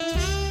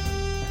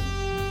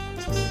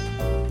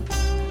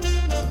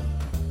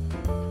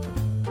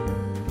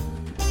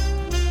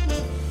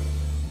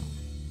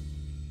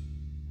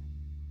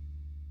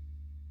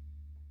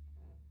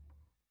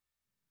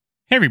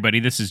Hey everybody,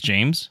 this is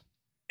James.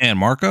 And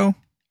Marco.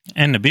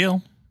 And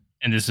Nabil.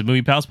 And this is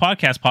Movie Pals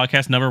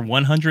podcast number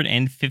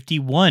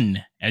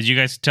 151. As you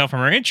guys can tell from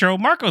our intro,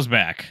 Marco's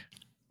back.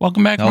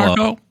 Welcome back, Hello.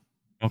 Marco.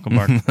 Welcome,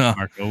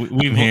 Marco.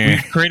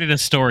 We've created a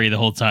story the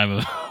whole time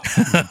of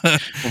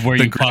where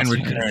you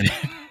possibly could.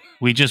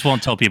 We just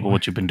won't tell people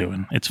what you've been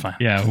doing. It's fine.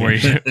 Yeah, where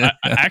you,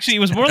 actually,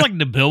 it was more like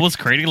Nabil was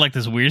creating like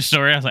this weird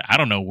story. I was like, I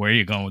don't know where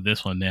you're going with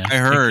this one, man. I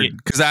heard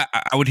because I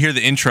would hear the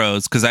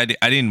intros because I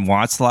didn't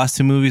watch the last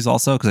two movies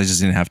also because I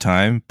just didn't have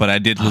time. But I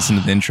did listen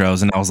to the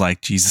intros and I was like,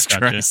 Jesus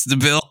Christ,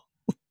 Nabil,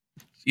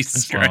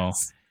 Jesus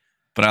Christ.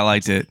 But I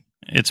liked it.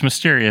 It's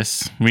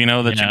mysterious. We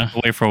know that you've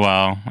been away for a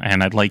while,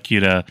 and I'd like you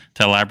to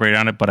elaborate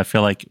on it. But I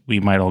feel like we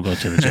might all go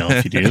to the jail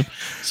if you do.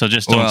 So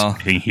just don't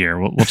say here.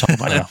 We'll talk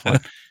about it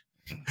offline.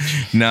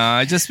 No,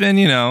 I just been,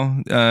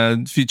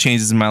 a few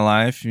changes in my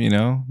life,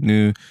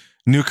 new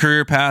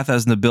career path,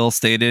 as Nabil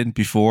stated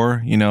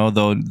before,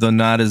 though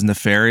not as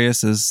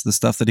nefarious as the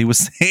stuff that he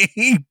was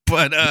saying.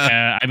 But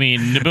I mean,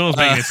 Nabil was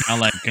making it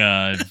sound like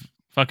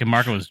fucking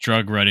Marco was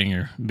drug running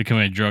or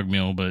becoming a drug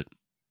mule, but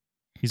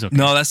he's okay.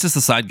 No, that's just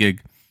a side gig.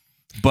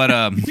 But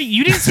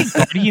you didn't see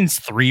Guardians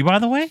 3, by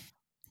the way?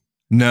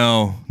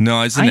 No,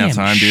 I just didn't have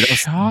time, dude. I was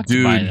shocked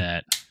by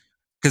that.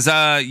 Because,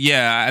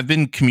 I've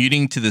been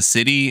commuting to the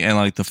city and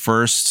I've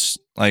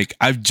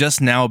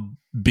just now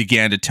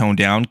began to tone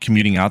down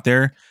commuting out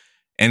there.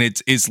 And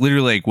it's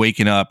literally like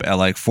waking up at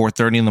like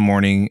 4:30 in the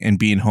morning and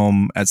being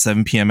home at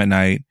 7 p.m. at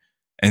night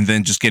and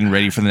then just getting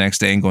ready for the next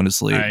day and going to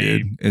sleep,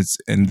 dude. I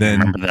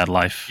remember that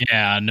life.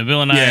 Yeah,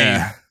 Nabil and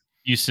I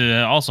used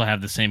to also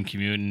have the same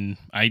commute, and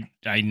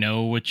I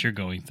know what you're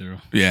going through.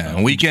 Yeah,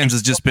 and weekends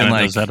has just been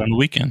like does that on the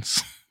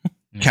weekends.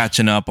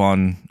 catching up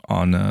on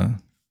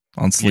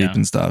sleep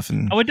and stuff.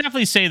 And I would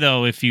definitely say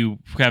though, if you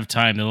have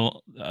time,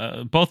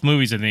 both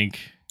movies I think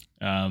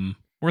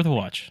worth a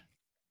watch.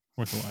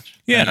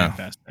 Yeah,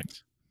 Fast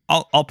X.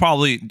 I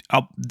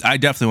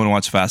definitely want to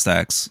watch Fast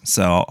X,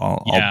 so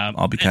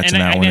I'll be catching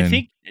that one. I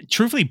think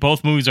truthfully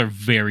both movies are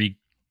very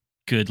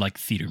good, like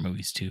theater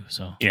movies too.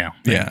 So yeah.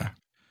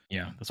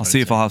 I'll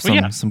see if I'll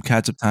have some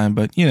catch up time,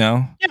 but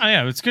yeah,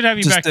 it's good to have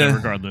you back though,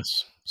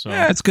 regardless. So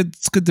yeah, it's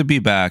good to be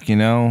back.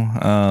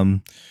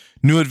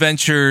 New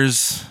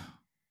adventures,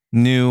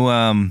 new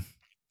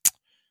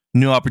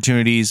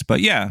opportunities,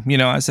 but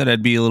I said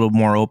I'd be a little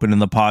more open in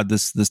the pod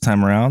this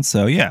time around.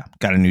 So yeah,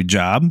 got a new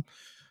job,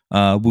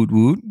 woot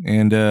woot,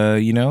 and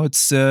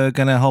it's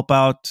gonna help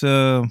out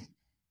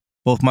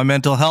both my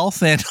mental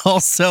health and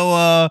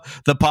also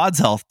the pod's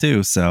health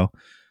too. So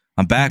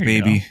I'm back,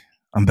 baby.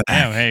 I'm back.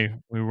 Yeah, hey,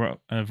 we wrote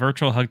a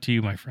virtual hug to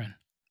you, my friend.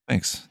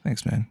 Thanks,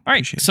 man. All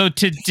right, so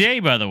today,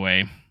 by the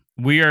way,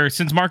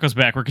 since Marco's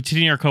back, we're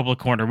continuing our Coppola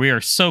Corner. We are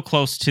so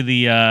close to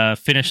the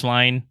finish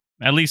line,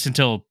 at least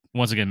until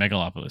once again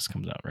Megalopolis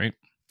comes out, right?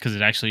 Because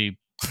it actually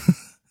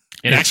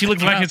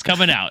looks like it's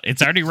coming out.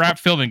 It's already wrapped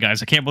filming,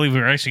 guys. I can't believe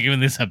we're actually giving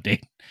this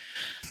update.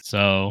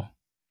 So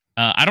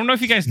I don't know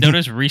if you guys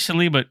noticed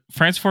recently, but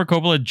Francis Ford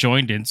Coppola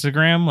joined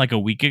Instagram like a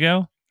week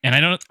ago.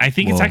 And I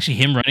think it's actually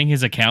him running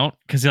his account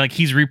because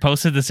he's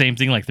reposted the same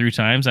thing like 3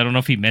 times. I don't know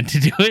if he meant to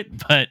do it,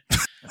 but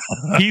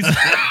he's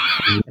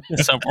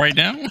it's up right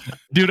now.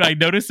 Dude, I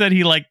noticed that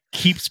he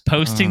keeps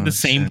posting the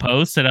same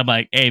post, and I'm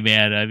like, hey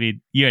man, I mean,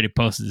 you already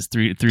posted this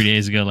three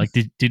days ago. Like,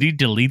 did he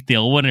delete the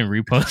old one and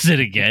repost it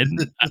again?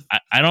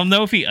 I don't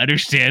know if he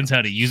understands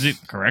how to use it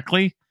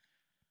correctly.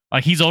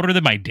 Like, he's older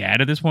than my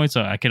dad at this point,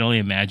 so I can only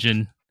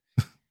imagine.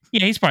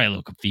 Yeah, he's probably a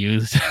little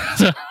confused.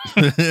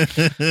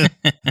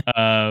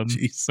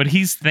 But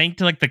he's thanked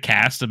the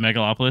cast of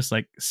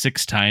Megalopolis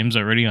 6 times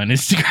already on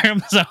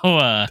Instagram.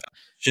 So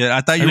shit, I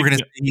thought you were gonna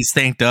say he's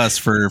thanked us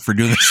for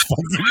doing this.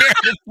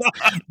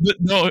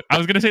 No, I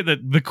was gonna say that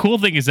the cool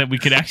thing is that we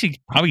could actually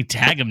probably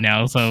tag him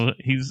now. So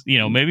he's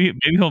maybe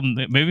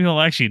he'll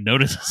actually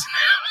notice us.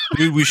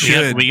 Dude, we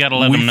should. We gotta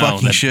let him know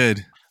that just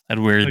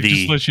we're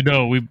to let you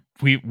know,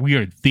 we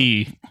are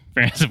the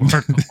Fans of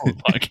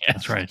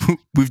podcast, right?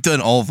 We've done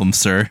all of them,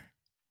 sir.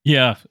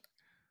 Yeah,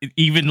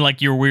 even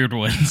your weird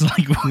ones.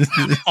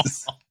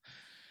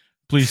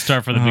 Please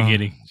start from the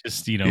beginning.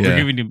 Just we're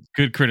giving you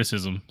good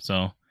criticism.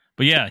 So,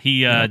 but yeah,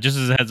 he just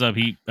as a heads up,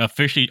 he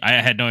officially. I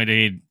had no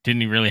idea he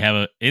didn't really have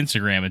an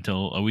Instagram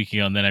until a week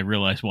ago, and then I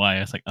realized why.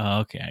 I was like, oh,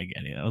 okay, I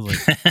get it. I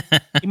was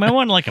like, you might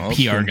want a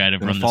PR guy to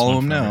run this. Follow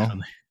him now.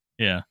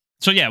 Yeah.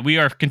 So yeah, we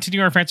are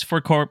continuing our Francis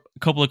Ford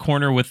Coppola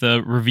Corner with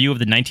a review of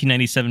the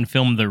 1997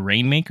 film The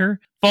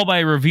Rainmaker, followed by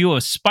a review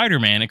of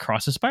Spider-Man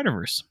Across the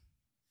Spider-Verse.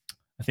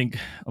 I think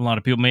a lot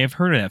of people may have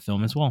heard of that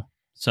film as well.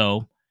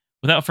 So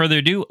without further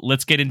ado,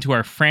 let's get into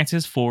our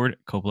Francis Ford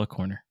Coppola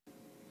Corner.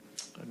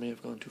 I may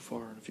have gone too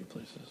far in a few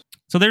places.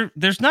 So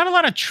there's not a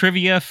lot of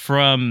trivia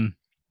from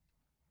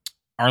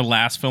our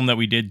last film that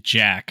we did,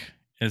 Jack,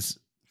 as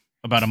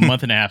about a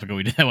month and a half ago.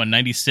 We did that one,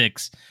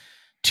 96,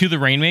 to The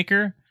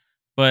Rainmaker.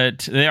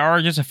 But there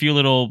are just a few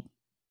little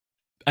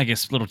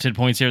tid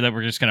points here that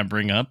we're just going to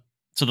bring up.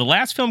 So the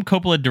last film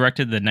Coppola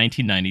directed in the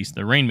 1990s,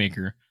 The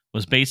Rainmaker,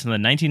 was based on the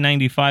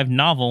 1995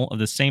 novel of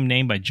the same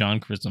name by John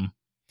Grisham.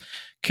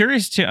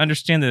 Curious to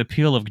understand the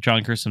appeal of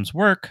John Grisham's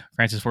work,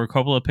 Francis Ford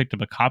Coppola picked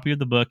up a copy of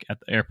the book at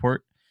the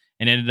airport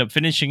and ended up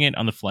finishing it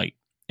on the flight.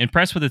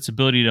 Impressed with its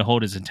ability to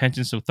hold his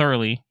attention so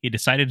thoroughly, he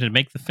decided to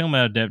make the film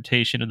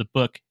adaptation of the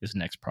book his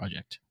next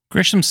project.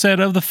 Grisham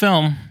said of the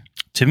film,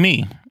 "To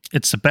me,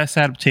 it's the best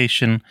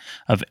adaptation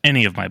of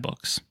any of my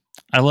books.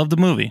 I love the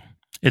movie.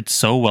 It's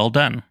so well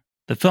done."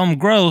 The film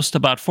grossed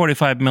about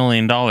 $45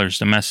 million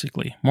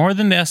domestically, more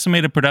than the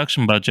estimated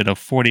production budget of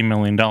 $40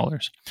 million.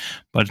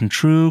 But in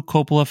true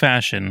Coppola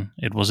fashion,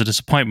 it was a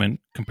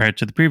disappointment compared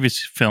to the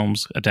previous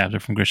films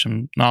adapted from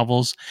Grisham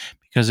novels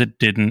because it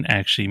didn't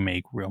actually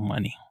make real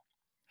money.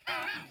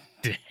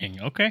 Dang,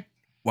 okay.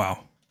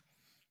 Wow.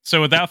 So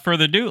without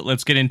further ado,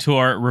 let's get into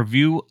our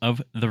review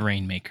of The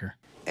Rainmaker.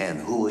 And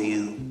who are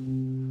you?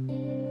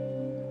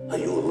 Are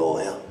you a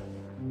lawyer?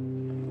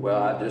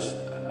 Well, I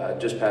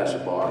just passed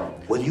the bar.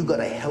 Well, you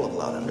got a hell of a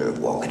lot of nerve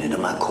walking into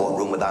my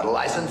courtroom without a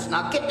license.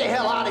 Now get the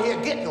hell out of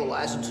here, get your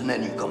license, and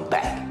then you come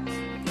back.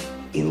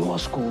 In law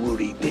school,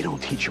 Rudy, they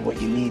don't teach you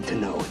what you need to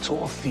know. It's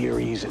all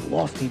theories and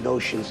lofty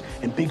notions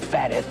and big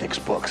fat ethics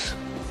books.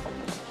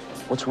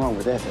 What's wrong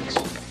with ethics?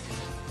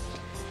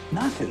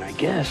 Nothing, I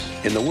guess.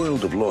 In the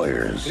world of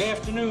lawyers. Good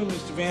afternoon,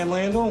 Mr. Van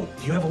Landel.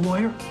 Do you have a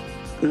lawyer?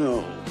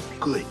 No.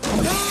 Good.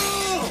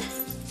 No!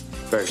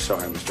 Very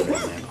sorry, Mr. Van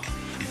Landel.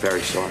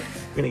 Very sorry.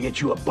 We're gonna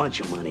get you a bunch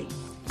of money.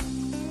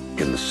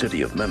 In the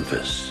city of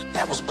Memphis.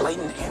 That was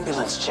blatant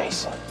ambulance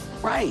chasing.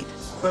 Right.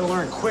 Better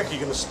learn quick, you're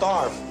gonna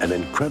starve. An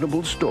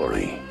incredible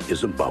story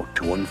is about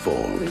to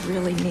unfold. We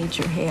really need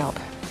your help.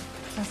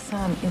 My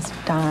son is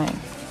dying,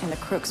 and the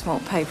crooks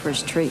won't pay for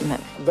his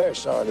treatment. I'm very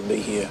sorry to be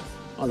here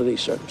under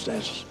these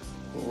circumstances.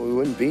 Well, we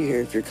wouldn't be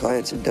here if your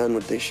clients had done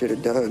what they should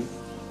have done.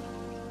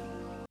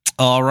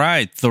 All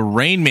right. The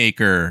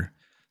Rainmaker,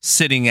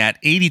 sitting at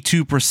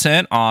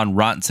 82% on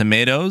Rotten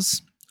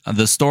Tomatoes.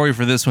 The story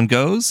for this one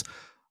goes,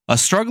 a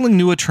struggling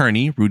new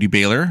attorney, Rudy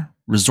Baylor,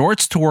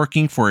 resorts to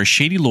working for a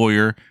shady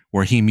lawyer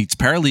where he meets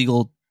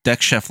paralegal Deck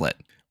Shefflet.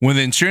 When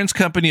the insurance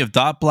company of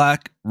Dot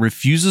Black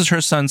refuses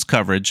her son's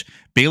coverage,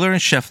 Baylor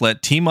and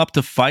Shefflet team up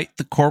to fight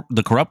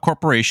the corrupt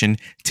corporation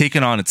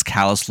taking on its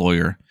callous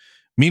lawyer.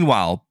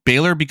 Meanwhile,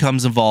 Baylor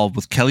becomes involved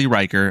with Kelly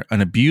Riker, an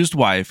abused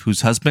wife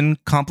whose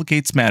husband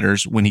complicates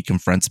matters when he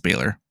confronts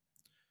Baylor.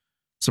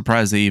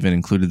 Surprised they even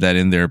included that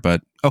in there,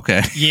 but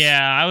okay.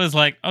 Yeah, I was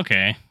like,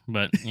 okay,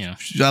 but you know.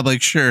 I'm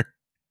like, sure.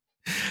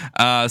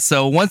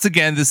 So once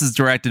again, this is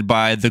directed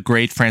by the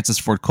great Francis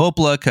Ford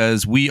Coppola,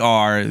 because we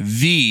are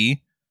the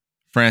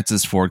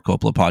Francis Ford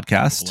Coppola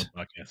podcast.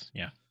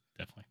 Yeah,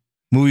 definitely.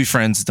 Movie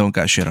friends don't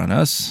got shit on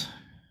us.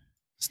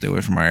 Stay away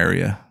from our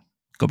area.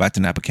 Go back to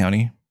Napa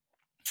County.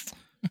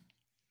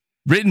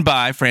 Written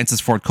by Francis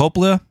Ford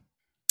Coppola,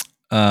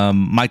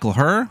 Michael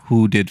Herr,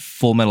 who did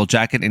Full Metal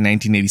Jacket in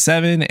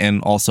 1987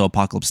 and also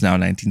Apocalypse Now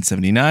in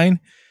 1979,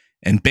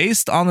 and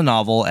based on the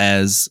novel,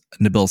 as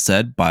Nabil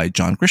said, by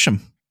John Grisham.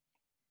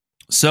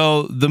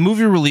 So the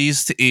movie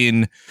released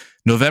in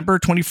November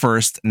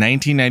 21st,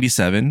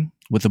 1997,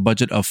 with a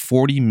budget of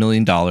 $40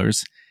 million.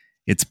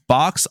 Its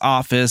box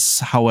office,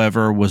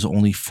 however, was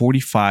only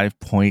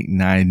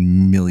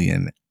 $45.9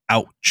 million.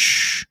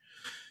 Ouch.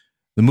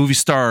 The movie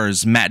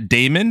stars Matt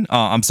Damon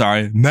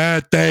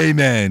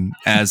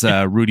as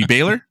Rudy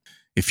Baylor.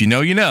 If you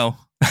know, you know.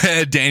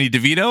 Danny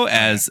DeVito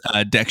as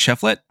Deck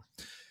Shefflet.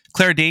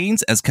 Claire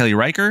Danes as Kelly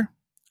Riker.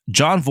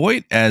 John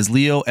Voight as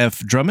Leo F.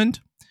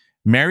 Drummond.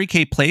 Mary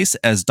Kay Place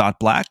as Dot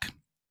Black.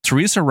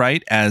 Teresa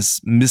Wright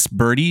as Miss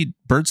Birdie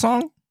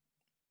Birdsong.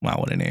 Wow,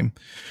 what a name.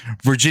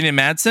 Virginia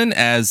Madsen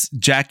as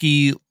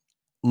Jackie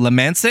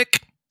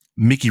Lemancic.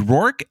 Mickey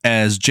Rourke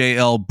as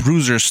J.L.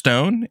 Bruiser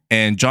Stone,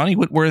 and Johnny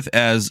Whitworth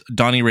as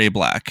Donnie Ray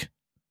Black.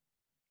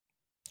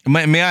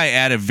 May I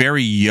add a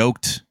very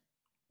yoked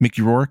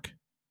Mickey Rourke?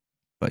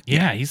 But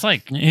yeah, he's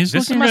like,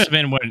 this must have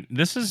been when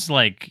this is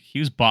like he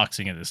was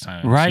boxing at this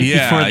time, right?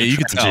 Yeah, before the you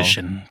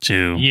transition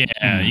to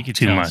you could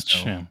too tell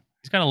much. So. Yeah.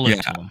 He's got a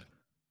look to him.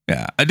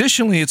 Yeah.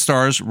 Additionally, it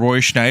stars Roy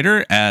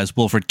Schneider as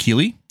Wilfred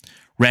Keeley,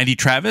 Randy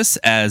Travis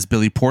as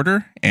Billy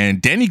Porter,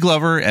 and Danny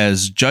Glover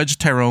as Judge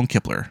Tyrone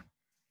Kipler.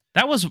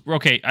 That was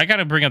okay. I got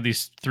to bring up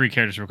these three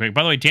characters real quick.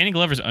 By the way, Danny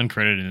Glover's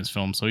uncredited in this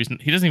film, so he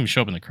doesn't even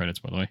show up in the credits.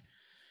 By the way,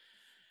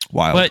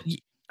 wild. But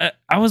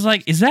I was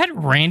like, is that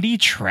Randy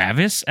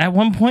Travis? At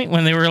one point,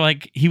 when they were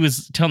like, he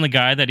was telling the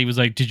guy that he was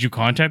like, "Did you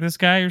contact this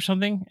guy or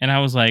something?" And I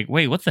was like,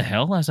 "Wait, what the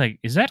hell?" I was like,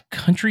 "Is that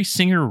country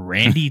singer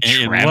Randy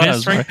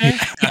Travis right there?"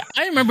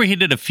 I remember he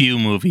did a few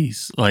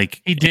movies,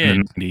 like he did.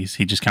 In the 90s.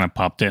 He just kind of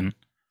popped in.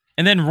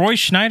 And then Roy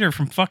Schneider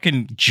from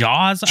fucking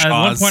Jaws. At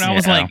one point, I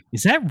was like,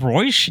 "Is that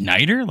Roy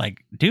Schneider?"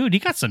 Like, dude, he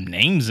got some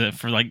names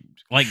for like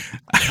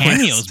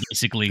cameos,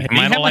 basically. They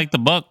might have liked the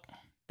book.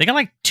 They got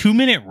like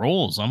 2-minute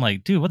roles. I'm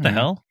like, dude, what the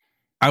hell?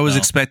 I was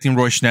expecting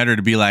Roy Schneider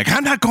to be like,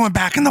 "I'm not going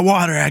back in the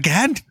water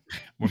again.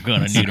 We're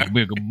gonna need a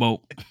bigger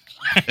boat."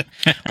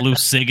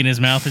 Loose cig in his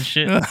mouth and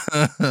shit.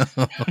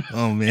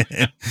 Oh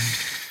man.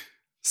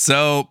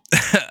 So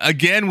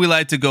again, we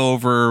like to go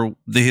over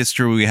the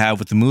history we have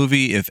with the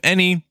movie, if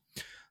any.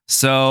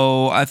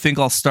 So I think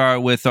I'll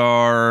start with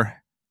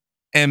our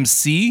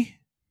MC,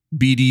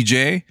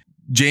 BDJ.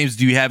 James,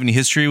 do you have any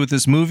history with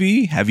this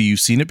movie? Have you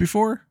seen it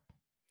before?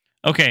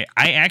 Okay,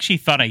 I actually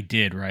thought I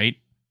did, right?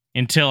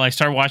 Until I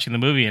started watching the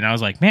movie, and I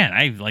was like, "Man,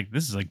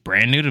 this is like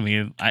brand new to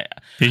me."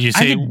 Did you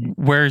say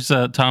where's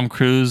Tom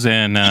Cruise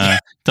and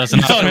Dustin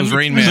Hoffman? Was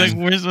Rain Man.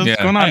 What's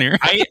going on here?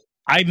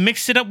 I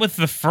mixed it up with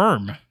The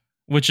Firm,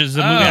 which is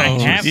the movie I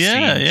have seen.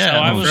 Yeah. So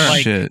I was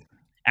like, shit.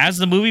 as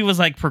the movie was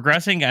like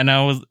progressing, and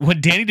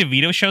when Danny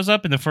DeVito shows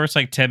up in the first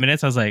like 10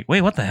 minutes, I was like,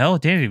 "Wait, what the hell?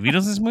 Danny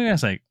DeVito's in this movie?" I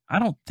was like, I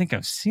don't think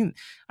I've seen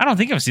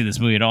this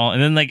movie at all.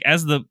 And then like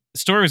as the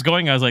story was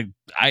going, I was like,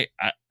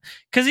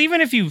 because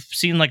even if you've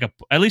seen like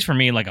at least for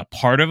me, like a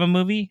part of a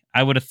movie,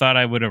 I would have thought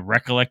I would have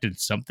recollected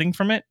something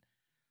from it.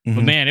 Mm-hmm.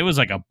 But man, it was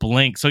like a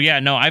blink. So yeah,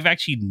 no, I've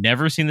actually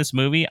never seen this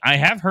movie. I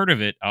have heard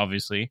of it,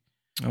 obviously.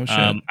 Oh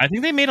shit! I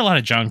think they made a lot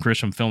of John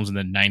Grisham films in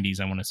the 90s,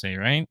 I want to say,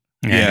 right?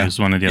 Yeah, it was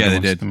one of the other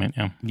ones. They did. They made,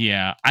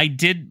 Yeah, I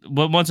did.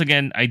 But once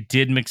again, I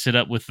did mix it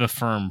up with The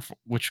Firm,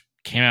 which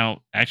came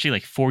out actually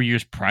like 4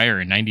 years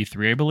prior in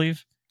 93, I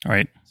believe. All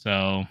right.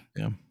 So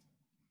yeah,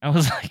 I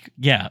was like,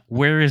 yeah,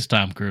 where is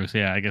Tom Cruise?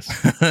 Yeah, I guess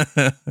I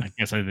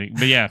think.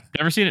 But yeah,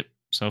 never seen it.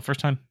 So first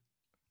time.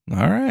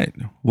 All right.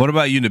 What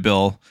about you,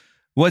 Nabil?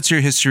 What's your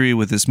history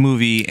with this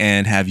movie,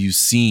 and have you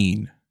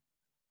seen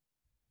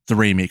The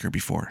Rainmaker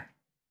before?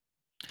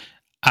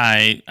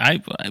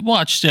 I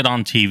watched it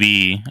on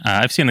TV.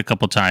 I've seen it a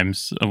couple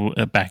times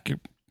back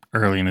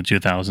early in the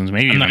 2000s.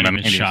 Maybe I'm not even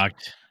even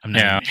shocked. I'm not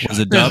Yeah, even shocked. Was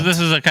it dubbed? This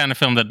is a kind of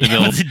film that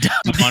they'll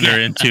wander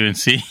into and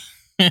see.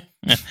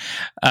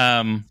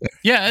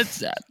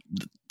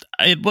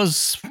 It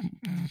was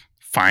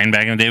fine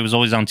back in the day. It was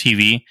always on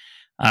TV.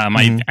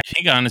 I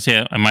think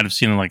honestly, I might have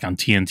seen it like on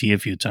TNT a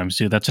few times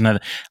too. That's another.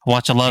 I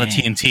watch a lot of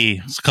TNT.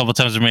 A couple of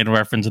times I made a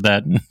reference to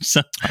that.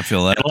 So I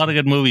feel that a lot of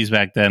good movies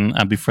back then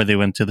before they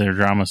went to their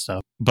drama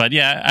stuff. But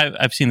yeah,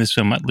 I've seen this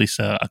film at least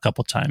a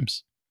couple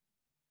times.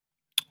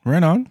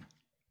 Right on.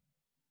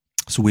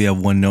 So we have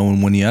one no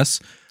and one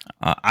yes.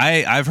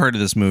 I've heard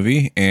of this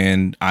movie,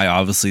 and I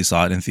obviously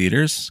saw it in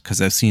theaters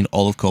because I've seen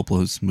all of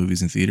Coppola's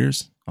movies in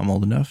theaters. I'm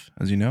old enough,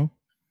 as you know.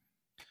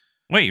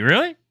 Wait,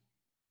 really?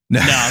 No,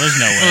 there's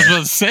no way. I was about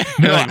to say.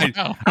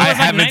 I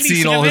haven't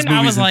seen all his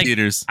movies in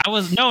theaters.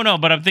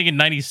 But I'm thinking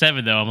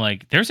 97 though. I'm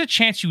like, there's a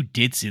chance you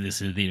did see this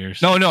in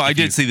theaters. No, I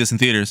did see this in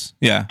theaters.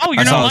 Yeah. Oh,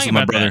 you're I not saw lying this with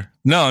my about brother. that.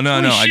 No,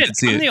 Holy I shit, did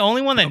see I'm it. the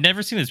only one that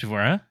never seen this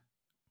before, huh?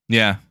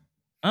 Yeah.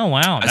 Oh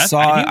wow, I I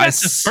think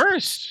that's the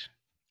first.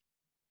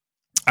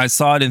 I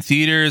saw it in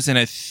theaters, and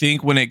I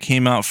think when it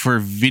came out for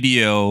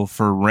video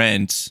for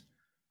rent,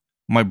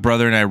 my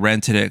brother and I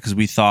rented it because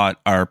we thought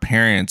our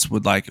parents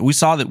would like. We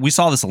saw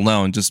this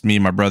alone, just me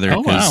and my brother.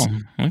 Oh wow!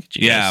 Look at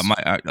you Yeah,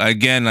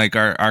 guys.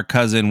 our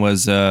cousin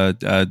was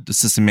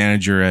assistant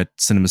manager at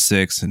Cinema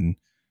 6, and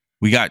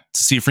we got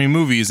to see free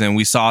movies, and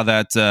we saw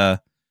that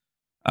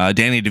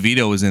Danny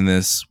DeVito was in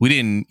this. We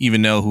didn't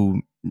even know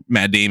who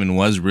Matt Damon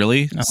was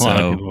really. A lot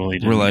of people really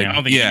didn't. We're like, I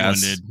don't think anyone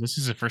did. This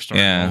is the first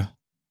story. yeah.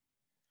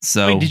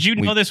 So wait, did you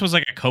know this was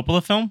like a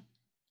Coppola film?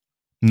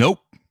 Nope.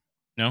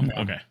 No?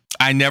 Okay.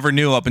 I never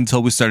knew up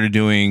until we started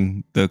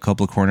doing the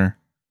Coppola Corner.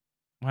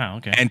 Wow.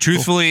 Okay. And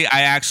truthfully,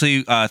 I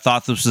actually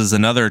thought this was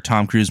another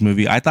Tom Cruise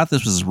movie. I thought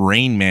this was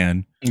Rain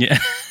Man. Yeah.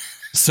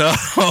 So,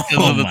 oh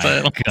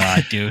my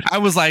god, dude! I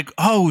was like,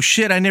 "Oh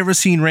shit! I never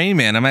seen Rain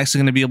Man. I'm actually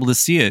going to be able to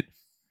see it."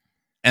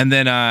 And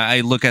then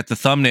I look at the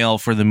thumbnail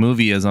for the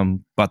movie as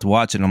I'm about to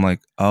watch it, and I'm like,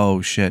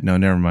 "Oh shit! No,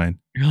 never mind."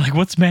 You're like,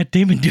 "What's Matt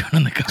Damon doing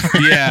on the cover?"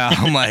 Yeah,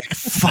 I'm like,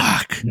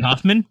 "Fuck,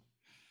 Hoffman?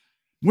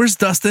 Where's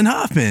Dustin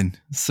Hoffman?"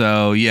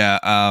 So yeah,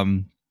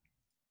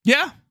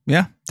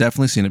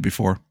 definitely seen it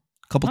before,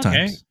 a couple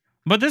times.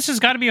 But this has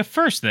got to be a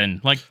first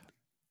then. Like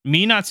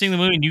me not seeing the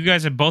movie, and you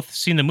guys have both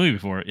seen the movie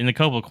before in the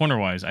Coppola Corner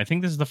wise. I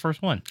think this is the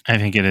first one. I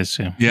think it is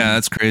too. Yeah,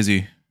 that's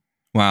crazy.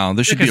 Wow,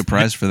 there should be a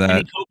prize for that.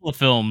 Many Coppola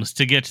films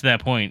to get to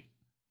that point.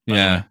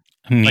 Yeah,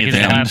 like his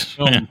last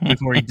film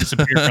before he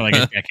disappeared for like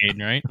a decade,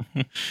 right?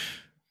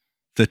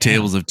 The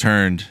tables have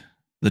turned.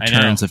 The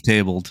turns have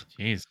tabled.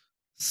 Jeez.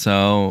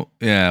 So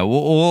yeah,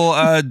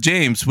 well,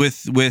 James,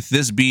 with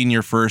this being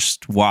your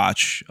first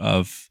watch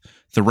of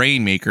The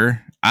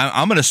Rainmaker,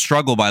 I'm gonna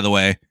struggle. By the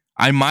way,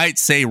 I might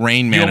say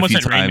Rain Man a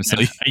few times. So,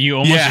 you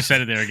almost just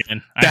said it there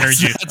again. I heard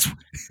you.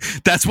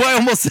 That's why I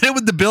almost said it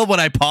with the bill. When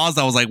I paused,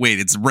 I was like, "Wait,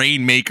 it's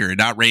Rainmaker,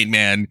 not Rain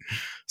Man."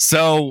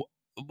 So,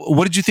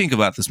 what did you think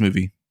about this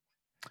movie?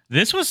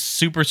 This was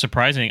super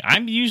surprising.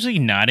 I'm usually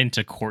not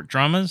into court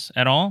dramas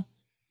at all.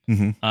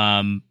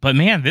 Mm-hmm. But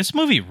man, this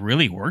movie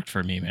really worked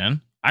for me,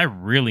 man. I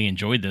really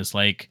enjoyed this.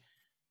 Like,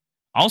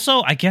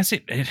 also, I guess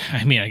it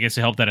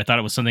helped that I thought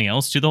it was something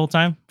else too the whole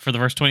time for the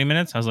first 20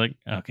 minutes. I was like,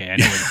 okay, I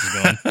know where this is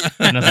going.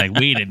 And I was like,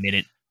 wait a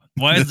minute.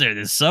 Why is there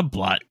this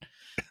subplot?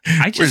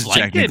 I just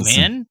liked it,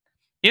 man.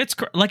 It's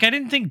like, I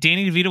didn't think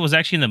Danny DeVito was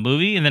actually in the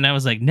movie. And then I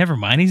was like, never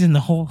mind. He's in the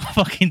whole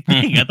fucking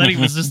thing. I thought he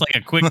was just like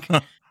a quick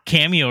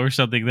cameo or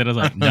something. That I was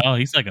like, no,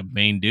 he's like a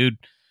main dude.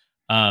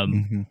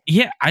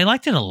 Yeah, I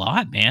liked it a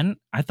lot, man.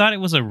 I thought it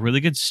was a really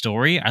good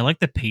story. I like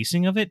the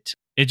pacing of it.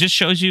 It just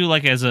shows you,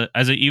 like, as a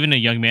even a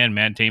young man,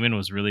 Matt Damon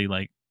was really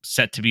like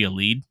set to be a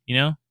lead, you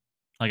know?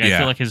 Like, I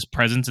feel like his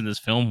presence in this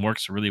film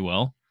works really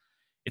well.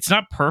 It's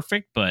not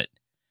perfect, but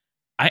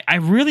I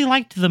really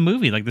liked the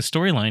movie. Like, the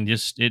storyline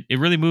just it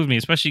really moved me,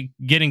 especially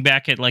getting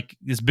back at like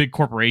this big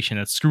corporation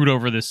that screwed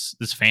over this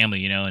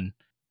family, you know. And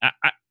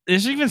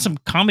there's even some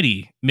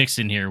comedy mixed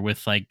in here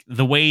with like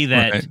the way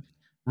that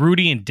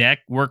Rudy and Deck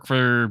work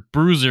for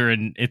Bruiser,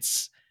 and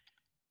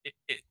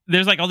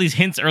there's like all these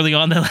hints early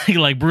on that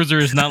like Bruiser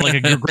is not like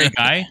a great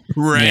guy,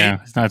 right? Yeah,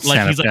 it's not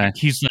like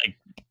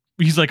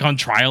he's like on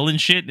trial and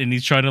shit, and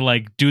he's trying to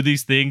like do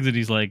these things, and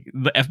he's like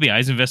the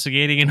FBI's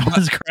investigating and all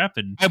this crap.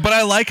 And but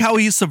I like how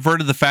he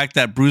subverted the fact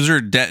that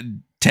Bruiser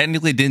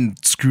technically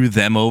didn't screw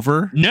them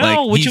over. No,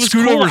 like, which he was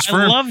screwed cool. over his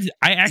firm.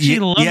 I actually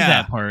loved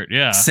that part.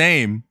 Yeah,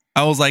 same.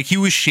 I was like, he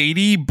was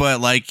shady,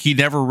 but like he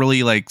never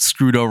really like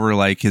screwed over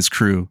like his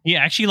crew. He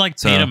actually like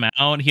paid him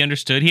out. He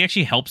understood. He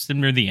actually helps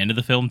them near the end of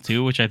the film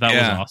too, which I thought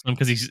was awesome,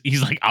 because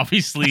he's like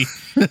obviously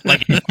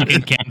like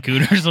in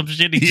Cancun or some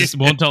shit. He just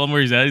won't tell him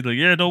where he's at. He's like,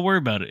 yeah, don't worry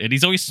about it. And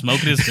he's always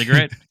smoking his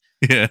cigarette.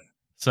 Yeah.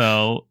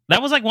 So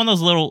that was like one of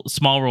those little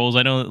small roles.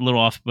 I know a little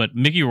off, but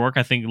Mickey Rourke,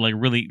 I think, like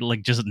really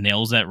like just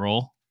nails that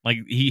role. Like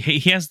he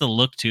has the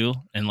look too,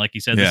 and like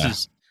you said,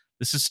 this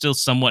is still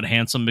somewhat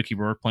handsome Mickey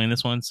Rourke playing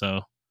this one.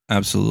 So.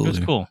 Absolutely. It was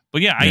cool.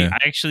 But yeah, I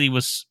actually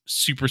was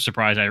super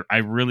surprised. I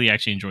really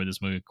actually enjoyed this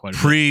movie quite a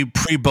bit.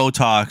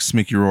 Pre-Botox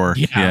Mickey Rourke.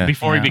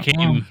 Before he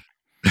became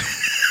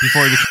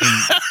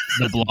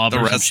the Blob, the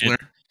or wrestler.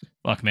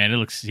 Fuck, man, it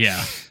looks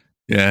Yeah.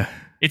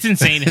 It's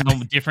insane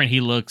how different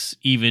he looks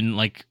even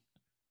like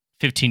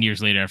 15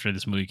 years later after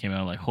this movie came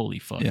out. Like, holy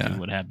fuck, dude,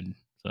 what happened?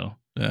 So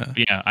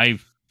I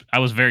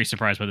was very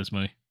surprised by this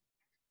movie.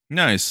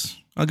 Nice.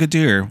 Oh, good to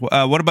hear.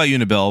 What about you,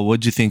 Nabil?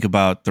 What'd you think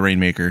about The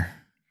Rainmaker?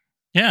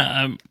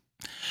 Yeah,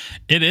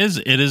 it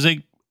is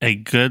a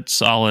good,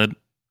 solid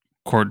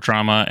court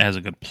drama. It has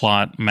a good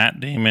plot. Matt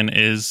Damon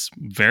is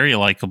very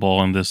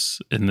likable in this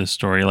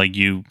story. Like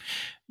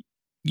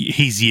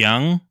he's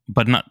young,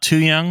 but not too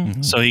young.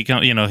 Mm-hmm.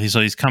 So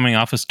he's coming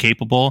off as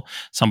capable,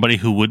 somebody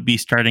who would be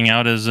starting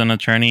out as an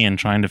attorney and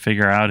trying to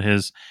figure out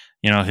his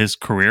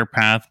career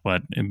path,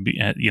 but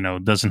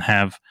doesn't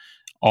have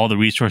all the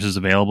resources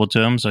available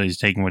to him. So he's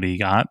taking what he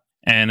got,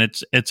 and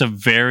it's a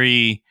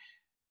very.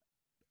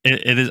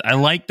 It is. I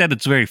like that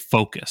it's very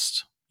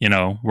focused,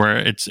 where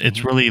it's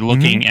really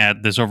looking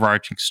at this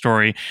overarching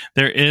story.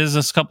 There is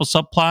a couple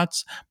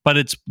subplots, but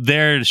it's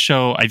there to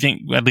show, I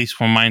think, at least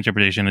from my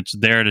interpretation, it's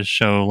there to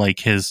show like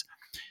his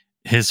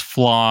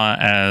flaw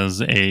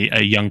as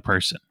a young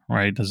person,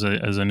 right? As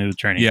a new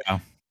attorney. Yeah.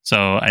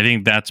 So I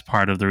think that's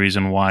part of the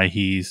reason why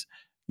he's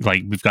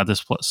like, we've got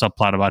this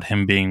subplot about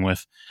him being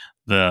with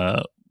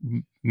the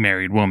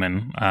married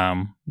woman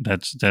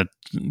that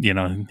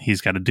he's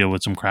got to deal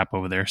with some crap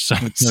over there, so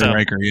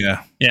Riker,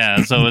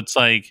 so it's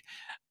like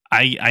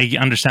I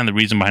understand the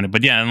reason behind it,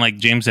 but and like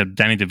James said,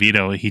 Danny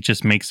DeVito, he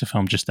just makes the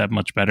film just that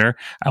much better.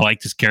 I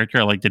liked his character.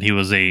 I liked that he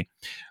was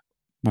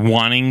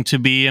wanting to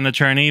be an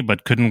attorney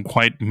but couldn't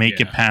quite make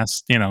it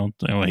past, he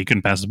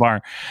couldn't pass the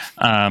bar,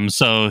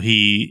 so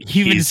he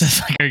even says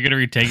like, are you gonna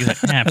retake? He's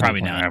like, nah,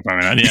 probably not.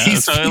 Probably not. Yeah,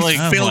 he's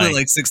failed it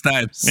like 6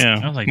 times.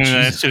 I was like,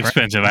 that's too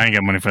expensive. I ain't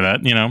got money for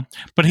that,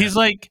 but he's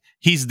like,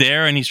 he's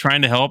there and he's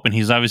trying to help, and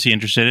he's obviously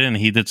interested in it, and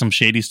he did some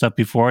shady stuff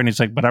before, and he's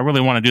like, but I really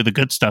want to do the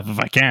good stuff if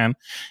I can,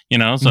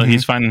 so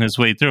he's finding his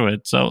way through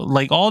it. So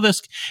like all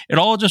this, it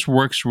all just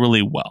works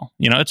really well.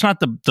 It's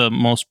not the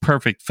most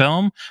perfect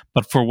film,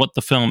 but for what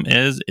the film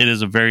is,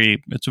 it's a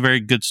very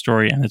good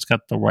story, and it's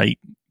got the right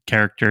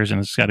characters, and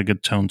it's got a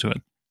good tone to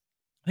it.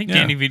 I think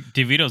Danny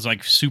DeVito's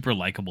like super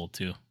likable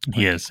too.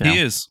 He is. He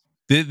is.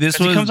 He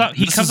comes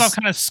off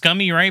kind of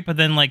scummy, right? But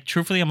then, like,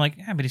 truthfully, I'm like,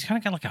 yeah, but he's kind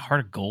of got like a heart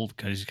of gold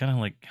because he's kind of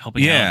like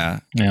helping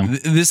out.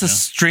 This is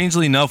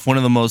strangely enough one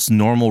of the most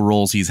normal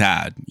roles he's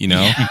had.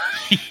 Yeah.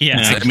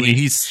 I mean,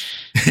 he's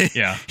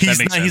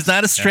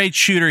not a straight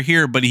shooter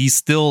here, but he's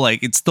still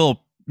like, it's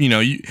still.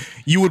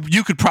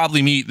 You could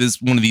probably meet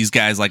one of these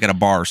guys like at a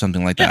bar or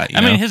something like that.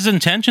 I mean, his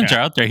intentions are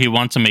out there. He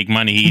wants to make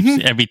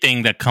money.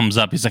 Everything that comes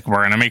up, he's like,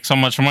 we're gonna make so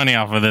much money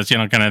off of this,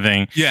 kind of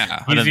thing.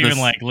 Yeah, he's even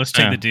like, let's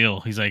take the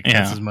deal. He's like,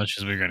 that's as much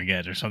as we're gonna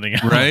get, or something.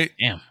 Right?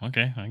 Yeah.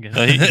 Okay, I guess.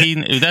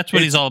 So that's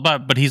what he's all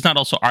about. But he's not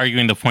also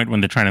arguing the point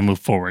when they're trying to move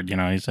forward.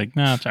 He's like,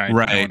 no, it's all right.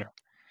 Right.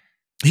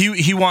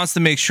 He wants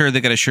to make sure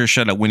they got a sure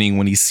shot at winning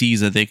when he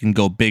sees that they can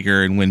go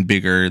bigger and win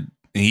bigger.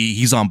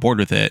 He's on board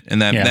with it,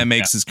 and that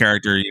makes his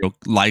character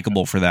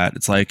likable for that.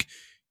 It's like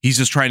he's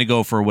just trying to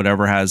go for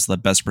whatever has the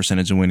best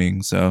percentage of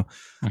winning. So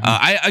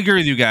I agree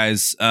with you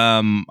guys.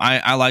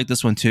 I like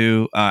this one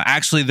too.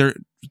 Actually,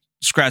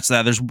 scratch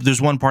that.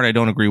 There's one part I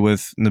don't agree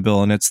with,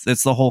 Nabil, and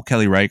it's the whole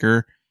Kelly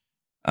Riker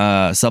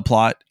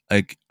subplot.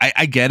 Like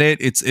I get it.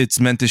 It's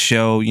meant to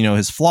show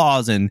his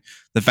flaws and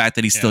the fact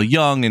that he's still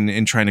young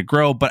and trying to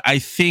grow. But I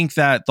think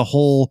that the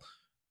whole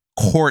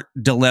court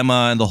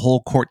dilemma and the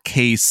whole court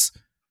case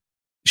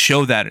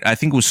show that I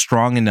think was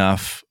strong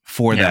enough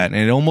for that, and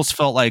it almost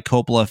felt like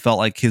Coppola felt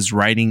like his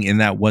writing in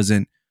that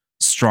wasn't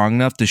strong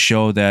enough to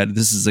show that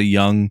this is a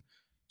young,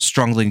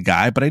 struggling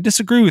guy. But I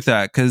disagree with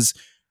that, because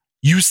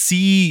you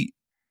see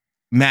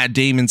Matt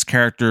Damon's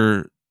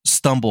character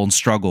stumble and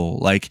struggle.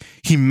 Like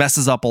he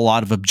messes up a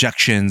lot of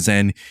objections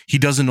and he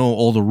doesn't know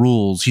all the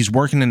rules. He's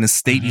working in a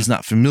state he's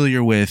not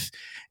familiar with.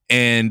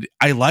 And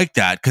I like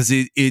that because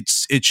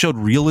it showed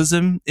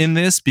realism in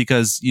this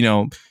because, you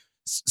know,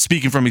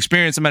 speaking from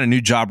experience, I'm at a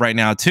new job right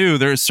now too.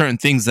 There are certain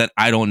things that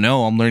I don't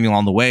know. I'm learning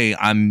along the way.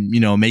 I'm, you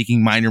know,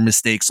 making minor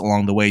mistakes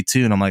along the way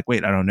too. And I'm like,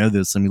 wait, I don't know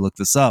this. Let me look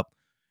this up,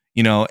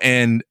 you know,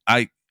 and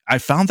I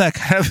found that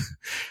kind of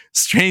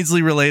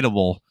strangely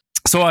relatable.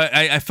 So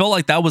I felt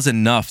like that was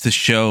enough to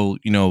show,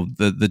 you know,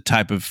 the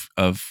type of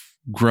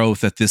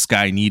growth that this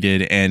guy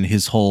needed and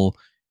his whole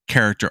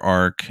character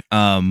arc.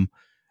 I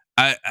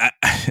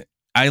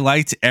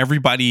liked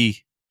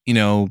everybody, you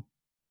know,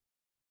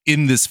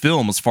 in this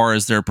film as far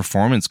as their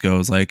performance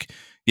goes. Like,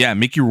 yeah,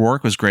 Mickey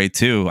Rourke was great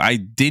too. I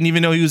didn't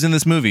even know he was in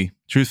this movie,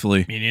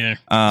 truthfully. Me neither.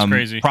 It's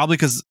crazy. Probably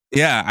because,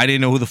 yeah, I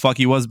didn't know who the fuck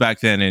he was back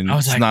then. And I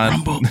was like,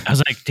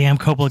 damn,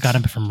 Coppola got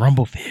him from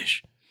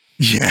Rumblefish.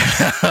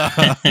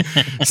 Yeah.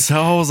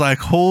 So I was like,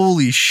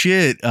 holy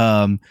shit.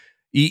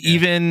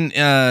 Even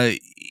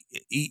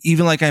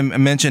like I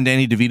mentioned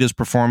Danny DeVito's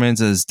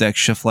performance as Dex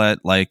Shiflett,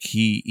 like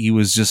he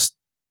was just,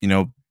 you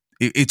know,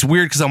 it's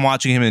weird because I'm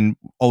watching him in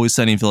Always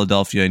Sunny in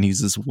Philadelphia and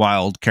he's this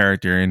wild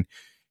character, and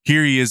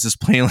here he is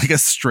just playing like a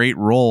straight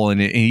role, and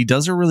he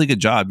does a really good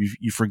job.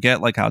 You forget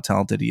like how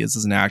talented he is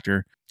as an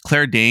actor.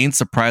 Claire Danes,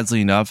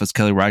 surprisingly enough, as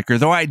Kelly Riker,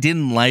 though I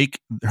didn't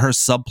like her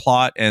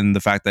subplot and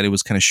the fact that it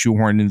was kind of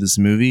shoehorned into this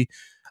movie.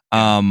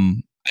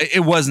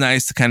 It was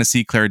nice to kind of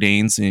see Claire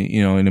Danes,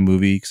 you know, in a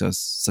movie because I was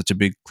such a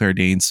big Claire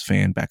Danes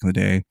fan back in the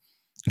day.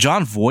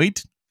 Jon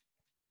Voight,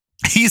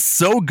 he's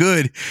so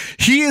good.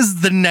 He is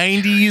the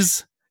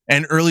 90s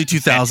and early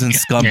 2000s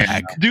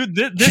scumbag. Dude,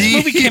 this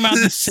movie came out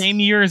the same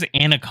year as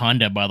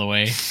Anaconda, by the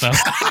way. So.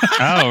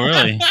 Oh,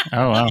 really?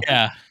 Oh, wow.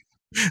 Yeah.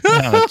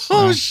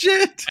 Oh,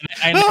 shit.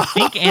 And I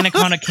think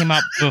Anaconda came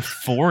out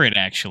before it,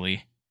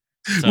 actually.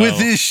 So, with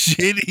his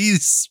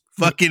shitty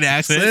fucking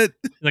accent.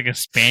 Like a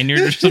Spaniard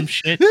or some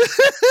shit.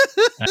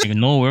 Like,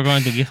 no, we're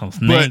going to get some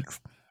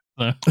snakes.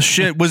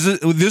 Shit,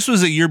 this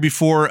was a year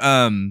before,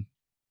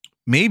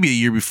 maybe a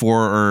year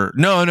before, or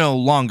no,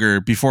 longer,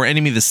 before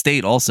Enemy of the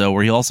State also,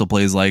 where he also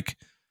plays like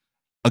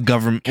a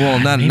government,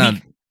 God, not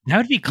that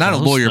would be close, not a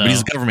lawyer, though. but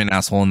he's a government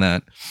asshole in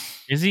that.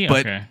 Is he?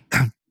 But, okay.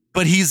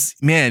 But he's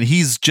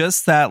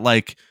just that,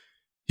 like,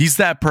 he's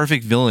that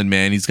perfect villain,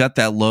 man. He's got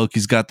that look,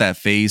 he's got that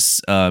face,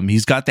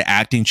 he's got the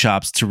acting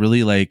chops to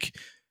really like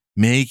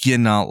make you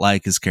not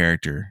like his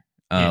character.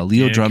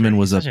 Leo Drummond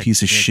was a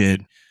piece of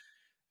shit.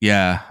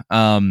 Yeah.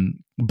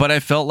 But I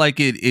felt like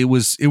it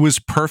was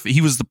perfect.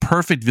 He was the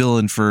perfect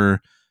villain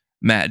for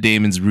Matt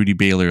Damon's Rudy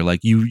Baylor.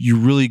 Like you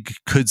really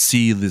could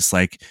see this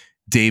like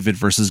David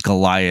versus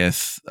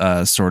Goliath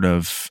sort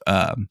of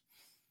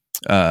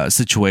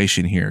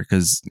situation here.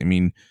 Because I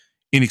mean,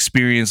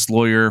 inexperienced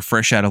lawyer,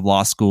 fresh out of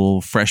law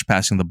school, fresh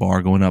passing the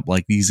bar, going up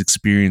like these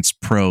experienced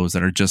pros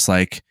that are just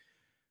like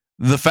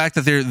the fact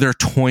that they're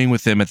toying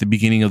with him at the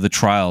beginning of the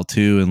trial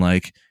too, and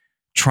like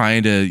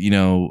trying to, you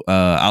know,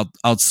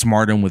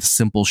 outsmart him with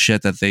simple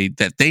shit that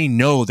they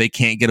know they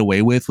can't get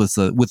away with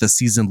a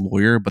seasoned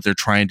lawyer, but they're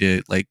trying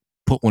to like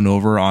put one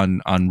over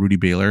on Rudy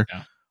Baylor.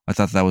 Yeah. I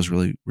thought that was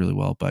really, really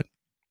well. But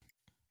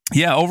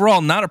yeah,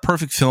 overall, not a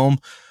perfect film,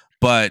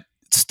 but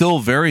still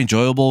very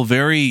enjoyable,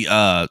 very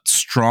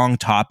strong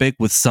topic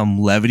with some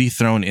levity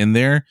thrown in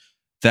there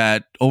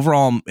that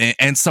overall,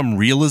 and some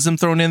realism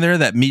thrown in there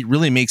that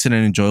really makes it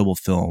an enjoyable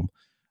film.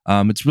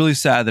 It's really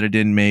sad that it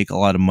didn't make a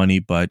lot of money,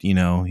 but you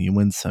know, you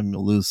win some, you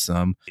lose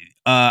some.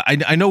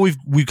 I know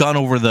we've gone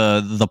over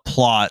the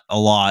plot a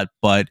lot,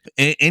 but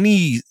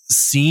any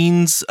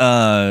scenes,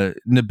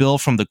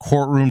 Nabil, from the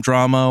courtroom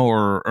drama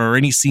or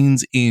any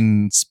scenes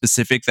in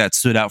specific that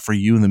stood out for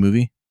you in the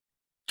movie?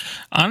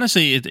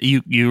 Honestly,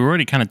 you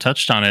already kind of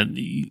touched on it.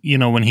 You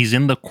know, when he's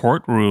in the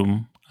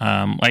courtroom,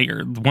 like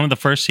one of the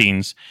first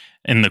scenes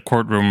in the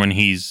courtroom when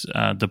he's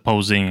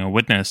deposing a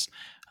witness,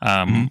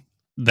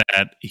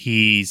 that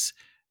he's,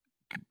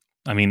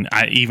 I mean,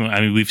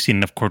 we've seen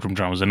enough courtroom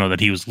dramas. I know that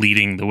he was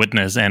leading the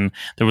witness, and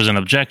there was an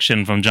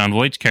objection from Jon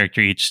Voight's character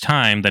each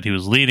time that he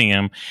was leading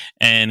him,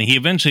 and he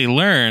eventually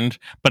learned.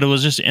 But it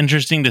was just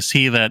interesting to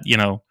see that, you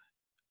know,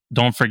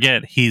 don't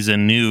forget he's a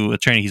new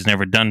attorney; he's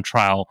never done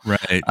trial,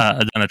 right?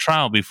 Done a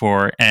trial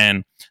before,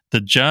 and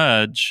the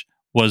judge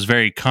was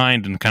very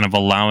kind and kind of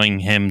allowing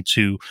him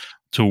to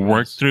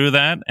work through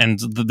that. And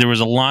there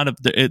was a lot of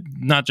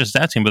not just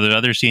that scene, but there are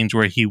other scenes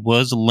where he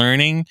was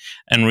learning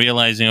and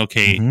realizing,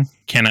 okay,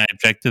 can I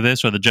object to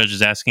this? Or the judge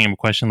is asking him a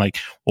question like,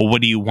 well,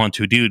 what do you want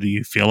to do? Do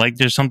you feel like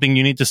there's something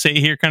you need to say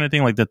here, kind of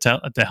thing, like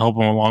to help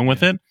him along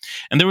with it?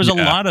 And there was a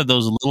lot of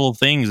those little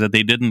things that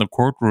they did in the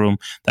courtroom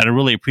that I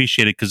really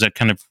appreciated, because that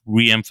kind of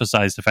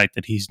re-emphasized the fact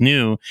that he's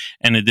new,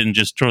 and it didn't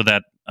just throw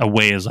that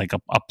away as like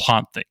a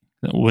plot thing,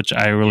 which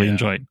I really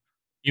enjoyed.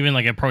 Even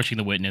like approaching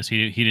the witness,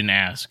 he didn't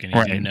ask and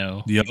he didn't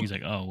know. Yep. He's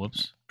like, oh,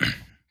 whoops.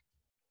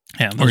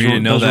 Yeah, those were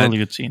really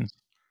good scenes.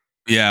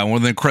 Yeah,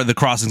 when the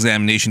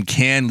cross-examination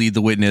can lead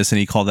the witness, and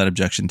he called that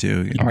objection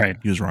too. Right.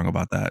 He was wrong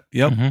about that.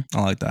 Yep,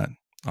 I like that.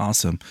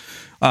 Awesome.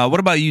 What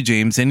about you,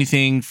 James?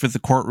 Anything for the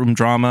courtroom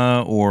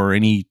drama or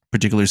any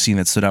particular scene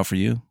that stood out for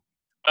you?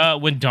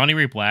 When Donnie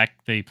Ray Black,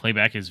 they play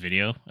back his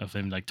video of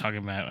him like talking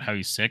about how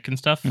he's sick and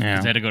stuff. Yeah.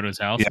 Because they had to go to his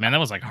house. Yeah. Man, that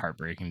was like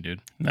heartbreaking,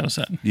 dude. That was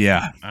it.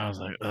 Yeah. I was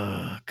like,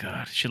 oh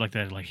god, shit like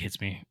that like hits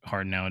me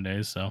hard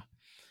nowadays. So,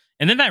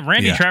 and then that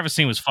Randy Yeah. Travis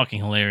scene was fucking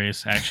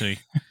hilarious, actually.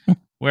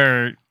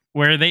 where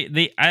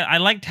I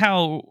liked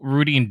how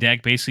Rudy and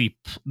Deck basically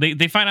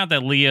they find out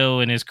that Leo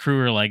and his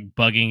crew are like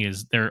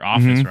bugging their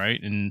office,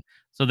 right? And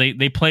so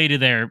they play to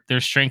their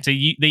strengths. They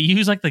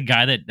use like the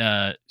guy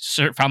that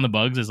found the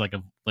bugs as like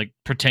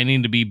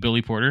pretending to be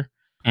Billy Porter.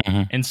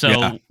 Mhm. And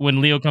so when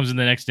Leo comes in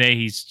the next day,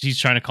 he's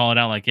trying to call it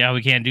out like, yeah,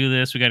 we can't do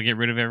this. We got to get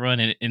rid of everyone.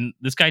 And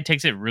this guy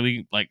takes it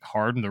really like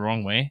hard in the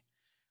wrong way.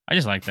 I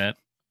just like that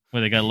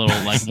where they got a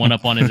little like one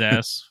up on his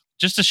ass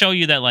just to show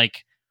you that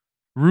like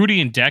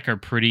Rudy and Deck are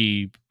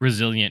pretty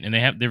resilient and they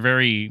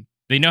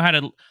know how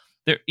to,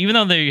 even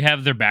though they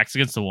have their backs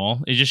against the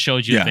wall, it just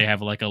shows you that they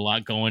have like a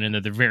lot going and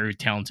that they're very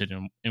talented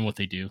in what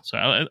they do. So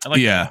I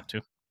like that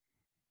too.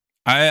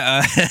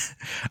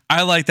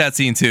 I like that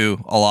scene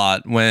too a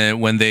lot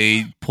when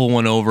they pull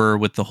one over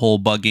with the whole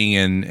bugging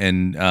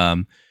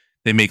and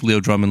they make Leo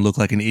Drummond look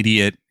like an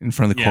idiot in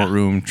front of the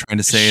courtroom trying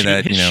to say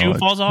that his shoe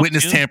falls off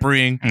witness too?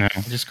 tampering.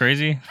 Just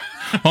crazy.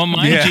 Well,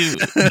 mind you,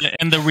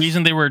 and the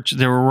reason they were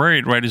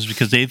worried, right, is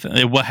because it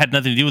had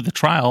nothing to do with the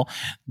trial.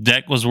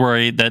 Deck was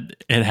worried that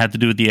it had to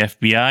do with the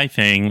FBI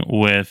thing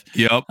with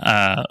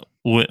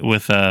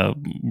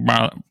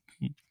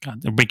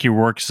Mickey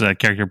Rourke's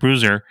character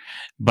Bruiser,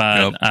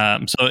 but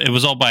so it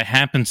was all by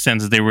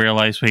happenstance that they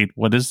realized, wait,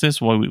 what is this?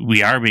 Well,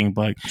 we are being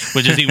bugged,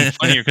 which is even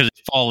funnier because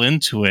they fall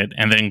into it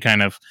and then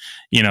kind of,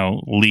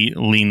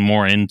 lean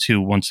more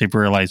into once they've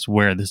realized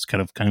where this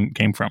kind of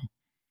came from.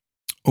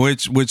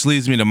 Which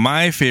leads me to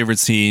my favorite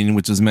scene,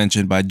 which was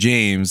mentioned by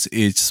James.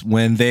 It's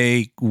when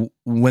they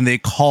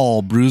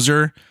call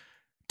Bruiser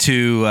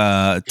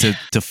to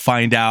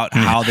find out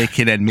how they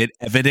can admit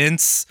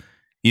evidence,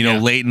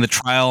 late in the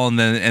trial, and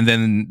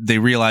then they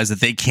realize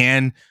that they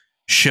can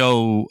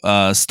show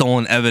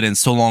stolen evidence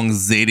so long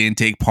as they didn't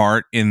take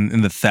part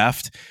in the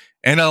theft.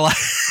 And I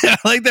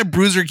like that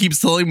Bruiser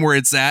keeps telling him where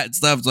it's at and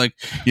stuff. It's like,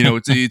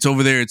 it's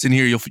over there, it's in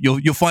here. You'll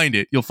find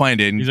it. You'll find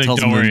it. And He's he like,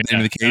 tells don't him worry. the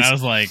name of the case. And I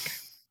was like,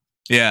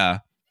 yeah,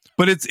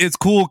 but it's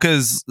cool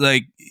because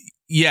they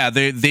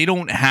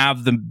don't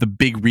have the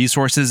big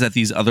resources that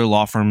these other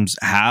law firms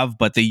have,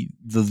 but the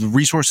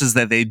resources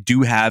that they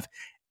do have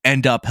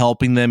end up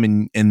helping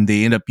them, and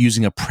they end up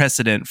using a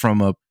precedent from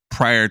a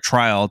prior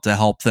trial to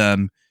help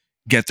them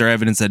get their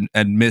evidence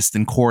admissed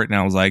in court. And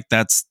I was like,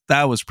 that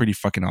was pretty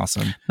fucking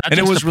awesome. And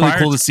it was really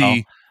cool to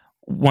see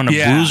one of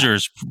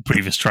Bruiser's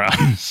previous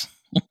trials.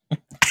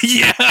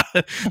 Yeah,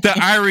 the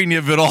irony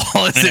of it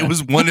all is it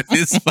was one of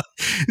his.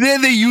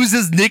 Then they use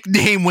his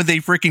nickname when they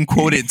freaking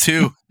quote it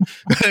too.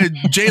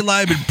 J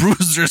Lyman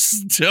Bruiser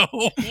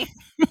Stone,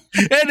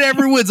 and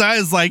everyone's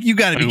eyes like, you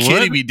got to be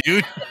kidding me,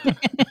 dude.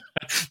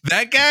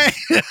 That guy.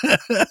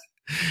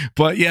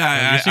 But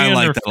yeah, I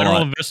like that a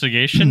lot.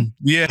 Investigation.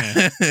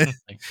 Yeah.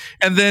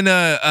 And then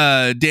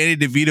Danny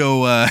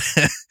DeVito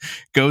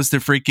goes to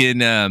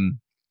freaking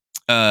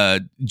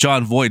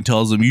John Voight and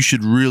tells him, you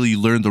should really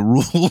learn the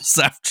rules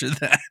after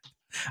that.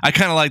 I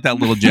kind of like that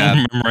little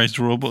jab. Memorized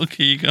rule book.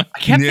 Here you go. I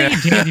kept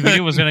thinking Danny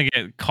DeVito was going to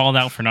get called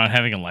out for not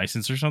having a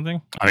license or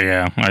something. Oh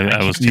yeah,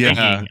 I was thinking.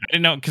 I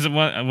didn't know, because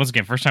once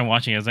again, first time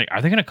watching it, I was like,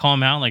 are they going to call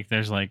him out? Like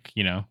there's like,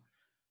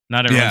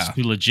 not everyone's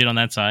too legit on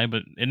that side,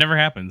 but it never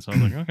happened. So I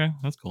was like, okay,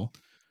 that's cool.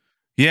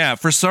 Yeah,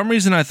 for some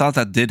reason I thought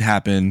that did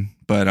happen,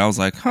 but I was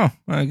like,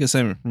 I guess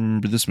I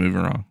remember this movie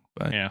wrong.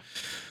 But yeah.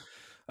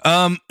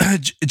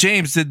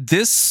 James, did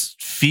this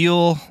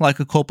feel like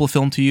a Coppola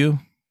film to you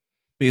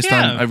based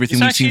on everything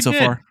we've seen so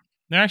far?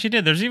 There actually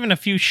did. There's even a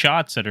few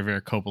shots that are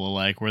very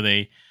Coppola-like where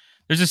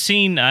there's a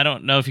scene, I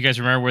don't know if you guys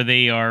remember, where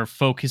they are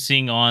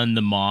focusing on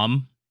the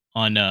mom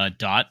on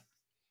Dot,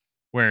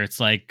 where it's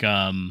like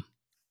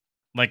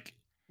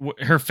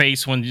her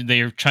face when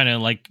they're trying to,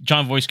 like,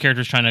 John Voight's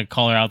character is trying to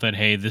call her out that,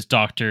 hey, this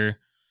doctor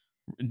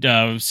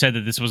said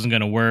that this wasn't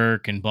going to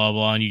work and blah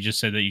blah, and you just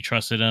said that you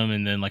trusted him,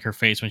 and then like her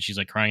face when she's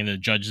like crying, the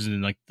judge is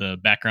in like the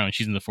background and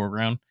she's in the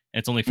foreground, and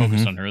it's only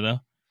focused on her though.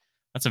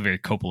 That's a very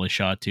Coppola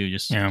shot too,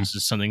 just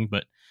something.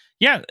 But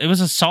yeah, it was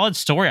a solid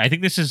story. I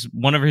think this is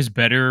one of his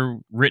better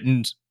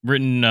written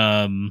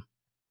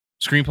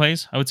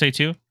screenplays, I would say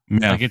too.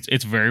 Yeah. Like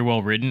it's very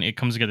well written. It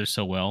comes together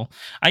so well.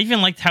 I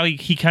even liked how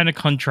he kind of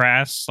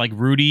contrasts like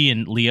Rudy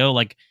and Leo.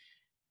 Like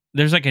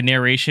there's like a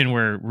narration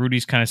where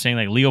Rudy's kind of saying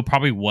like Leo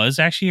probably was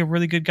actually a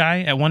really good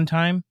guy at one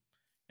time,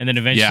 and then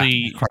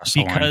eventually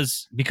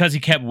because he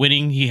kept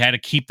winning, he had to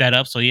keep that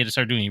up, so he had to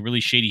start doing really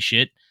shady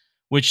shit.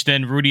 Which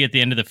then Rudy at the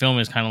end of the film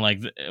is kind of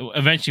like,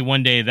 eventually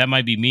one day that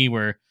might be me,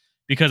 where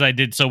because I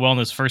did so well in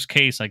this first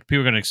case, like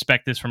people are going to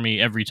expect this from me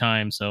every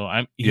time, so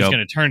he's going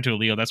to turn to a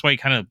Leo. That's why he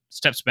kind of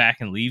steps back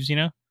and leaves,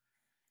 Yeah,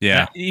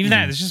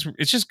 that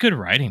it's just good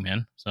writing,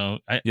 man. So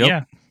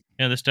yeah,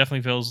 this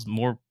definitely feels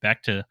more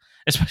back to,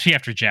 especially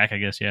after Jack, I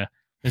guess. Yeah,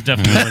 It's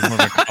definitely like more of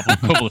a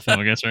Coppola film,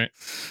 I guess, right?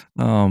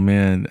 Oh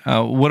man,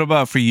 what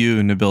about for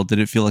you, Nabil? Did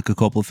it feel like a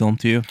Coppola film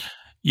to you?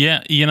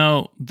 Yeah,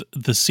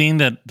 the scene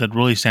that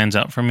really stands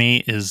out for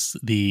me is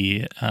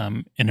the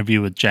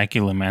interview with Jackie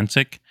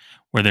Lemancic,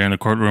 where they're in the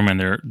courtroom and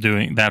they're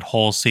doing that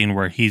whole scene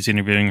where he's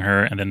interviewing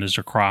her, and then there's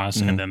a cross,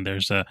 and then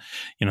there's the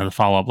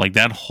follow up. Like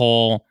that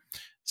whole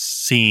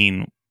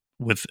scene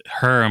with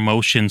her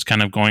emotions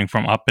kind of going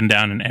from up and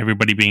down, and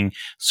everybody being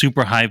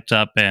super hyped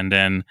up, and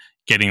then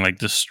getting like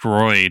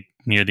destroyed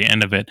near the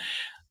end of it.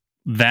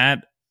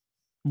 That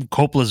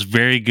Coppola's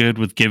very good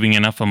with giving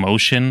enough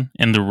emotion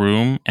in the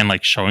room and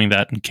like showing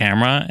that in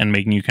camera and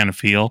making you kind of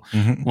feel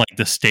like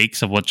the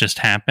stakes of what just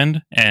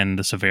happened and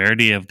the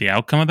severity of the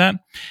outcome of that.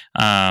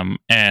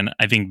 And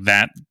I think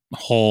that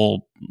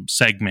whole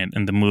segment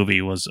in the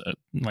movie was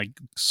like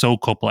so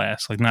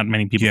Coppola-esque. Like not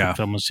many people can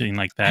film a scene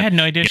like that. I had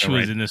no idea she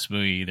was in this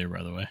movie either,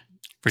 by the way.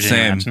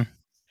 Virginia Madsen.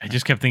 I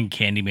just kept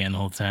thinking Candyman the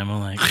whole time. I'm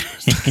like,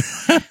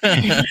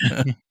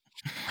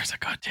 where's that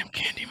goddamn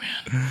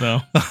Candyman?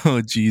 So,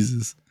 oh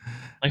Jesus!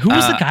 Like, who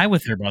was the guy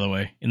with her, by the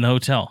way, in the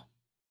hotel?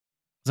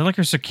 Is that like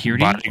her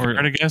security? Or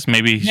I guess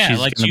maybe she's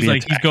like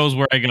he goes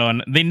where I go,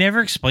 and they never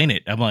explain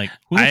it. I'm like,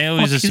 I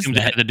always assumed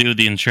it had to do with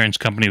the insurance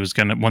company was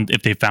gonna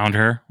if they found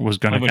her was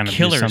gonna kind of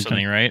kill her or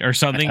something, right? Or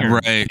something,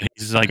 right?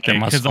 He's like they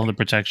must hold the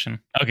protection.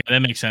 Okay, that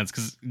makes sense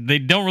because they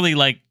don't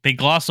really they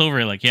gloss over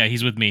it. Like, yeah,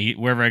 he's with me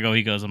wherever I go.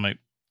 He goes. I'm like,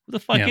 who the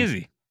fuck is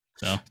he?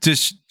 So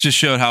just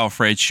showed how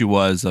afraid she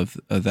was of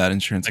that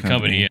insurance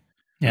company.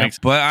 Yeah.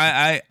 But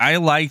I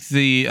like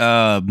the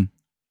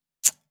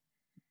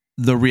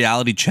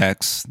reality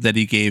checks that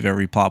he gave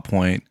every plot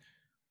point,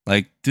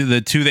 like the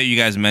two that you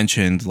guys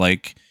mentioned,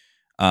 like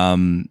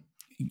breaking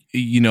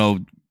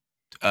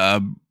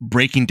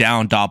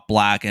down Dot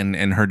Black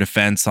and her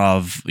defense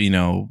of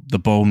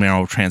the bone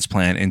marrow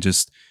transplant, and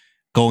just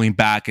going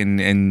back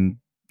and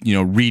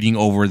reading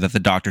over that the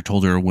doctor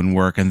told her it wouldn't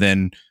work, and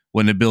then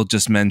when Nabil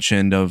just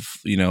mentioned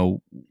of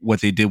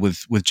what they did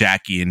with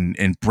Jackie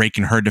and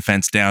breaking her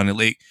defense down,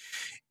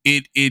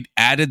 it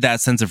added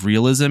that sense of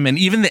realism. And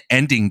even the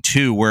ending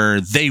too, where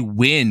they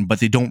win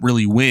but they don't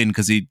really win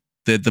because the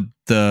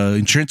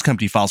insurance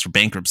company files for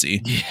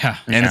bankruptcy. Yeah,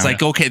 and it's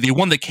like, okay, they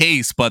won the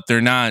case, but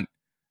they're not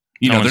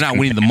they're not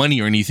winning the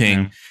money or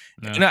anything.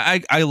 No. And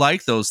I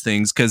like those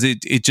things because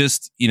it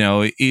just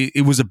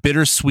it was a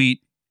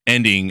bittersweet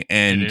ending.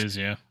 And it is,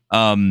 yeah.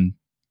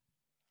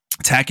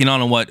 Tacking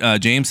on what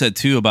James said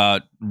too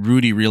about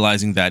Rudy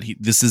realizing that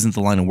this isn't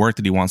the line of work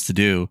that he wants to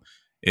do,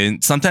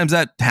 and sometimes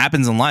that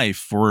happens in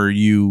life where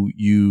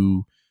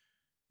you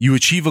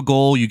achieve a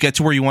goal, you get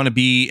to where you want to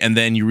be, and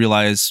then you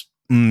realize,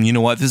 you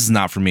know what, this is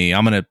not for me.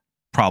 I'm gonna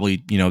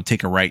probably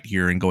take a right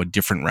here and go a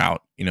different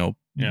route.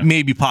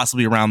 Maybe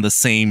possibly around the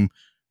same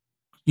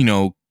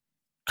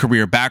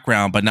career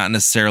background, but not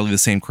necessarily the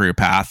same career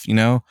path.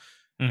 And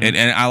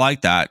I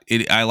like that.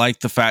 I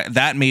like the fact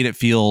that made it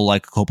feel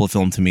like a Coppola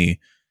film to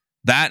me.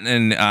 That,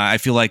 and I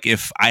feel like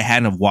if I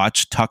hadn't have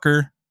watched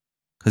Tucker,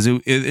 because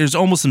there's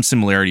almost some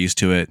similarities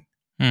to it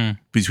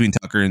between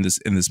Tucker and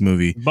this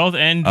movie. Both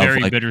end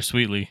very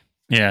bittersweetly.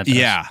 Yeah,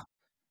 yeah.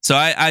 So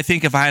I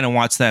think if I hadn't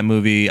watched that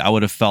movie, I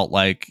would have felt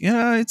like,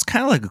 it's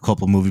kind of like a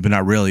Coppola movie, but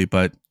not really.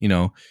 But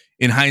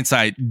in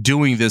hindsight,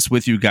 doing this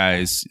with you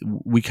guys,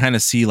 we kind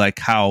of see like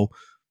how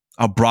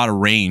a broader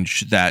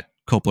range that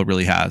Coppola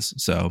really has.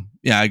 So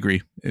yeah, I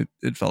agree.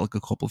 It felt like a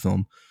Coppola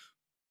film.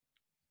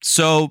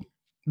 So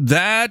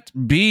that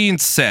being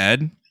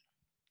said,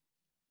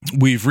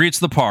 we've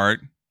reached the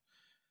part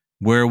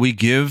where we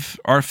give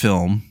our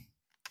film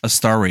a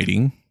star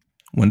rating,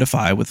 1 to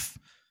 5, with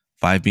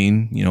 5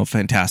 being,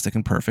 fantastic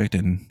and perfect,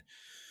 and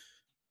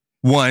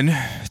 1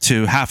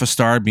 to half a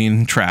star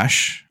being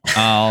trash.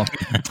 I'll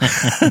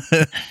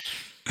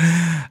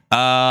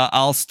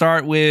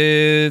start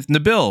with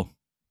Nabil.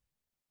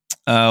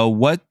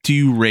 What do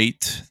you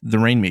rate The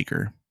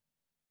Rainmaker?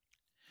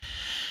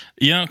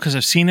 Because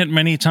I've seen it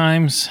many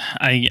times,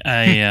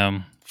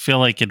 I feel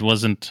like it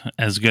wasn't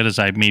as good as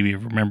I maybe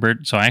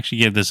remembered. So I actually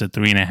gave this a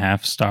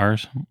 3.5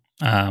 stars.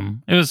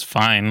 It was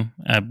fine,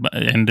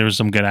 and there was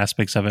some good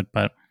aspects of it,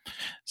 but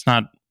it's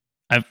not.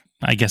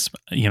 I guess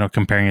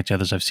comparing it to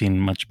others, I've seen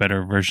much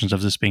better versions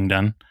of this being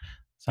done.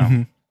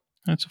 So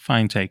that's a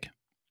fine take.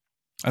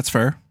 That's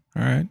fair.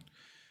 All right,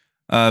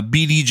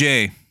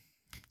 BDJ.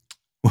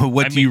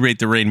 What do you rate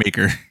The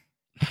Rainmaker?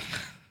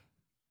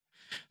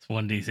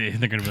 One DC,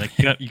 they're gonna be like,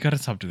 you gotta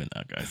stop doing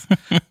that, guys.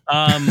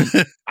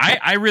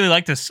 I really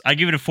like this. I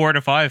give it a 4 out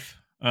of 5.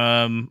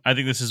 I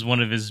think this is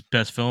one of his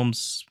best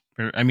films.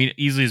 I mean,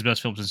 easily his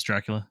best film since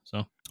Dracula.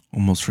 So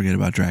almost forget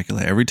about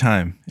Dracula every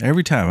time.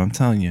 I'm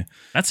telling you,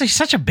 that's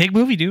such a big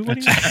movie, dude. What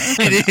it is.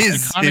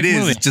 It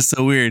is. Movie. It's just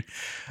so weird.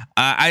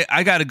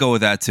 I got to go with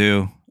that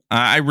too.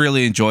 I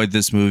really enjoyed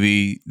this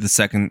movie.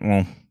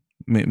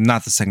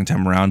 Not the second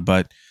time around,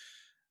 but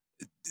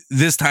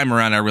this time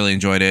around, I really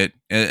enjoyed it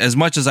as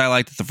much as I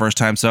liked it the first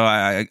time. So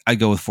I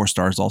go with 4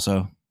 stars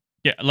also.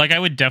 Yeah, like I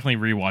would definitely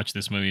rewatch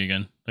this movie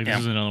again. Like this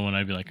is another one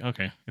I'd be like,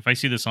 okay, if I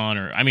see this on,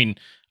 or I mean,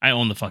 I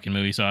own the fucking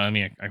movie, so I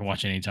mean, I can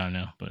watch it anytime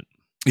now. But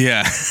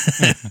yeah,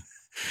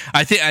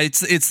 I think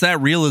it's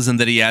that realism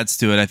that he adds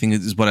to it. I think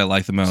is what I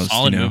like the most.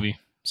 Solid movie.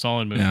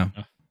 Yeah.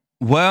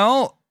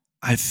 Well,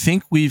 I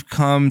think we've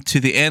come to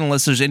the end.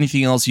 Unless there's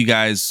anything else you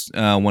guys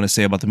want to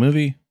say about the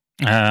movie.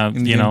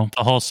 The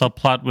whole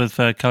subplot with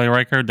Kelly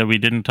Reichardt that we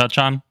didn't touch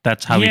on.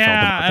 That's how we felt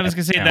about it. I was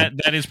gonna say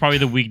that is probably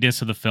the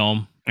weakness of the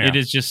film. Yeah. It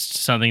is just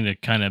something to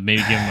kind of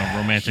maybe give him a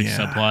romantic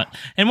subplot.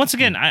 And once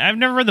again, I've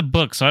never read the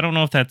book, so I don't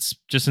know if that's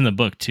just in the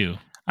book too.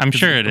 I'm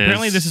sure it is.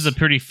 Apparently, this is a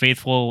pretty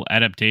faithful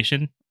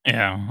adaptation.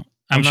 Yeah.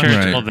 I'm sure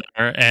it's all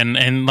there.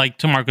 And like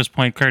to Marco's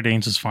point, Claire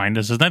Danes is fine.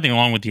 There's nothing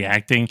wrong with the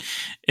acting.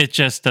 It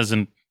just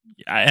doesn't.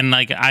 And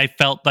like I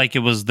felt like it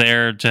was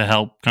there to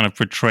help kind of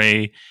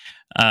portray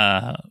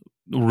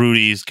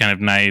Rudy's kind of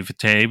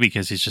naivete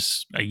because he's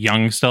just a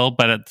young still.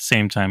 But at the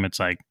same time, it's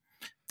like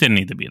didn't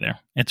need to be there.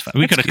 It's fine.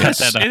 We could have cut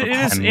that up.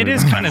 It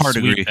is kind of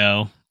sweet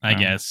though. I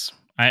guess.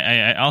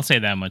 I'll say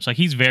that much. Like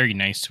he's very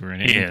nice to her.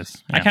 And he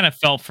is. Yeah. I kind of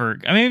felt for.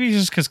 I mean, maybe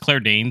just because Claire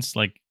Danes,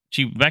 like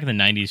she back in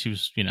the '90s, she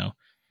was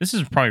This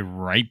is probably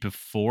right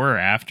before or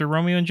after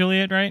Romeo and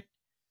Juliet, right?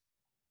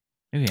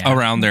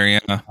 Around there, yeah.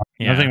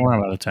 I think we're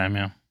about the time,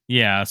 yeah.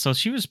 Yeah, so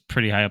she was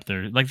pretty high up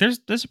there. Like, there's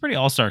a pretty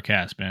all-star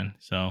cast, man.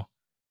 So,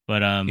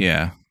 but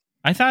yeah,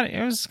 I thought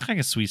it was kind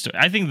of a sweet story.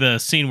 I think the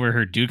scene where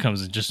her dude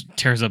comes and just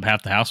tears up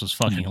half the house was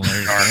fucking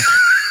hilarious.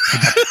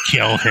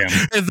 Kill him.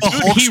 And the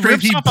whole he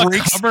rips off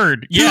breaks a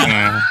cupboard,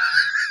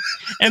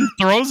 and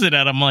throws it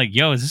at him. Like,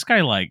 yo, is this guy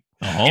like?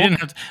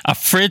 A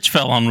fridge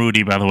fell on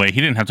Rudy, by the way.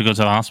 He didn't have to go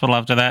to the hospital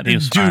after that. He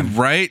was fine.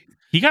 Right?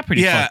 He got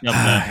pretty fucked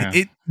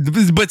up.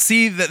 But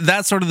see,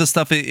 that's sort of the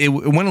stuff. It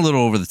went a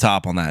little over the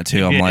top on that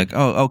too. I'm like,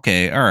 oh,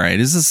 okay, all right.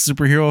 Is this a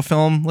superhero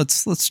film?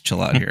 Let's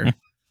chill out here.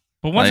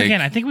 But once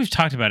again, I think we've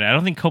talked about it. I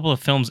don't think Coppola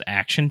films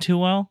action too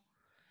well.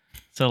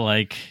 So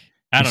like,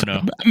 I don't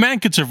know. Man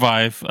could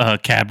survive a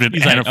cabinet.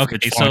 He's like,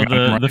 okay, so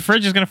the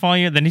fridge is gonna fall on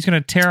you. Then he's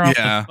gonna tear off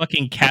the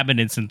fucking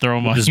cabinets and throw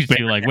them on you.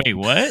 Too. Like, wait,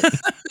 what?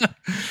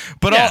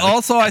 But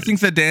also, I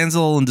think the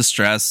damsel in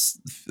distress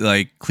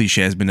like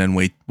cliche has been done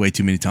way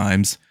too many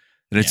times.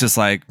 That it's just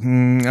like,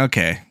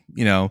 okay,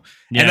 and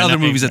other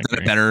movies have done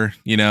it better,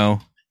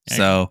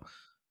 So,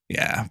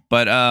 yeah.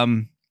 But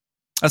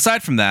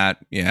aside from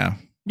that,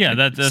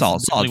 that's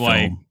solid why.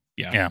 film.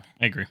 Yeah,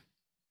 I agree.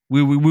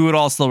 We would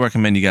all still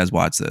recommend you guys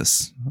watch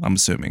this. I'm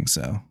assuming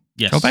so.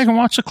 Yes, go back and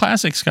watch the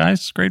classics,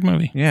 guys. It's a great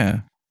movie. Yeah,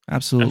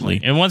 absolutely.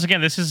 Definitely. And once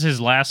again, this is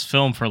his last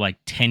film for like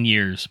 10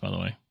 years. By the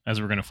way, as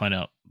we're gonna find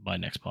out by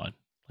next pod.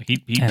 Like he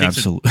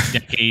takes a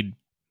decade.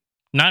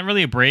 Not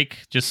really a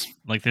break, just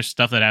like there's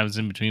stuff that happens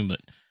in between, but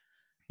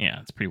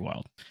yeah, it's pretty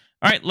wild.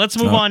 All right, let's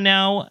move on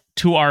now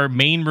to our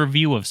main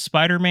review of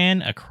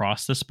Spider-Man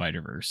Across the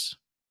Spider-Verse.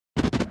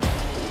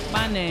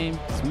 My name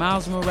is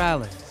Miles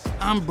Morales.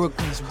 I'm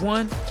Brooklyn's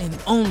one and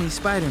only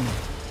Spider-Man.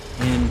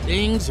 And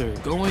things are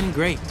going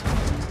great.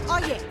 Oh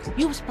yeah,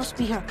 you were supposed to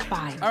be here at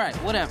 5. All right,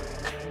 whatever.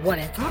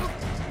 Whatever?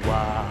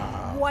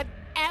 Wow.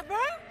 Whatever?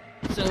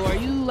 So are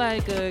you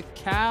like a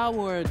cow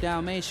or a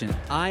Dalmatian?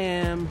 I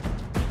am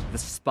the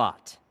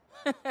Spot.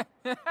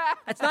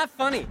 It's not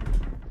funny.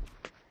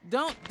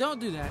 Don't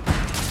do that.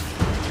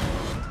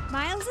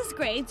 Miles's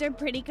grades are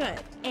pretty good.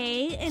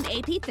 A in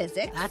AP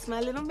Physics. That's my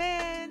little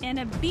man. And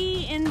a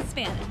B in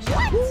Spanish.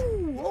 What?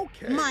 Ooh,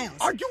 okay. Miles.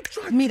 Are you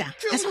trying Mira,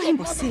 eso es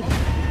imposible.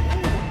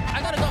 I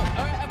gotta go.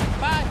 All right,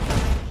 bye.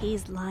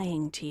 He's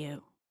lying to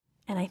you.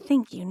 And I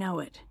think you know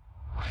it.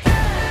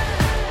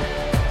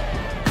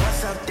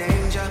 What's up,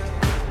 danger?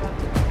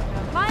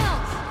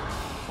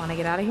 Miles! Want to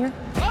get out of here?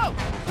 Oh,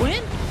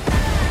 Gwen?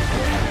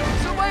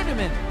 So wait a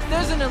minute.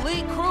 There's an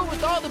elite crew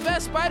with all the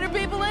best spider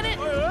people in it?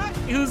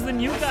 Who's the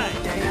new guy?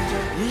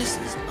 This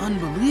is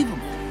unbelievable.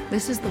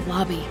 This is the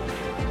lobby.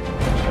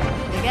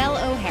 Miguel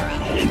O'Hara.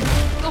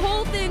 The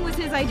whole thing was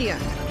his idea.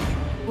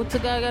 What's a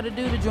guy got to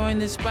do to join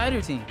this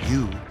spider team?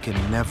 You can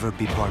never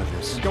be part of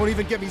this. Don't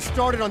even get me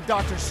started on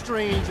Doctor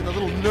Strange and the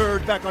little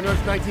nerd back on Earth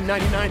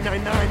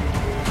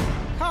 1999-99.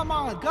 Come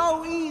on,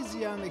 go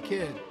easy on the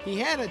kid. He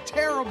had a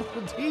terrible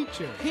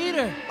teacher.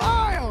 Peter.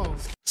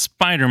 Miles!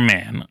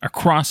 Spider-Man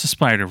Across the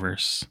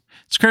Spider-Verse.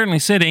 It's currently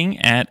sitting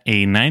at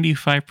a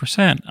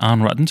 95%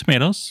 on Rotten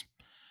Tomatoes.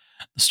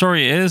 The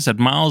story is that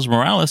Miles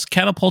Morales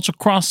catapults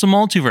across the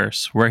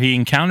multiverse, where he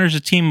encounters a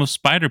team of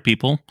spider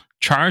people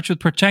charged with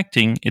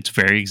protecting its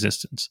very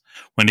existence.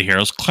 When the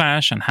heroes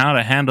clash on how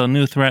to handle a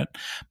new threat,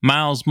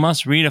 Miles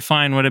must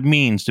redefine what it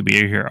means to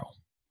be a hero.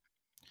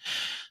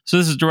 So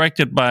this is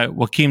directed by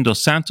Joaquim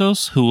Dos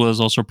Santos, who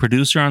was also a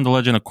producer on The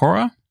Legend of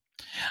Korra,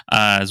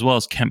 as well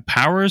as Kemp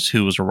Powers,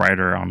 who was a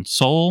writer on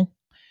Soul,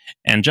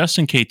 and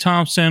Justin K.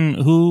 Thompson,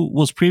 who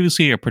was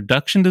previously a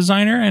production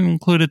designer and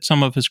included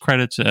some of his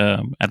credits,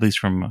 at least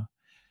from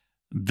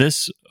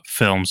this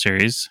film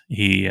series.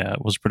 He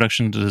was a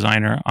production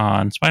designer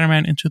on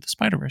Spider-Man Into the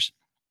Spider-Verse.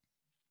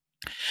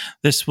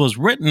 This was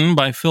written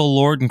by Phil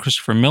Lord and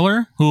Christopher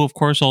Miller, who of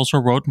course also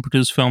wrote and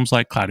produced films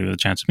like Cloudy with a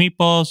Chance of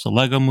Meatballs, The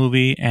Lego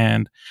Movie,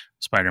 and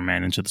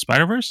Spider-Man Into the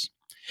Spider-Verse.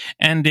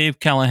 And Dave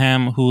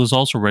Callahan, who has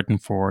also written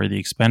for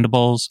The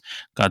Expendables,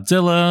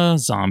 Godzilla,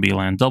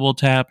 Zombieland Double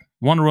Tap,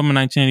 Wonder Woman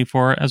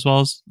 1984, as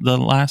well as the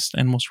last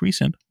and most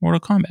recent Mortal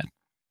Kombat.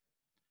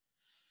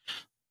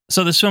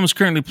 So this film is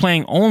currently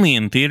playing only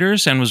in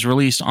theaters and was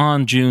released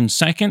on June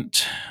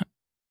 2nd.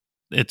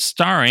 It's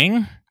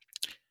starring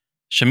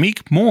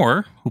Shamik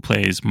Moore, who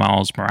plays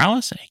Miles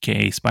Morales,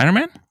 aka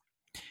Spider-Man.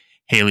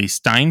 Haley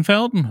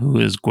Steinfeld, who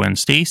is Gwen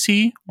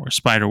Stacy, or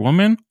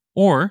Spider-Woman,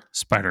 or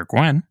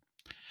Spider-Gwen.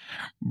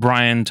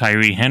 Brian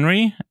Tyree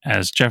Henry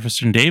as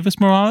Jefferson Davis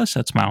Morales,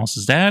 that's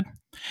Miles' dad.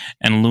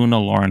 And Luna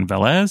Lauren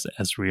Velez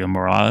as Rhea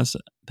Morales,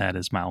 that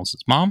is Miles'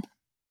 mom.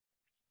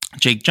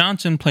 Jake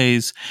Johnson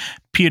plays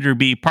Peter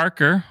B.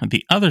 Parker,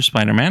 the other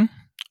Spider-Man.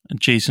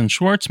 Jason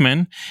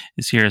Schwartzman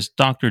is here as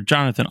Dr.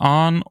 Jonathan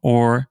Ahn,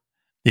 or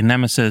the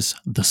nemesis,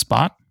 The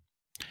Spot.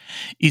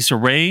 Issa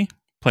Rae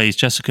plays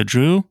Jessica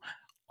Drew,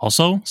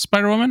 also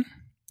Spider-Woman.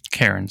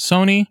 Karen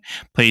Sony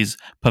plays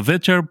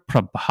Pavitra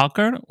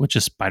Prabhakar, which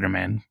is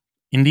Spider-Man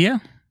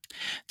India.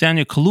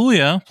 Daniel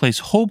Kaluuya plays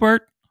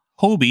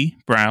Hobie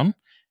Brown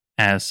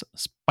as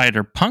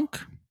Spider-Punk.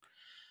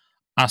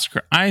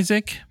 Oscar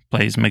Isaac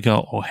plays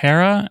Miguel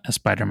O'Hara as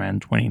Spider-Man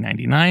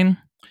 2099.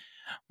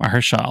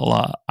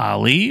 Mahershala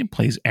Ali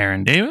plays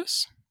Aaron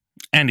Davis.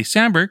 Andy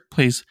Samberg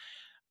plays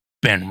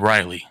Ben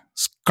Reilly,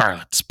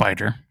 Scarlet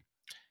Spider.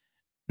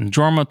 And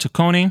Jorma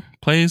Taccone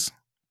plays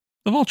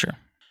the Vulture.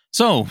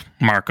 So,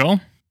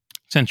 Marco,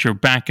 since you're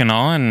back and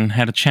all and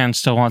had a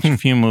chance to watch a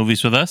few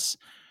movies with us,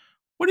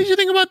 what did you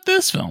think about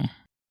this film?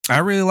 I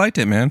really liked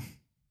it, man.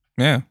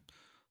 Yeah.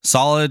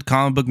 Solid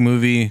comic book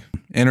movie,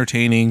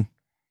 entertaining,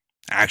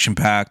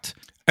 action-packed.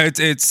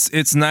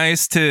 It's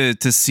nice to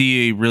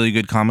see a really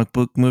good comic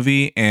book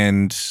movie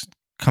and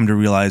come to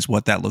realize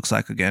what that looks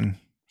like again.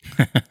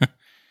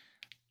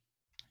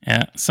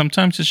 Yeah,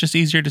 sometimes it's just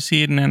easier to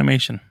see it in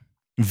animation.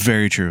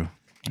 Very true.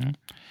 Yeah.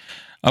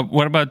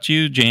 What about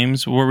you,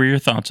 James? What were your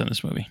thoughts on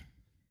this movie?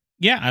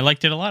 Yeah, I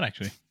liked it a lot,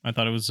 actually. I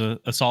thought it was a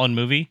solid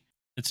movie.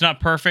 It's not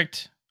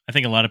perfect. I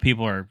think a lot of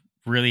people are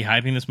really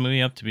hyping this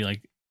movie up to be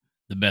like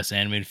the best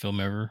animated film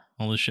ever,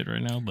 all this shit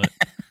right now, but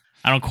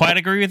I don't quite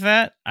agree with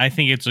that. I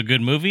think it's a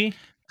good movie.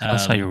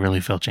 That's how you really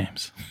feel,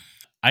 James.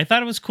 I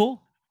thought it was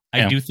cool.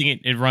 I do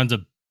think it runs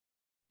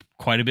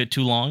quite a bit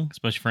too long,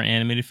 especially for an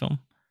animated film.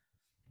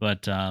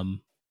 But I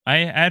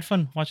had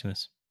fun watching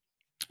this.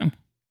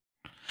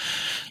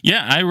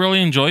 Yeah, I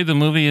really enjoyed the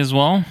movie as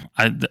well.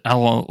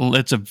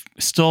 It's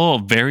still a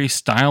very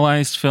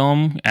stylized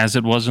film as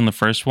it was in the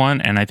first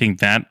one, and I think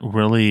that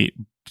really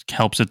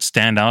helps it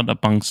stand out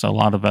amongst a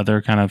lot of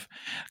other kind of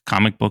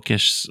comic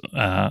bookish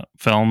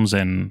films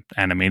and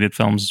animated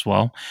films as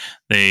well.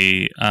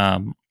 They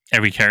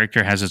every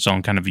character has its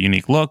own kind of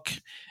unique look,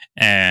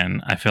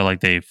 and I feel like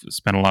they've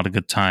spent a lot of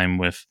good time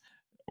with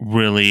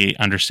really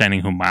understanding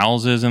who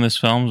Miles is in this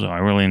film. So I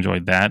really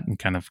enjoyed that and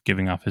kind of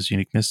giving off his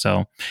uniqueness.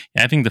 So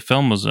yeah, I think the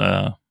film was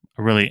a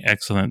really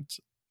excellent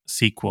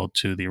sequel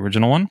to the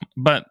original one.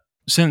 But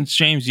since,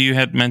 James, you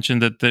had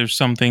mentioned that there's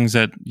some things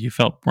that you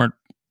felt weren't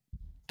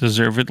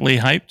deservedly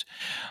hyped,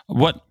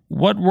 what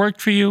worked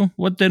for you?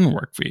 What didn't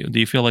work for you? Do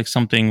you feel like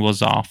something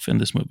was off in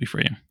this movie for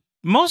you?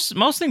 Most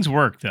things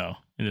work, though,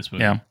 in this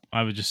movie. Yeah.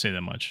 I would just say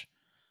that much.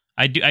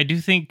 I do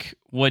think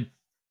what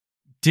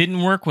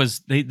didn't work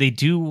was they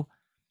do,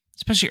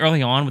 especially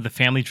early on with the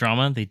family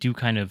drama, they do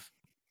kind of,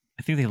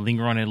 I think they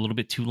linger on it a little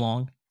bit too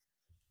long.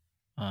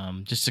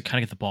 Just to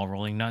kind of get the ball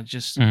rolling. Not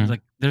just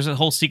like there's a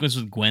whole sequence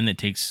with Gwen that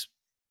takes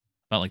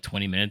about like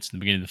 20 minutes in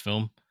the beginning of the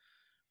film,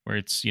 where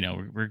it's, you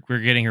know, we're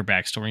getting her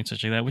backstory and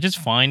such like that, which is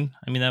fine.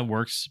 I mean, that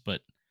works,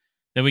 but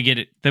then we get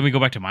it. Then we go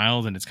back to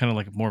Miles, and it's kind of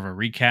like more of a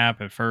recap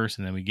at first,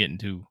 and then we get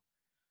into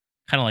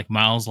kind of like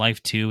Miles'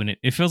 life too, and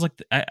it feels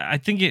like I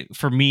think it,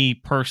 for me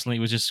personally, it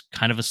was just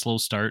kind of a slow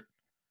start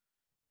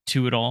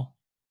to it all.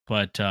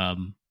 But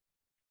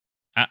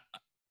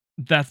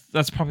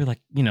that's probably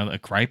like, you know, a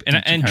gripe,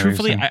 and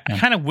truthfully, I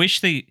kind of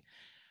wish they.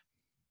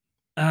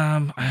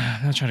 I'm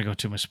not trying to go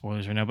too much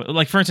spoilers right now, but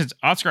like, for instance,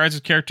 Oscar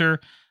Isaac's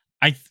character,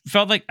 I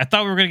thought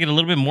we were going to get a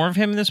little bit more of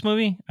him in this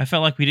movie. I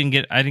felt like I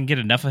didn't get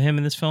enough of him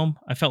in this film.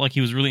 I felt like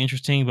he was really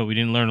interesting, but we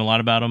didn't learn a lot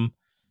about him.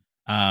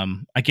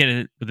 I get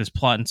it with his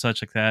plot and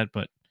such like that,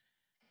 but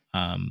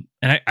and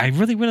I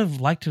really would have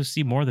liked to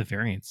see more of the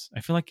variants. I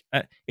feel like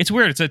it's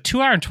weird. It's a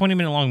 2 hour and 20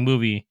 minute long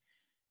movie,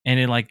 and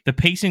it, like, the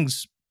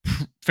pacing's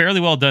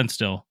fairly well done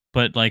still,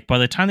 but like by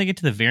the time they get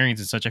to the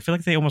variants and such, I feel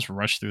like they almost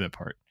rushed through that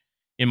part,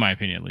 in my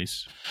opinion, at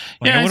least.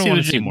 Like, yeah, I would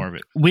want to see more of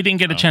it. We didn't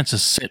get a chance to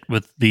sit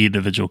with the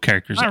individual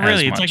characters. Not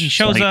really. It's like he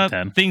shows up,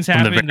 things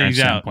happen, and he's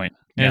out. And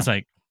it's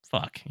like,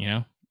 fuck, you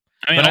know?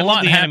 I mean, but a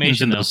lot happens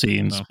animation in those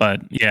scenes, so.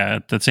 But yeah,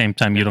 at the same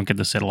time, you don't get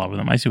to sit a lot with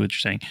them. I see what you're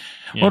saying.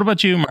 Yeah. What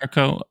about you,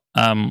 Marco?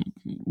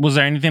 Was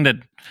there anything that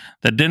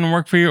didn't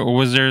work for you, or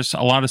was there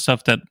a lot of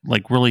stuff that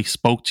like really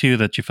spoke to you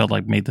that you felt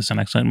like made this an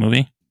excellent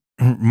movie?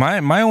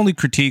 My only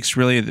critiques,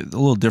 really a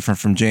little different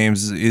from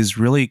James, is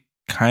really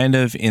kind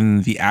of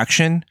in the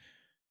action.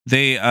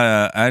 They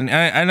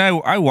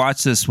I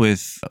watched this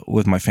with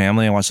my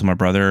family. I watched it with my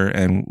brother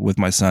and with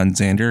my son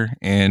Xander.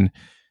 And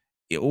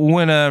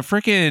when a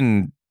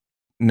freaking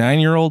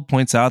 9-year-old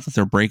points out that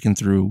they're breaking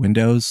through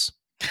windows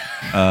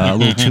a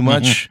little too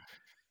much,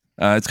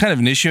 it's kind of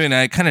an issue. And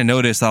I kind of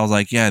noticed, I was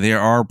like, yeah, they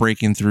are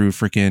breaking through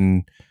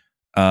freaking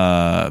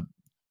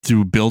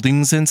through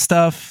buildings and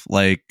stuff,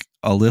 like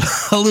a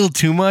little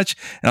too much.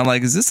 And I'm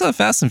like, is this a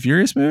Fast and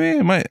Furious movie?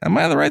 Am I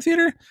in the right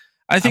theater?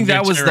 I think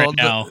that was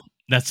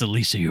that's the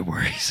least of your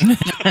worries.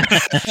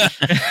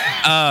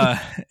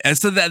 And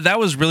so that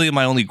was really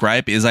my only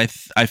gripe, is I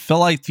felt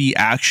like the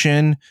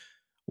action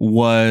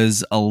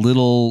was a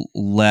little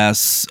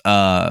less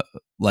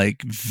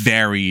like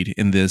varied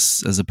in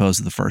this as opposed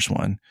to the first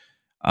one.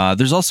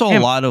 There's also a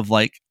lot of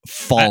like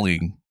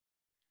falling.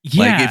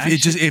 Yeah, like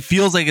it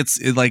feels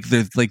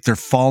like they're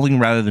falling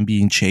rather than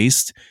being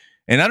chased.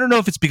 And I don't know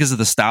if it's because of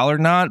the style or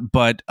not,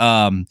 but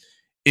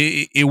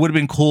it would have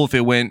been cool if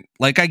it went,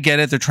 like, I get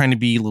it, they're trying to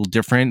be a little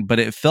different, but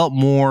it felt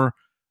more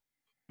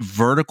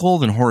vertical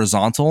than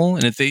horizontal.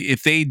 And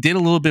if they did a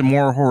little bit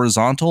more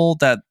horizontal,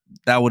 that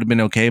would have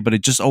been okay. But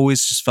it just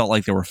always just felt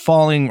like they were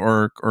falling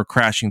or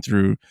crashing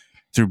through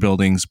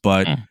buildings.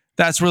 But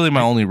that's really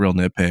my only real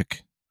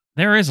nitpick.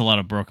 There is a lot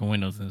of broken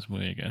windows in this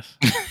movie, I guess.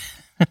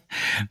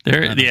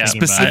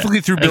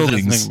 Specifically through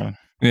buildings.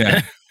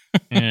 Yeah.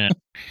 Yeah.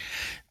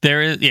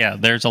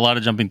 There's a lot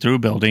of jumping through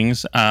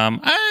buildings. I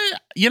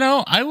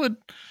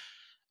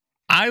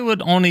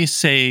would only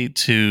say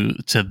to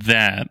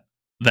that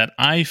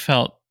I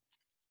felt,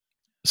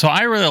 so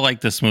I really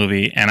liked this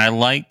movie, and I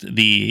liked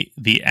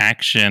the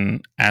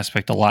action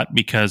aspect a lot,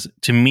 because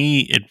to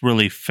me it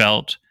really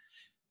felt,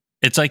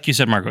 it's like you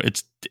said, Marco,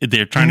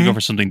 they're trying to go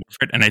for something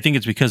different, and I think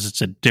it's because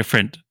it's a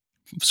different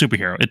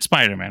superhero. It's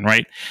Spider-Man,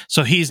 right?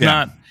 So he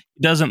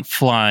doesn't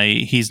fly.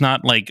 He's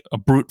not like a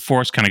brute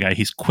force kind of guy.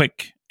 He's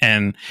quick,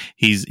 and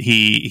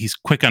he's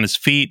quick on his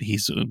feet. He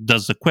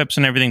does the quips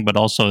and everything, but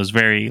also is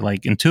very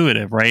like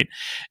intuitive, right?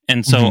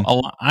 And so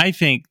I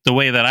think the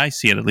way that I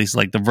see it, at least,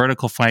 like the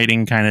vertical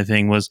fighting kind of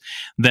thing, was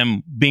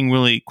them being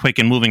really quick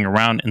and moving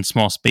around in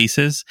small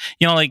spaces.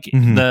 You know, like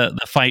the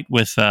fight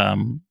with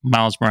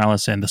Miles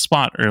Morales and the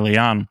Spot early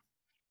on.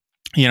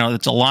 You know,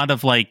 it's a lot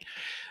of like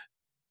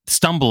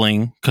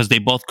stumbling because they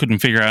both couldn't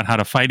figure out how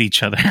to fight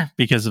each other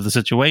because of the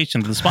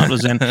situation the Spot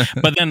was in.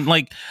 But then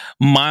like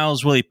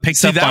Miles really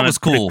picked up on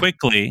it pretty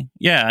quickly.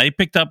 Yeah, he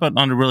picked up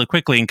on it really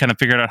quickly and kind of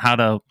figured out how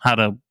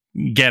to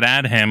get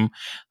at him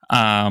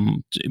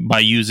by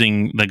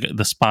using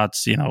the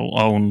Spot's, you know,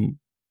 own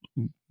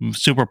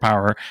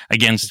superpower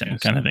against him,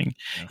 kind of thing.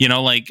 Yeah. You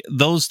know, like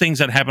those things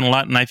that happen a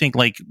lot. And I think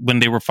like when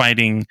they were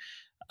fighting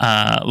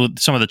with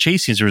some of the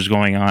chase scenes that was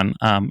going on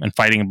and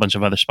fighting a bunch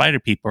of other spider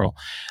people,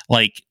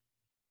 like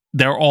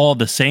they're all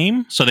the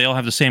same, so they all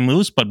have the same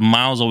moves, but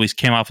Miles always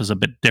came off as a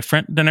bit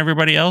different than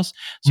everybody else.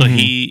 So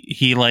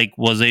he like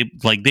was they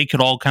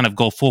could all kind of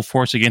go full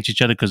force against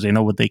each other because they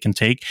know what they can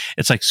take.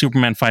 It's like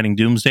Superman fighting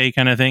Doomsday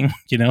kind of thing,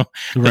 you know?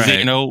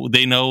 Right.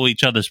 They know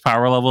each other's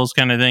power levels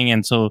kind of thing,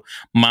 and so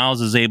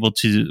Miles is able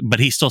to, but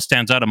he still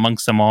stands out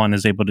amongst them all and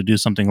is able to do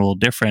something a little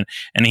different,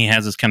 and he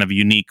has this kind of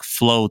unique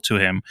flow to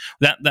him.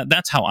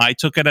 That's how I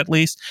took it, at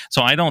least.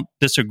 So I don't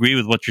disagree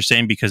with what you're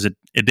saying, because it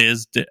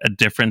is a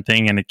different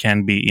thing, and it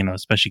can be, you know,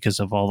 especially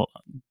because of all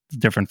the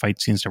different fight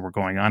scenes that were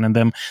going on in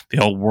them. They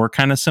all were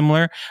kind of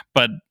similar,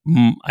 but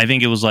I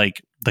think it was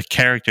like the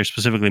character,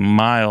 specifically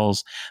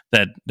Miles,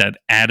 that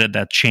added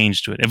that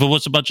change to it. If it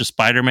was a bunch of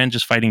Spider-Man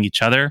just fighting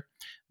each other,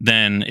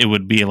 then it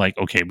would be like,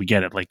 okay, we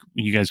get it. Like,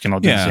 you guys can all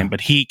do the same.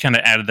 But he kind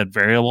of added that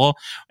variable,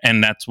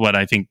 and that's what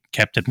I think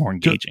kept it more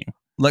engaging.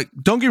 Like,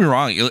 don't get me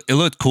wrong, it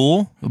looked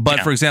cool,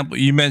 but for example,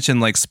 you mentioned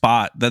like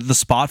Spot, that the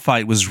Spot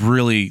fight was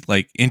really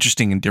like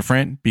interesting and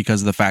different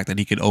because of the fact that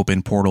he could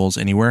open portals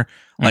anywhere.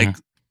 Like,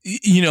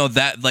 you know,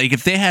 that like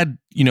if they had,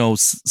 you know,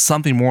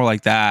 something more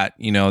like that,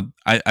 you know,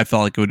 I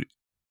felt like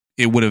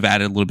it would have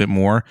added a little bit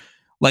more.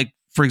 Like,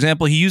 for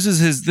example, he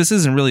uses this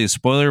isn't really a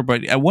spoiler,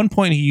 but at one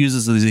point he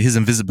uses his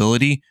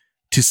invisibility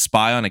to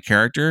spy on a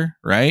character,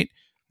 right?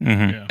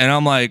 And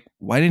I'm like,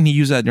 why didn't he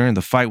use that during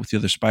the fight with the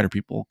other spider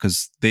people?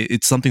 Because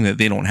it's something that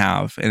they don't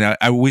have, and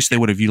I wish they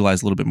would have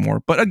utilized a little bit more.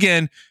 But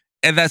again,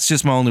 and that's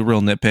just my only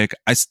real nitpick.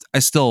 I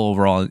still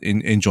overall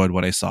enjoyed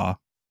what I saw.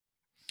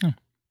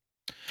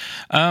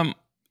 And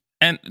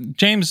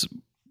James,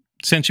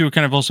 since you were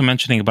kind of also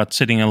mentioning about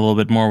sitting a little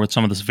bit more with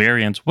some of this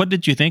variants, what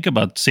did you think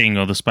about seeing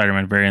all the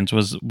Spider-Man variants?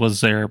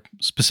 Was there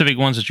specific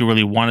ones that you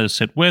really wanted to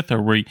sit with,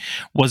 or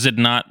was it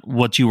not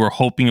what you were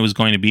hoping it was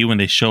going to be when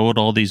they showed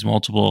all these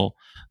multiple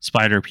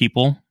spider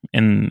people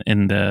in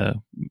the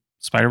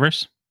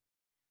Spider-Verse?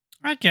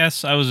 I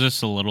guess I was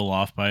just a little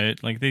off by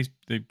it. Like the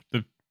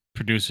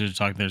producers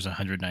talk, there's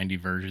 190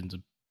 versions of,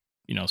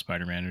 you know,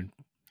 Spider-Man.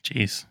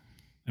 Jeez.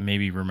 I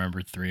maybe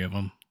remembered 3 of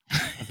them.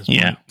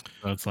 Yeah.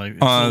 So it's like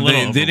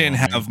they didn't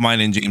have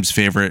mine and James'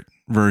 favorite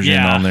version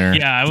on there.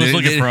 Yeah, I was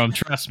looking for them.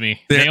 Trust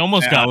me, they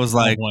almost got. I was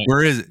like,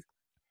 where is it?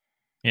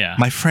 Yeah,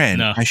 my friend.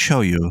 No. I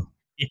show you.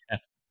 Yeah,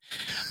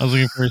 I was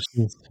looking for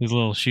his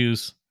little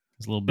shoes.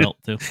 His little belt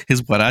too.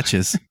 His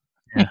huaraches.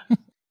 Yeah.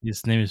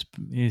 His name is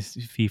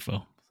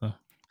FIFO.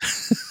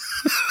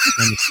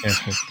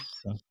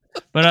 So.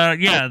 But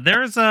yeah,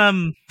 there's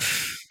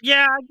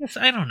Yeah, I guess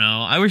I don't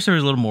know. I wish there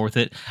was a little more with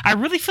it. I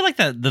really feel like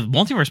that the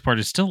multiverse part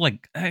is still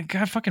like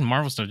God, fucking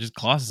Marvel stuff just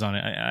glosses on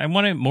it. I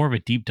wanted more of a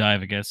deep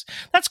dive. I guess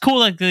that's cool.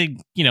 Like the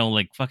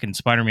like fucking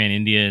Spider-Man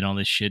India and all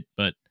this shit.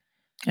 But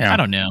I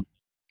don't know.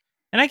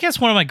 And I guess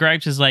one of my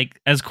gripes is like,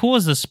 as cool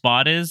as the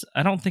Spot is,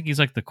 I don't think he's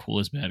like the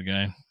coolest bad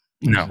guy.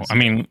 No, I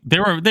mean they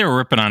were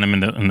ripping on him in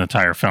the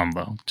entire film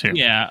though too.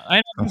 Yeah,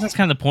 I know that's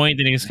kind of the point.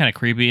 That he's kind of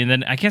creepy, and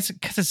then I guess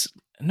because it's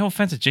no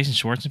offense to Jason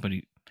Schwartzman, but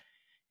he's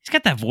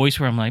got that voice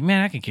where I'm like,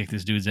 man, I can kick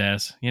this dude's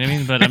ass. You know what I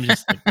mean? But I'm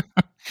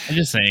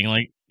just saying,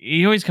 like,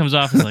 he always comes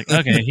off as like,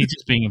 okay, he's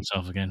just being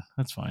himself again.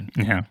 That's fine.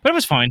 Yeah, but it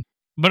was fine.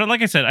 But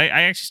like I said, I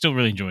actually still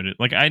really enjoyed it.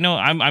 Like, I know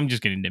I'm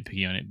just getting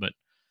nitpicky on it, but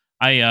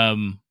I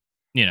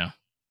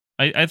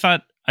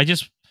thought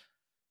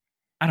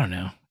I don't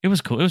know. It was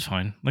cool. It was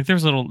fine. Like there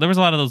was a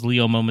lot of those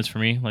Leo moments for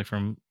me, like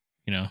from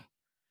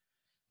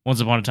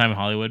Once Upon a Time in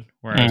Hollywood,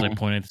 where I was like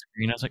pointing at the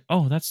screen. I was like,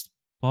 oh, that's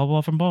blah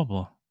blah from blah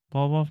blah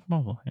blah blah from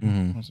blah blah.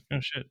 I was like,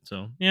 oh shit.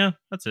 So yeah,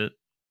 that's it.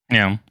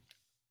 Yeah.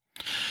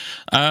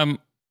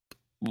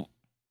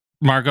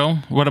 Margot,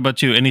 what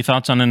about you? Any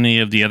thoughts on any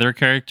of the other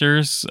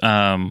characters?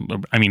 I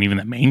mean, even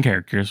the main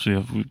characters.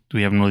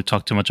 We haven't really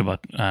talked too much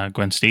about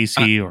Gwen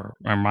Stacy or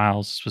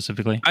Miles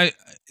specifically.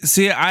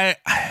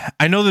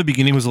 I know the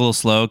beginning was a little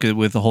slow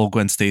with the whole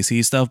Gwen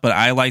Stacy stuff, but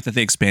I like that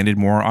they expanded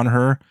more on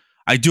her.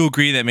 I do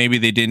agree that maybe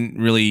they didn't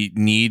really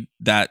need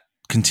that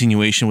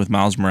continuation with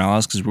Miles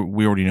Morales because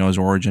we already know his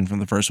origin from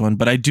the first one.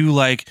 But I do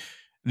like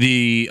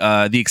the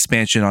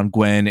expansion on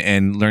Gwen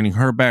and learning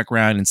her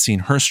background and seeing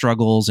her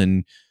struggles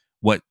and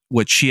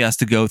what she has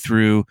to go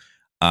through.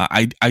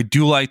 I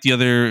do like the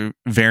other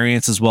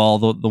variants as well,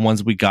 the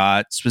ones we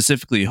got,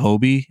 specifically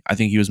Hobie. I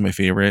think he was my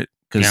favorite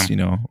because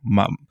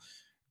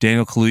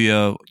Daniel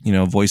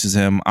Kaluuya voices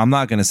him. I'm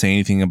not going to say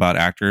anything about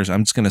actors.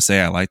 I'm just going to say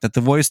I like that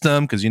they voiced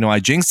them because I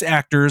jinx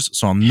actors,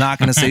 so I'm not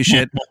going to say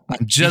shit.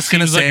 I'm just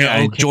going to say I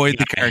enjoyed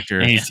the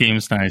character. He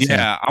seems nice.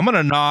 Yeah, I'm going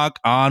to knock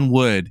on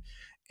wood.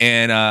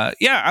 And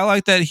I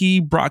like that he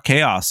brought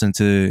chaos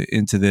into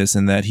this,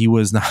 and that he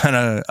was not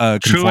a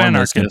true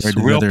anarchist,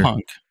 real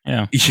punk.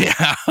 Yeah.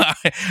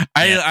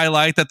 I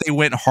like that they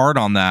went hard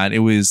on that. It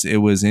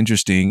was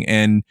interesting,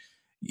 and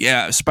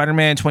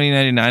Spider-Man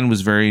 2099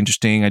 was very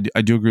interesting.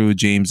 I do agree with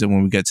James that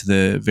when we get to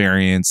the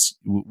variants,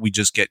 we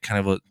just get kind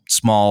of a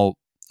small,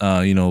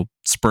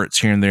 spurts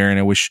here and there, and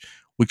I wish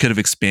we could have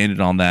expanded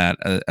on that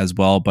as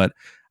well. But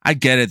I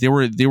get it.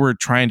 They were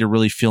trying to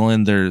really fill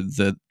in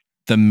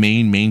the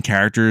main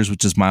characters,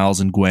 which is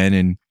Miles and Gwen,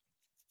 and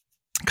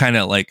kind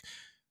of like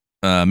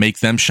make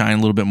them shine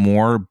a little bit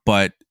more,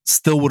 but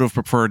still would have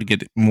preferred to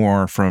get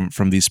more from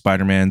these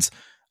Spider-Mans.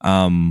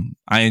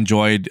 I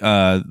enjoyed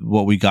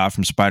what we got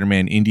from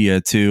Spider-Man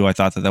India too. I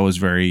thought that was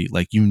very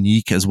like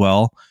unique as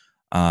well.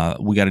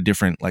 We got a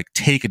different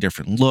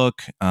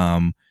look.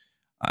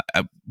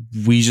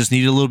 We just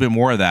needed a little bit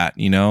more of that,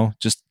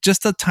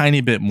 just a tiny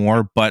bit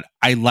more, but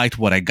I liked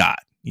what I got,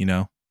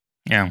 Yeah.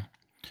 I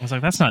was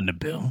like, that's not in the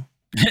bill.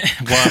 Well,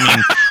 I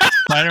mean,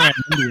 Spider-Man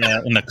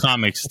India in the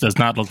comics does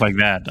not look like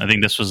that. I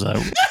think this was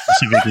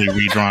specifically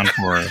redrawn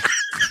for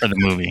the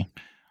movie.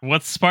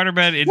 What's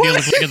Spider-Man India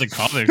look like in the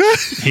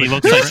comics? He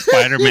looks like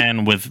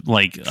Spider-Man with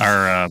like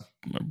our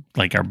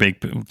big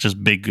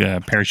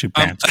parachute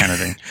pants kind of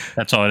thing.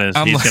 That's all it is.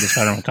 He's got a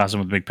Spider-Man costume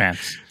with big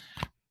pants.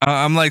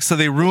 I'm like, so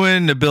they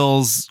ruined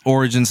Nabill's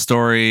origin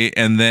story,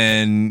 and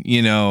then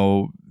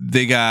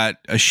they got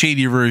a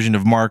shady version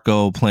of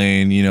Marco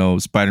playing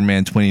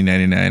Spider-Man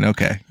 2099.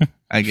 Okay,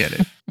 I get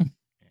it.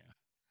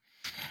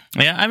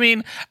 Yeah, I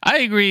mean, I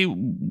agree.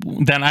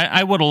 Then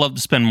I would have loved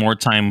to spend more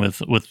time with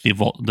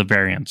the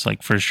variants,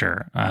 like for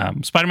sure.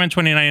 Spider-Man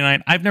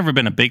 2099. I've never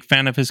been a big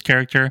fan of his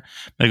character,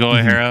 Miguel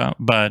O'Hara,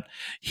 but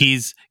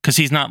he's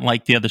not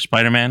like the other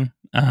Spider-Man.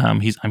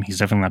 He's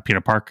definitely not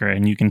Peter Parker,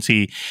 and you can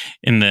see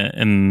in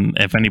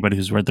if anybody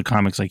who's read the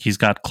comics, like he's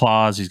got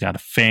claws, he's got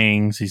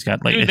fangs, he's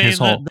got like they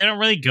don't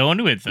really go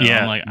into it though.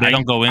 Yeah, I'm like, they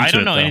don't go into it. I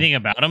don't know anything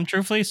about him,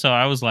 truthfully. So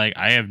I was like,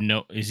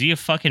 is he a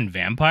fucking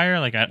vampire?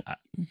 Like,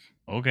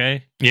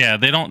 okay. Yeah,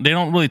 they don't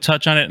really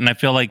touch on it, and I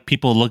feel like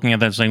people looking at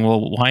that saying,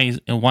 well,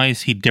 why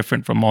is he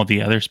different from all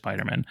the other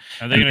Spider-Men?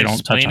 Are they going to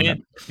explain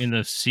it in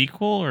the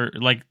sequel, or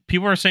like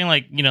people are saying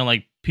like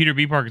like Peter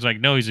B. Parker's like,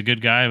 no, he's a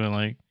good guy, but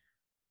like.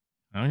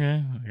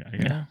 Okay.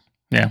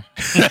 Yeah.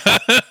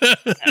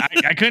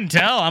 I couldn't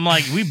tell. I'm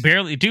like, we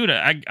barely, dude.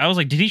 I was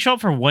like, did he show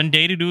up for one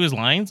day to do his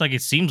lines? Like,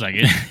 it seems like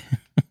it.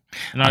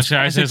 And I was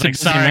like,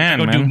 sorry, I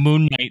gotta go do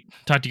Moon Knight.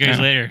 Talk to you guys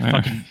later. Yeah.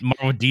 Fucking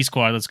Marvel D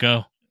Squad, let's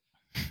go.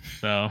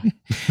 So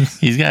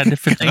he's got a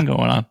different thing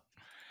going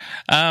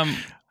on.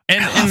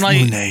 And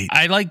like,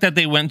 I like that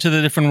they went to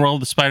the different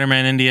world of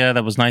Spider-Man India.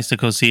 That was nice to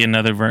go see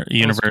another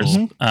universe.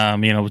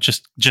 Cool.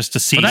 Just to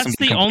see. But that's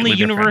the only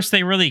universe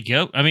they really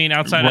go. I mean,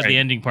 outside of the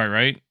ending part,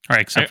 right?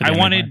 Right. Except for I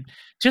wanted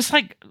just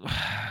like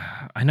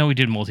I know we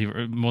did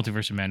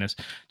Multiverse of Madness.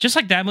 Just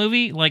like that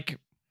movie. Like,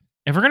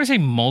 if we're gonna say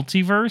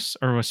multiverse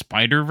or a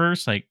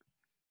Spider-Verse, like,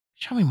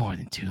 show me more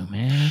than two,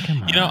 man.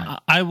 Come on.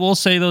 I will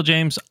say though,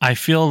 James, I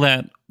feel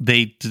that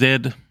they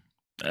did.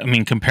 I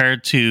mean,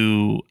 compared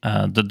to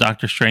the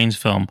Doctor Strange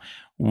film,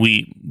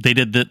 they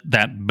did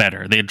that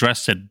better. They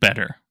addressed it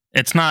better.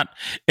 It's not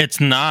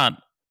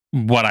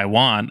what I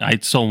want. I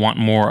still want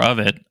more of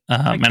it.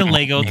 Like the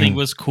Lego thing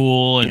was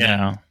cool, and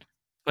yeah.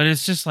 But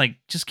it's just like,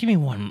 just give me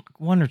one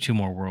or two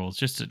more worlds,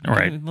 just to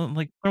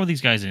like throw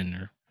these guys in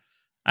there.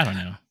 I don't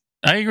know.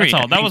 I agree. That's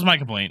all. That was my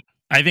complaint.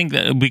 I think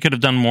that we could have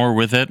done more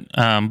with it,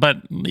 but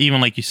even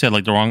like you said,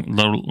 like the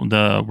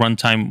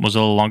runtime was a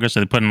little longer,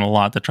 so they put in a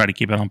lot to try to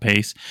keep it on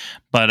pace.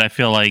 But I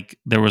feel like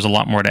there was a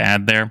lot more to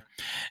add there,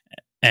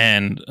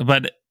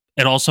 but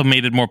it also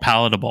made it more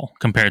palatable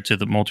compared to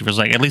the multiverse.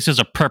 Like at least there's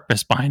a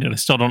purpose behind it. I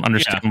still don't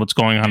understand what's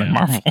going on in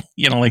Marvel.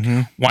 Like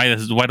why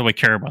do I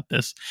care about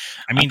this?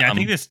 I mean, I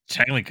think this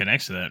technically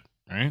connects to that.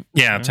 Right?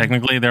 Yeah,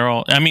 technically they're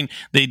all. I mean,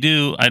 they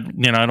do. I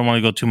don't want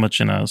to go too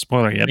much in a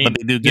spoiler yet, but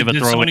they do give a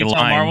throwaway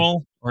line.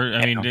 Marvel, or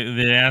I mean, did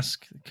they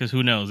ask? Because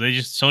who knows?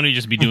 Sony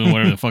just be doing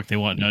whatever the fuck they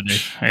want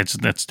nowadays.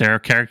 That's their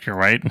character,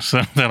 right?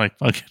 So they're like,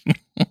 fuck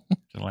it.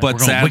 But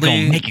sadly, we're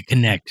gonna make it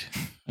connect.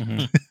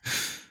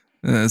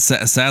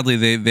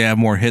 Sadly, they have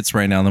more hits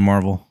right now than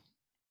Marvel.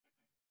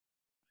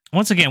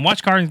 Once again,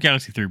 watch Guardians of the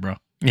Galaxy 3, bro.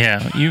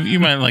 Yeah, you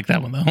might like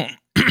that one though.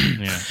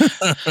 Yeah.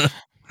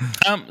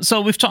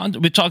 So we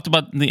talked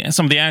about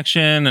some of the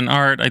action and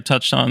art. I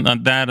touched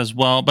on that as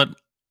well, but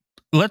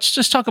let's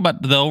just talk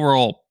about the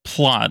overall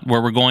plot, where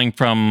we're going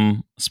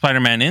from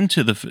Spider-Man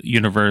into the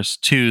universe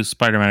to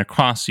Spider-Man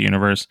across the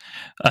universe,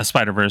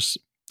 Spider-Verse.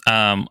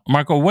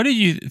 Marco, what do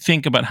you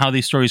think about how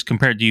these stories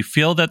compare? Do you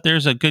feel that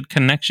there's a good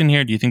connection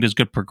here? Do you think there's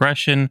good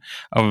progression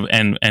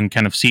and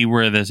kind of see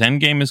where this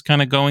end game is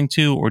kind of going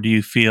to, or do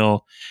you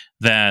feel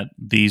that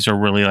these are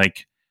really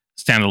like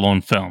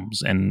standalone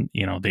films and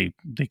they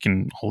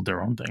can hold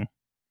their own thing?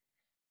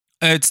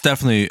 It's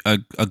definitely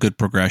a good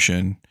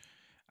progression.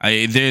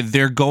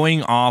 They're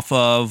going off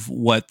of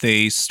what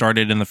they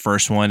started in the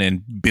first one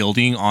and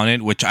building on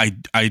it, which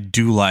I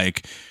do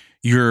like.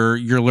 You're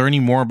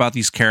learning more about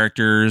these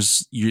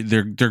characters.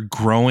 They're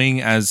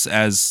growing as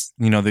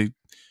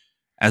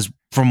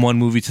from one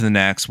movie to the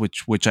next,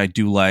 which I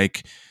do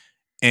like.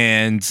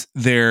 And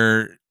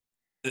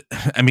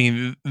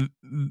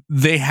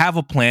they have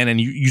a plan, and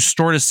you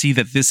start to see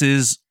that this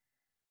is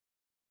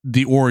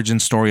the origin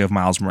story of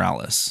Miles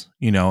Morales,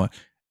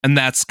 and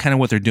that's kind of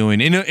what they're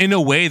doing. In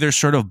a way, they're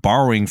sort of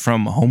borrowing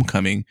from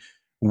Homecoming,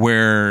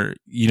 where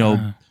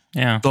the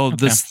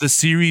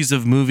series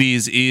of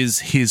movies is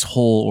his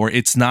whole, or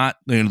it's not.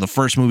 The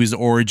first movie is the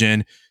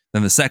origin,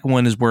 then the second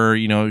one is where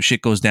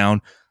shit goes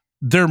down.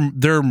 They're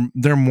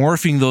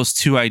morphing those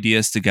two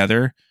ideas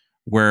together,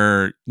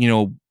 where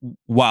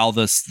while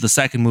the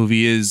second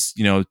movie is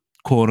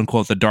quote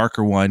unquote the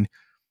darker one,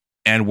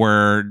 and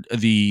where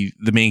the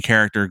main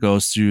character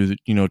goes through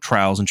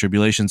trials and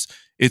tribulations,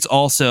 it's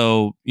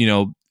also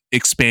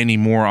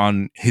expanding more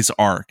on his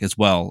arc as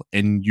well,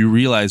 and you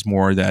realize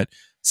more that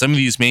some of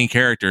these main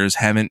characters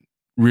haven't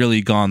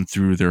really gone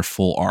through their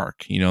full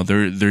arc.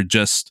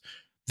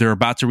 They're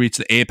about to reach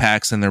the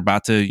apex, and they're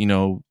about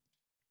to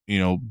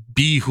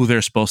be who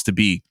they're supposed to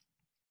be,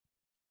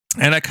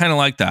 and I kind of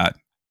like that.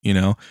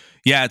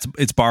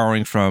 It's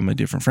borrowing from a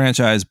different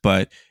franchise,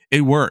 but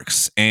it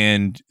works,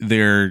 and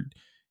they're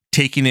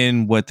taking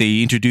in what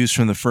they introduced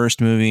from the first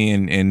movie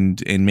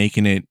and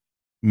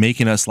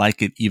making us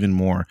like it even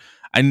more.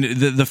 And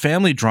the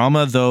family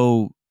drama,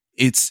 though,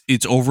 it's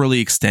overly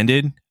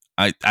extended.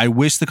 I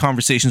wish the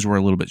conversations were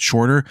a little bit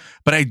shorter,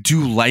 but I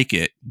do like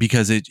it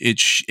because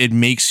it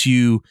makes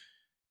you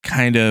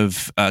kind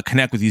of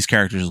connect with these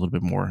characters a little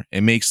bit more.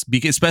 It makes,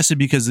 especially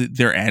because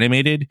they're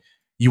animated,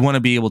 you want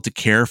to be able to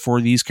care for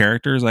these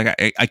characters. Like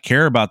I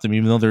care about them,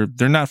 even though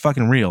they're not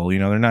fucking real.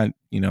 They're not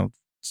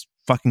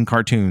fucking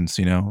cartoons.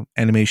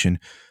 Animation,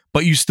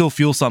 but you still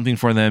feel something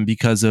for them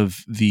because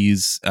of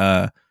these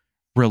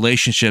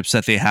relationships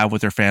that they have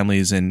with their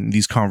families and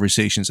these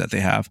conversations that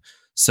they have.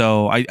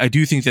 So I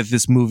do think that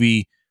this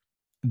movie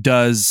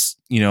does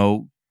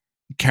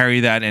carry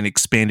that and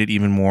expand it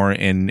even more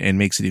and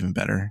makes it even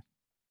better.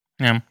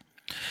 Yeah,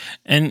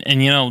 and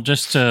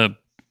just to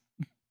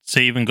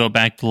say, even go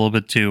back a little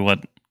bit to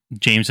what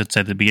James had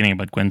said at the beginning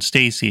about Gwen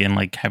Stacy and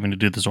like having to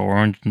do this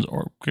origin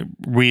or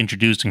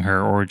reintroducing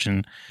her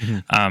origin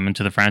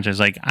into the franchise.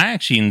 Like I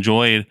actually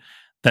enjoyed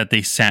that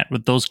they sat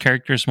with those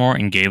characters more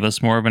and gave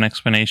us more of an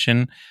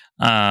explanation,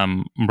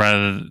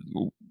 rather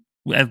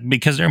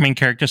because they're main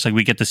characters. Like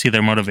we get to see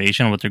their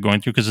motivation, what they're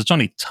going through, because it's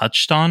only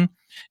touched on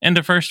in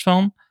the first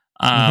film,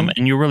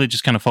 and you're really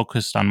just kind of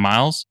focused on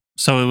Miles.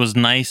 So it was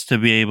nice to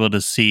be able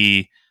to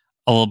see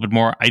a little bit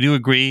more. I do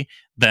agree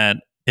that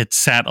it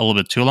sat a little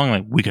bit too long.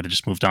 Like we could have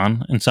just moved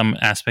on in some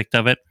aspect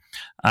of it.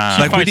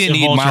 Like we didn't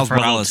need Miles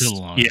Morales too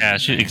long. Yeah,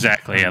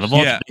 exactly. Yeah, the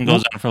Vulture thing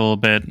goes on for a little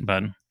bit,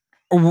 but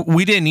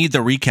we didn't need the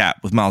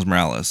recap with Miles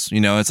Morales.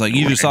 It's like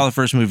you just saw the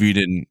first movie, you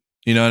didn't.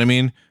 You know what I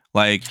mean?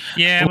 Like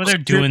but they're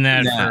doing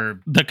that for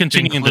the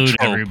continuing the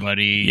trope.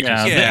 Everybody.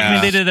 Yeah,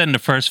 they did that in the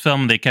first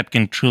film. They kept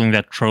controlling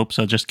that trope,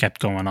 so it just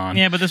kept going on.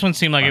 Yeah, but this one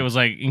seemed like it was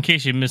like, in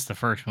case you missed the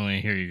first one,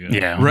 here you go.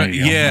 Yeah, right.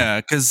 Yeah,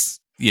 because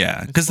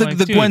Yeah, because It's like,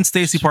 the dude, Gwen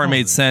Stacy part slow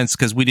made it. sense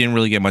because we didn't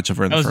really get much of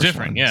her in That the was first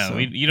different. one, Yeah, so.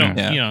 you don't.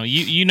 Yeah.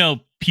 You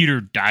know,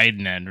 Peter died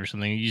in that or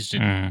something. You just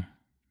didn't. I don't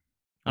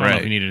know if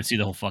Right. you needed to see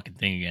the whole fucking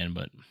thing again,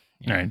 but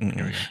Right.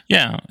 here we go.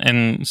 Yeah,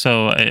 and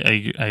so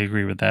I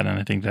agree with that, and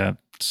I think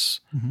that's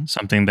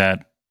something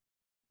that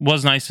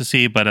was nice to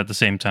see, but at the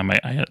same time,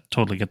 I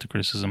totally get the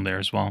criticism there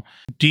as well.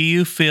 Do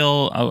you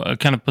feel? I'll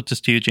kind of put this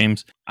to you,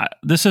 James.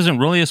 This isn't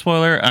really a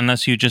spoiler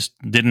unless you just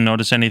didn't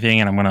notice anything,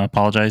 and I'm going to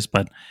apologize.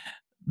 But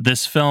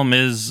this film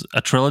is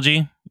a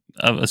trilogy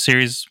of a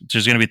series.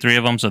 There's going to be 3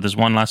 of them, so there's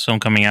one last film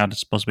coming out.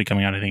 It's supposed to be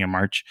coming out, I think, in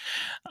March.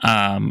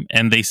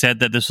 And they said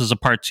that this was a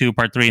part 2,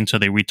 part 3, and so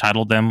they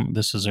retitled them.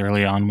 This is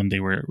early on when they.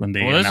 Well, this is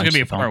announced going to be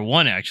the a film. part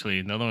 1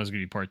 actually. The other one's going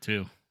to be part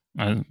 2.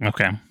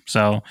 Okay,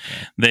 so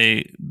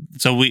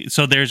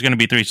so there's going to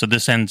be 3. So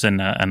this ends in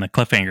a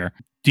cliffhanger.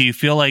 Do you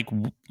feel like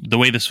the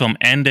way this film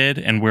ended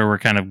and where we're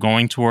kind of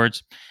going towards?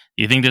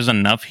 Do you think there's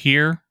enough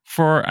here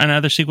for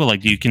another sequel?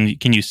 Like,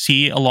 can you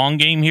see a long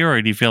game here, or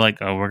do you feel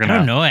like we're gonna? I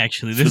don't know.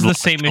 Actually, this is the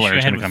same issue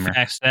I had with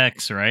Fast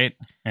X, right?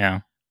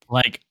 Yeah.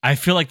 Like, I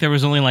feel like there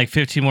was only like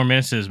 15 more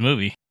minutes to this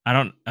movie.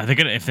 I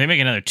think if they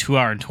make another 2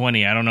 hour and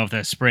 20, I don't know if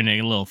that's spreading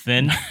a little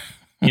thin.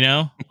 You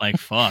know, like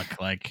fuck,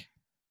 like.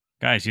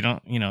 Guys,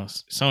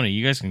 Sony,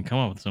 you guys can come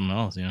up with something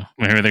else, Maybe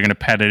they're going to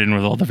pad it in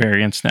with all the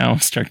variants now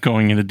and start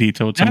going into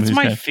detail with some of That's these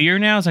my guys. fear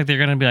now. It's like they're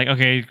going to be like,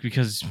 okay,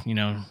 because,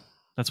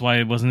 that's why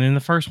it wasn't in the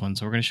first one.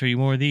 So we're going to show you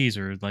more of these,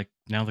 or like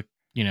now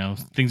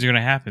things are going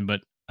to happen. But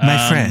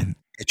My friend,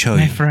 I show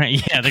my you.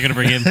 friend, yeah, they're going to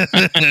bring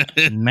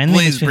in.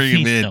 Please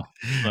bring him in.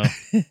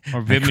 Or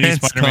Vid Mini friends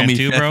call Spider-Man me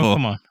 2, bro. Feffel.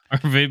 Come on.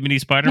 Or Vid Mini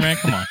Spider-Man,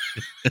 come on.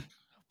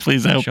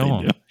 Please, I hope Show they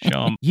him. do.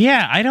 Show him.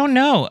 Yeah, I don't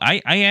know.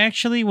 I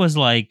actually was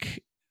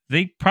like,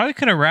 they probably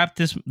could have wrapped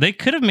this. They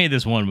could have made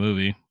this one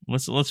movie.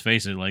 Let's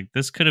face it. Like,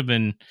 this could have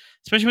been,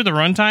 especially with the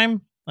runtime.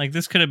 Like,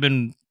 this could have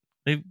been.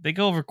 They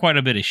go over quite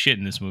a bit of shit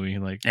in this movie.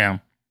 Like, Yeah.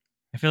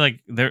 I feel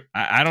like they're.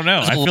 I don't know.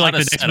 There's I a feel lot like of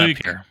the next setup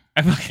movie. here.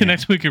 I feel like the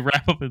next movie could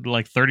wrap up in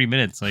like 30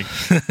 minutes. Like,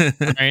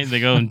 right? They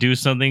go and do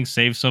something,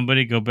 save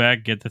somebody, go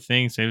back, get the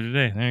thing, save the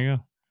day. There you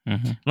go.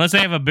 Mm-hmm. Unless they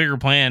have a bigger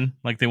plan,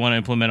 like they want to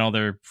implement all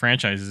their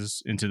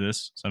franchises into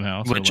this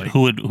somehow. So Which like,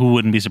 who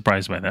wouldn't be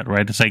surprised by that,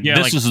 right? It's like Yeah,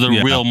 this like- is the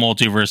real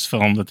multiverse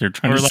film that they're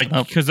trying or to like set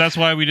up. because that's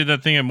why we did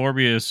that thing at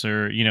Morbius,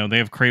 or they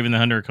have Kraven the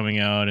Hunter coming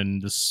out,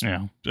 and this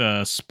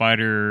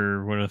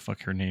Spider, what the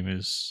fuck her name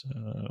is,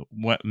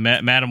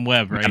 Madam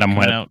Web, right? Madam Coming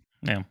Web. out.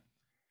 Yeah.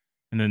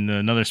 And then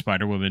another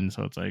Spider Woman,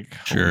 so it's like,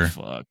 Sure.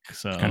 holy fuck.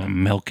 So Kind of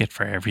milk it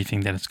for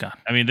everything that it's got.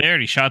 I mean, they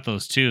already shot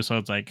those too, so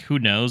it's like, who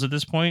knows at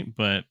this point?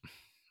 But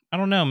I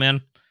don't know,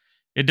 man.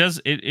 It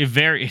does.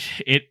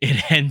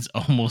 It ends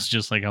almost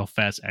just like how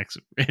Fast X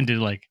ended.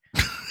 Like,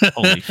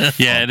 holy fuck,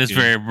 Yeah, it is dude.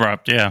 very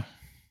abrupt. Yeah.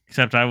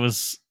 Except I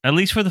was, at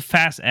least for the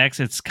Fast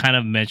X, it's kind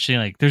of mentioning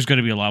like there's going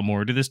to be a lot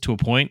more to this, to a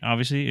point,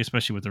 obviously,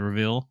 especially with the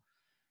reveal.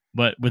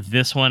 But with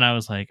this one, I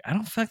was like, I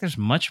don't feel like there's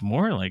much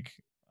more. Like,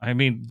 I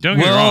mean, don't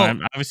get me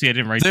wrong. Obviously, I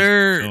didn't write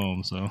this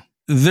film, so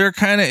There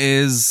kind of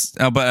is,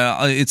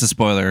 but it's a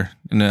spoiler,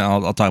 and then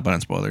I'll talk about it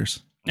in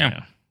spoilers.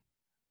 Yeah.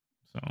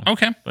 So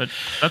Okay. but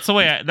that's the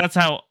way. That's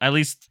how, at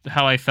least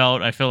how I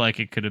felt. I feel like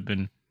it could have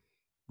been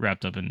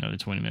wrapped up in another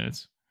 20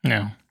 minutes.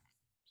 Yeah.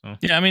 So.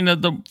 Yeah, I mean,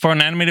 for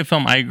an animated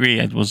film, I agree.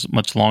 It was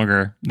much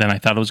longer than I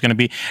thought it was going to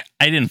be.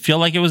 I didn't feel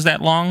like it was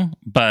that long,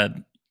 but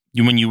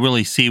when you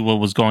really see what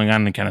was going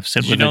on and kind of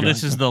sit Did with you know it,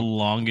 this is the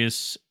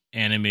longest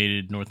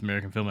animated North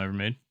American film ever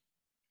made?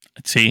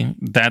 see,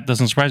 that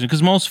doesn't surprise me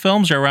because most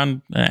films are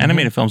around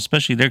animated films,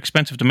 especially they're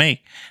expensive to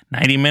make.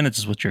 90 minutes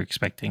is what you're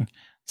expecting.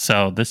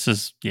 So this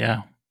is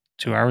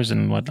 2 hours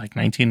and like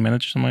 19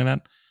 minutes or something like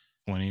that.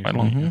 20 or Quite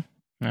something. long.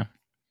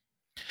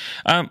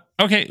 Yeah.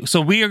 Okay, so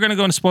we are going to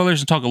go into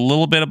spoilers and talk a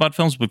little bit about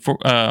films before,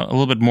 a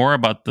little bit more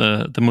about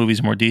the movies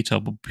in more detail.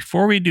 But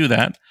before we do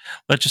that,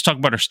 let's just talk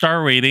about our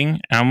star rating.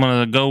 I'm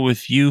going to go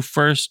with you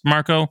first,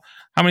 Marco.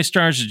 How many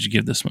stars did you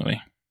give this movie?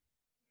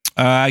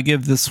 I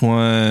give this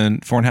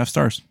one 4.5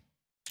 stars.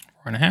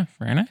 4.5.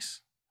 Very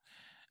nice.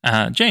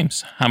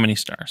 James, how many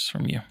stars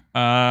from you?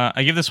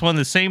 I give this one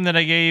the same that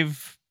I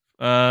gave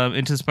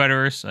Into the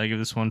Spider-Verse. I give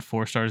this one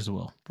 4 stars as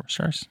well. 4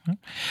 stars.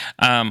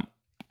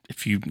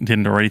 If you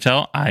didn't already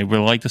tell, I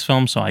really like this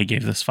film, so I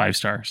gave this 5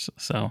 stars.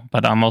 So,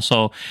 but I'm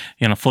also,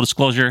 full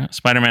disclosure,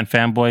 Spider-Man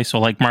fanboy. So,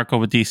 like Marco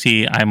with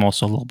DC, I'm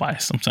also a little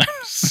biased sometimes.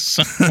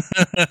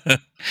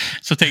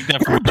 So take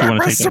that for what you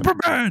want to take.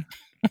 Superman.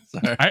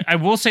 I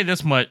will say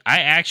this much: I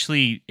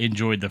actually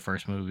enjoyed the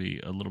first movie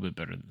a little bit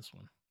better than this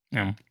one.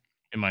 Yeah,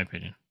 in my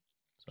opinion.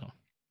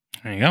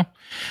 There you go.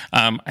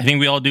 I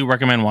think we all do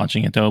recommend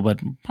watching it, though, but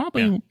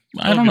probably,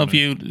 I don't know if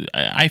you,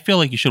 I feel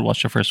like you should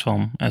watch the first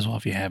film as well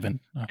if you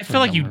haven't. I feel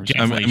like you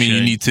definitely should.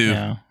 you need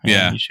to.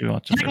 Yeah. You should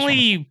watch the first one.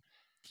 Technically,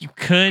 you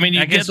could. I mean,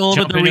 you get a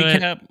little bit of the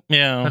recap.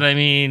 Yeah. But I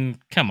mean,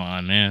 come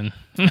on, man.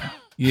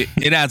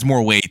 It adds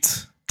more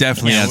weight.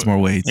 Definitely adds more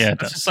weight. Yeah,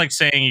 it's just like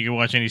saying you can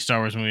watch any Star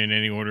Wars movie in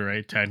any order,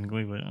 right?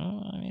 Technically, but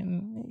I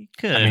mean, you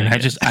could. I mean, I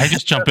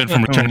just jump in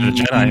from Return of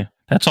the Jedi.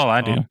 That's all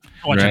I do.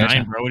 Watch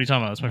 9, bro. What are you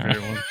talking about? That's my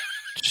favorite one.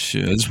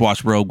 Shit, I just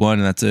watch Rogue One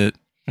and that's it.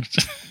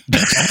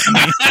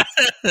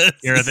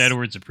 Gareth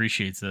Edwards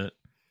appreciates that.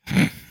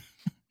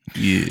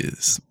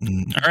 Yes.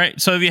 All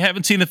right. So if you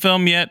haven't seen the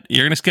film yet,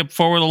 you're going to skip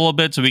forward a little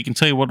bit so we can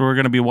tell you what we're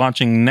going to be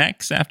watching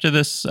next after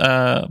this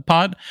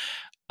pod.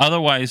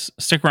 Otherwise,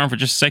 stick around for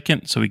just a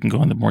second so we can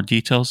go into more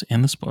details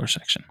in the spoiler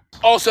section.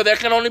 Also, there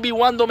can only be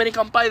one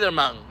Dominican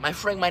Spider-Man. My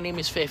friend, my name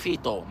is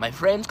Fefito. My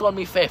friends call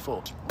me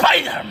Fefo.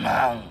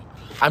 Spider-Man!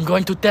 I'm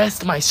going to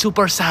test my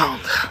super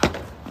sound.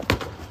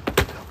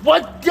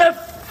 What the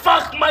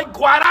fuck, my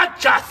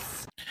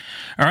guarachas?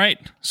 All right.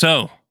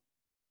 So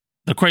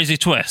the crazy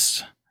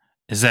twist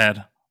is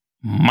that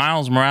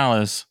Miles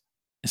Morales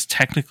is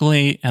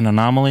technically an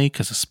anomaly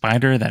because the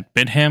spider that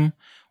bit him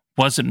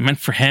wasn't meant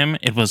for him.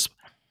 It was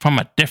from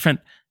a different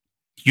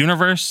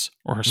universe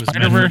or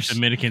Spider-Verse.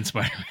 Dominican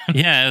Spider-Man.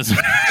 Yeah.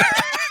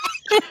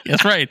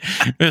 That's right.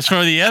 It was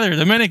for the other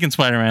Dominican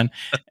Spider-Man.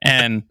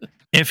 And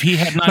if he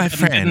had not my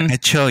friend, I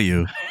tell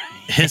you,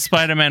 his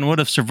Spider-Man would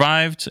have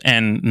survived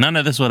and none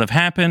of this would have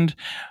happened.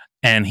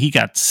 And he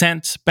got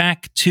sent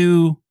back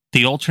to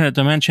the alternate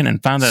dimension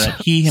and found out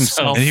that he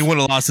himself... and he would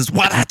have lost his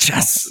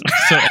guarachas.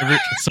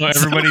 So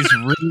everybody's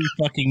really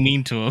fucking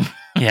mean to him.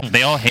 Yeah,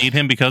 they all hate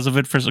him because of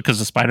it, because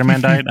the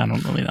Spider-Man died. I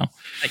don't really know.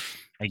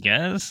 I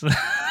guess.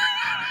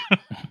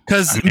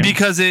 Because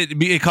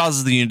it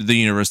causes the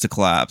universe to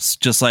collapse,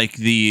 just like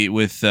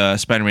with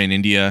Spider-Man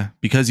India,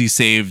 because he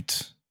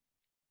saved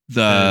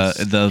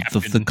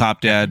the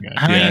cop dad.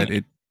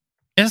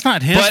 It's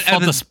not his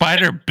fault the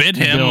spider bit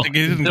him. Like,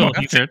 he didn't go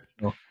after it.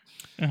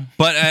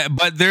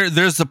 But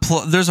there's a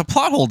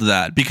plot hole to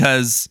that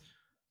because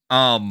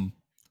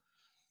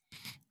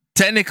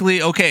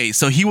technically, okay,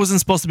 so he wasn't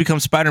supposed to become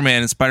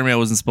Spider-Man and Spider-Man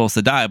wasn't supposed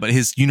to die, but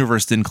his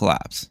universe didn't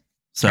collapse.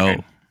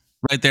 So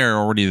right there,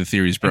 already the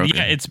theory's broken.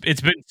 Yeah, it's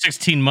been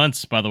 16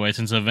 months, by the way,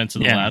 since the events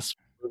of the last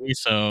movie.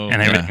 So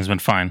and everything's been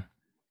fine.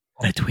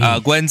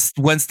 Gwen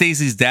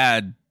Stacy's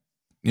dad,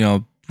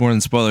 more than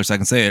spoilers, I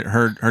can say it.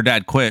 Her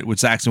dad quit, which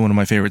is actually one of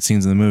my favorite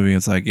scenes in the movie.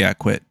 It's like, yeah,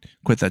 quit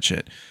that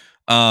shit.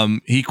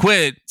 He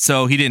quit,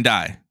 so he didn't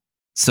die.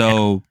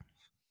 So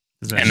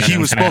and he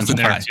was supposed to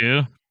die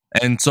too.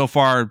 And so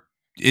far,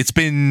 it's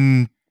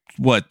been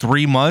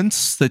 3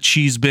 months that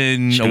she's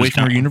been away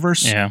from her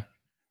universe.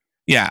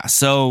 Yeah.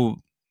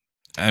 So,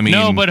 I mean,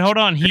 no, but hold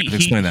on.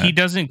 He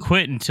doesn't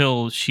quit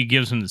until she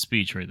gives him the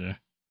speech right there.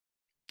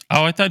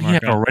 Oh, I thought he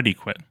had already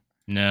quit.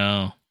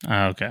 No.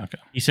 Oh, okay.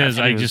 He says,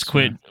 "I just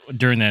quit"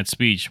 during that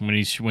speech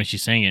when she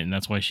sang it, and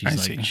that's why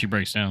she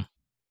breaks down.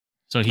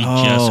 So he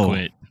just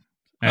quit.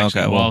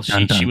 Actually, while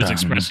she was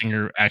expressing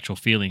her actual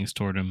feelings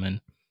toward him and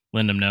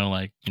letting him know,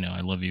 like,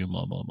 I love you,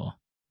 blah blah blah.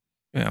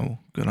 Yeah, well,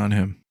 good on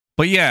him.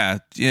 But I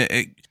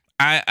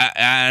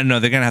don't know.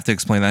 They're gonna have to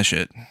explain that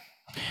shit.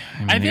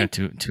 I think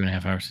they got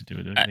 2.5 hours to do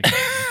it.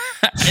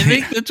 I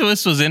think the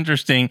twist was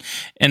interesting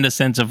in the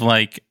sense of,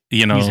 like,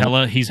 he's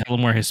hella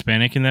more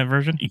Hispanic in that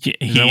version. He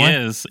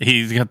is.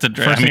 He's got the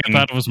dress. First thing I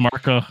thought it was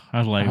Marco. I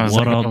was like,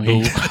 what up,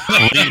 dude?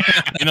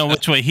 You know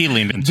which way he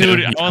leaned into.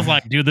 Dude, I was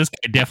like, dude, this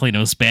guy definitely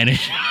knows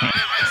Spanish.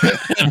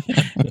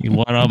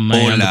 What up,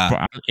 man?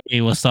 Hey,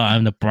 what's up?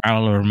 I'm the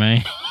Prowler,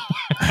 man.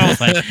 I was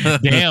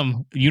like,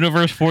 damn,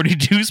 Universe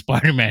 42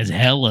 Spider-Man's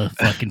hella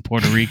fucking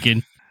Puerto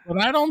Rican.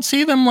 But I don't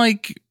see them,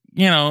 like,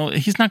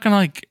 he's not gonna,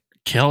 like,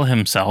 kill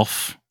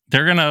himself.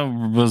 They're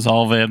gonna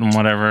resolve it and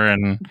whatever,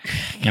 and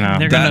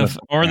they're gonna,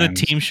 or the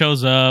team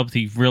shows up.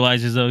 He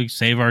realizes, he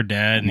save our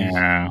dad. And it's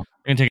gonna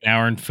take an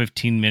hour and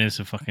 15 minutes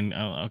to fucking.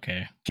 Oh,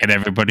 okay. Get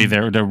everybody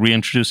there to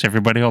reintroduce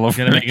everybody all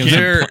over. He's gonna make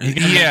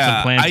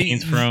some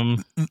plantains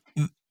from.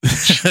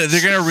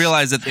 They're gonna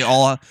realize that they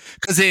all,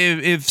 because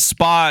if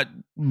Spot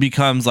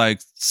becomes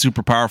like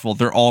super powerful,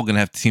 they're all gonna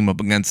have to team up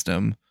against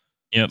him.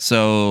 Yep.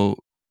 So,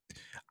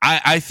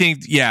 I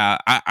think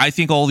I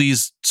think all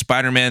these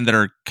Spider-Man that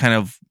are kind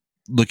of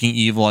looking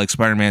evil, like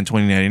Spider-Man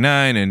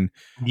 2099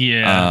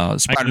 and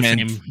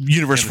Spider-Man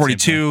Universe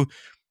 42,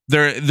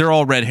 they're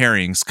all red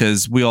herrings,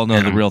 because we all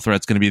know the real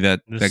threat's going to be that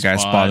guy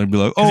Spot, and be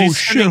like, oh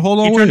shit, hold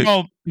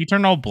on, he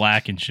turned all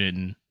black and shit,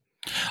 and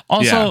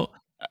also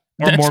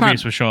or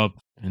Morbius would show up.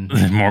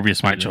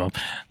 Morbius might show up.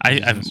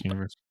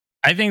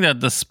 I think that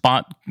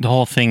the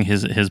whole thing,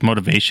 his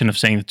motivation of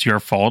saying it's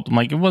your fault. I'm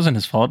like, it wasn't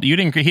his fault. He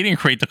didn't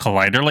create the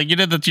collider. Like, you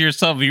did that to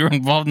yourself. You were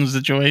involved in the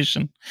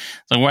situation.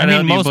 So why do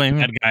you blame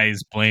bad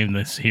guys blame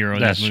this hero?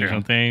 That's true.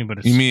 Something, but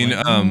it's you mean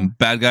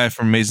bad guy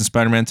from Amazing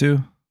Spider-Man 2?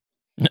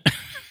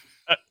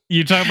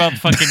 You talking about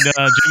fucking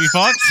Jamie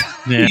Foxx?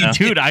 Yeah,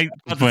 dude, I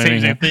thought the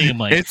same thing. I'm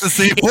like, it's the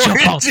same. It's your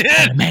fault,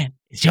 Spider-Man.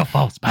 It's your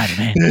fault,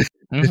 Spider-Man.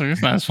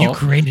 It's not his fault. You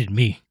created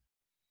me.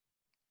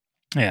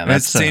 Yeah,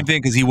 that's the same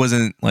thing, because he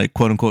wasn't, like,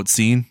 quote unquote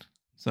seen.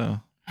 So,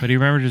 but he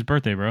remembered his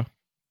birthday, bro.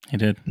 He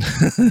did.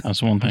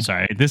 That's one thing. I'm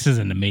sorry, this is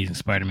an Amazing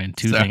Spider-Man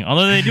 2 thing.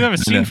 Although they do have a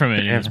scene from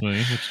it in this movie,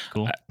 which is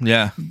cool.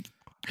 Yeah.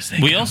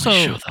 We also,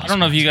 I don't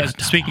know if you guys,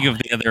 speaking of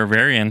the other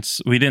variants,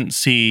 we didn't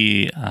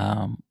see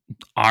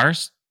our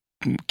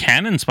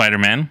canon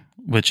Spider-Man,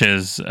 which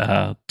is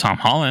Tom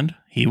Holland.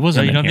 He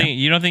wasn't.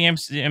 You don't think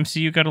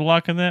MCU got a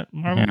lock on that,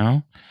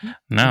 Marvel?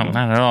 No, not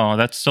at all.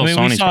 That's still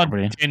Sony's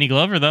property. Danny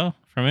Glover though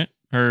from it.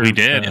 Or, We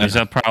did. He's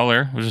a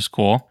Prowler, which is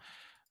cool.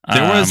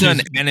 There was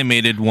an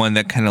animated one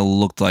that kind of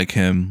looked like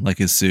him, like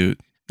his suit,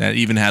 that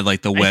even had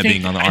like the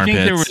webbing on the armpits.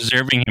 I think they're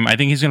reserving him. I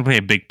think he's going to play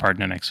a big part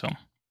in the next film.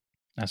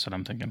 That's what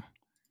I'm thinking.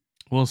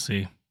 We'll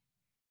see.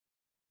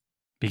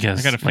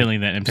 Because I got a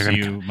feeling that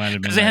MCU might have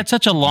been. Because they had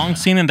such a long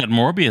scene in that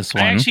Morbius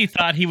one. I actually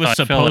thought he was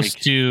So I feel supposed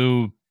like-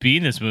 to be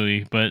in this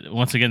movie, but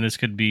once again, this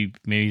could be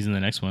maybe he's in the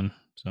next one.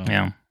 So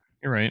Yeah.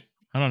 you're right.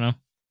 I don't know.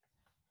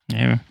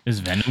 Yeah. Is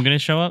Venom going to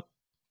show up?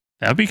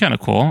 That would be kind of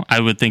cool. I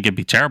would think it'd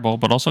be terrible,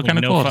 but also kind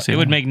of cool. to see It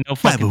would him. make no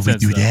fucking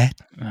sense. do that?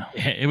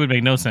 It would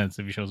make no sense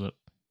if he shows up.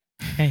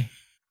 Hey,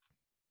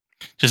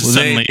 Just Well,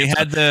 suddenly they it's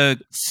had a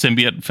the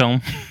symbiote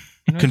film.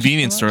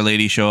 convenience store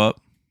lady show up.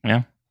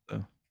 Yeah.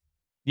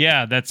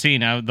 yeah, that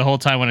scene. The whole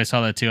time when I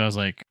saw that too, I was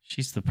like,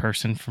 "She's the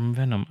person from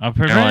Venom."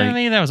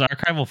 Apparently, that was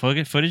archival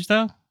footage,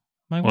 though.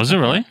 Like, Was it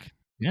really?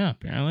 Yeah,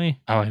 apparently.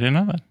 Oh, I didn't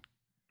know that.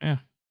 Yeah.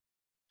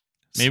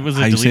 Maybe it was a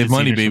How you deleted save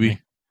money, scene or baby.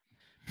 something.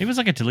 Maybe it was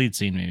like a deleted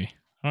scene. Maybe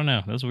I don't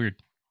know. That was weird.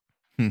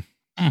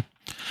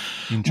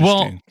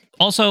 Well,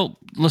 also,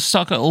 let's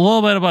talk a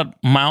little bit about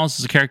Miles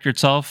as a character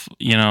itself.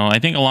 You know, I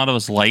think a lot of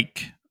us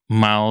like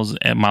Miles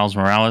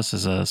Morales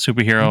as a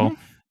superhero.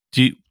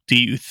 Mm-hmm. Do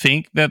you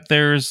think that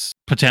there's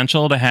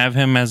potential to have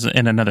him as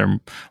in another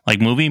like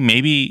movie?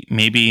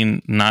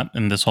 Maybe not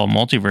in this whole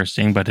multiverse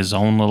thing, but his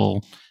own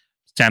little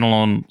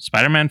standalone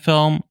Spider-Man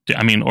film.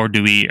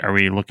 Are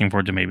we looking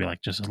forward to maybe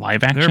like just a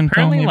live action They're film?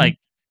 apparently maybe? like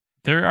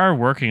they are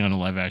working on a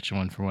live action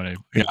one from what I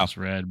just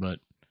read, but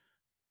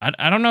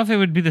I don't know if it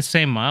would be the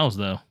same Miles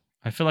though.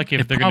 I feel like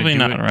if It's they're going to probably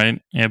do not, it,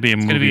 right? Yeah, it'd be a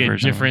it's movie going to be a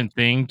version of it. different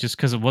thing just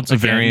because once A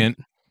again, variant.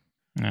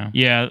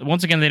 Yeah.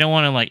 once again, they don't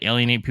want to like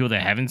alienate people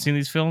that haven't seen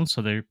these films,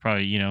 so they're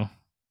probably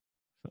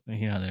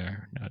they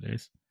are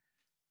nowadays.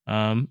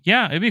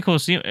 Yeah, it'd be cool to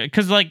see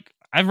because like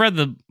I've read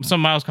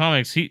some Miles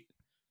comics. He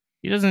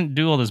doesn't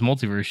do all this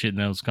multiverse shit in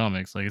those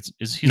comics. Like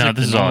he's No, like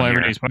this the is all normal here.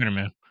 everyday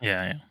Spider-Man.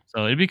 Yeah.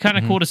 So it'd be kind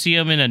of cool to see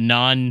him in a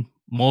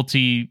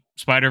non-multi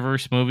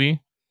Spider-Verse movie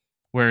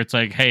where it's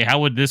like, hey, how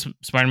would this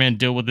Spider-Man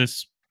deal with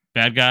this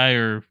bad guy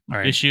or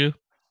Right. issue?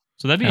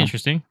 So that'd be Yeah.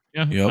 interesting.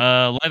 Yeah.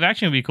 Yep. Live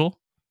action would be cool,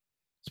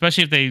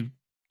 especially if they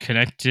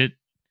connect it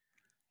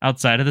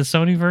outside of the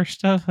Sonyverse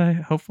stuff.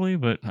 Hopefully,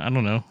 but I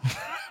don't know.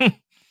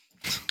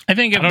 I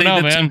think if I don't they know,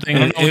 did man. something, I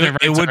don't know if their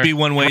It rights would are- be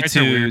one way rights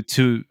are weird.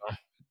 to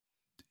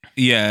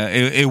yeah,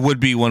 it would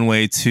be one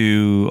way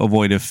to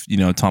avoid if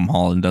Tom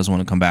Holland does want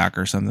to come back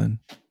or something.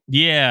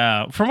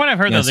 Yeah, from what I've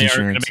heard, Yes, though, they are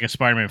going insurance. to make a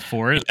Spider-Man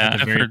for it. Yeah, at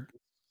the I've very- heard.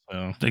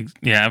 so.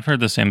 I've heard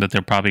the same that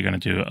they're probably going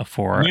to do a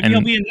 4. Maybe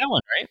he'll be in that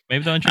one, right?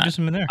 Maybe they'll introduce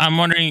him in there. I'm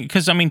wondering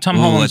because Tom Ooh,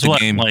 Holland's that's a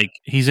game. like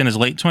he's in his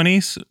late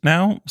 20s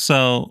now,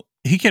 so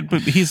he's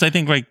I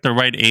think like the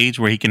right age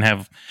where he can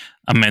have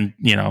a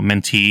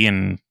mentee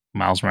and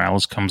Miles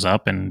Morales comes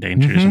up and they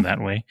introduce him that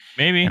way.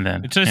 Maybe. And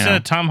then It's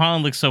just Tom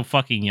Holland looks so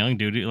fucking young,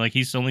 dude. Like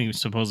he's only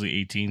supposedly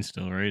 18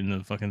 still, right? In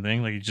the fucking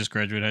thing, like he just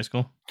graduated high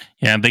school.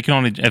 Yeah, they can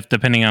only if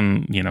depending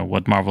on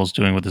what Marvel's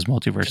doing with his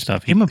multiverse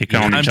stuff, they can only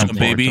Time jump jump,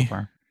 forward baby. so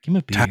far. Give him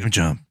a beard. Time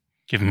jump.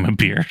 Give him a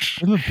beard.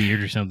 Give him a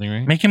beard or something,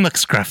 right? Make him look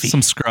scruffy.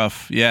 Some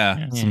scruff. Yeah,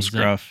 Yeah, some he's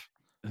scruff.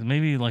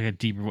 Maybe like a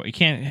deeper. You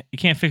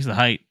can't fix the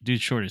height.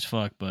 Dude's short as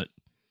fuck, but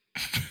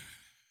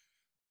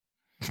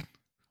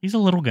he's a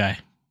little guy.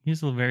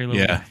 He's a very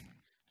little guy.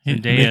 They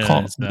Zendaya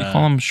call is,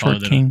 him short taller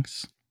than him.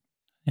 kings.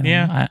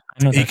 Yeah.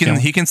 I know He that can feeling.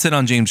 he can sit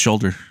on James'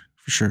 shoulder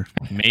for sure.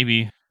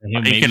 Maybe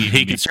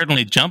He can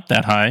certainly jump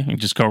that high and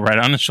just go right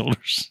on his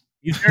shoulders.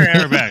 He's very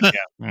aerobatic.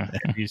 Yeah,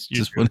 he's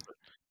Just want-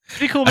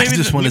 pretty cool. I Maybe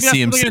just want to maybe that's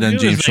see him what they're sit gonna on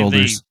do is James'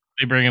 shoulders.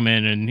 They bring him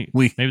in, and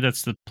maybe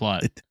that's the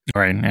plot.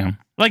 Right. Yeah.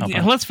 Like,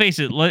 Okay. let's face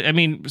it. I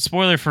mean,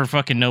 spoiler for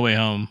fucking No Way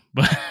Home,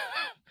 but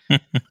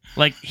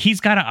like, he's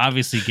got to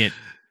obviously get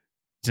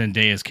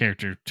Zendaya's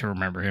character to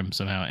remember him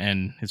somehow,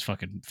 and his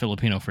fucking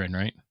Filipino friend,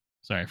 right?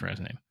 Sorry, I forgot his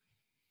name.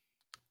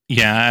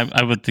 Yeah,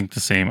 I would think the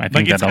same. I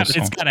think that also.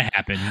 It's got to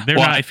happen.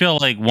 I feel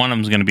like one of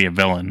them's going to be a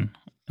villain.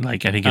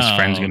 Like I think his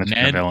friend's going to be a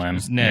Ned? villain.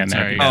 Ned,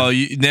 sorry. Oh,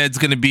 Ned's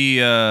gonna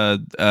be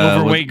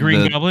overweight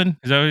Green Goblin.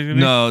 Is that what he's gonna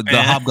be? No,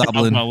 the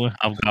Hobgoblin.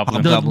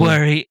 Hobgoblin. Don't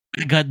worry,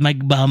 I got my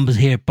bombs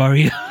here for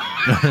you.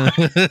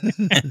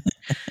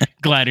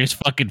 Glider's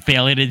fucking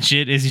failing and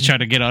shit. Is he trying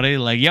to get on it?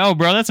 Like, yo,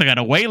 bro, that's got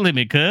a weight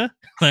limit, cuh.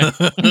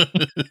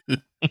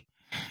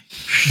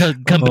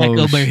 Like, come back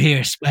over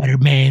here,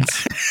 Spider-Man.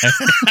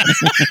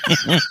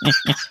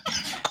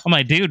 I'm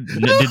like, dude,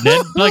 did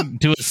Ned like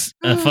do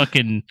a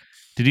fucking?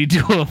 Did he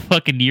do a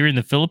fucking year in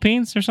the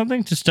Philippines or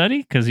something to study?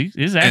 Because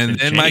his accent. And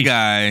then my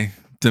guy,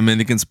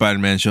 Dominican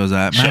Spider-Man, shows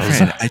up. My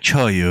friend, I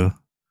show you.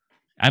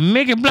 I'm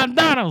making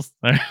plantanos.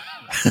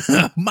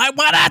 My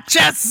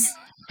guarachas.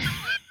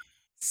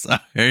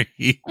 Sorry.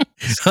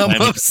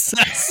 I'm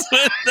obsessed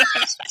with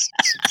that.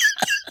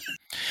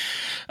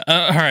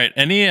 All right.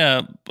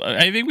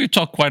 I think we've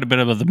talked quite a bit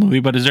about the movie,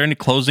 but is there any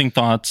closing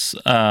thoughts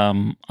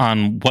on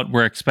what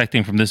we're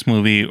expecting from this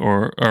movie,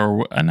 or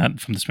not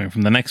from this movie,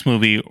 from the next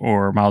movie,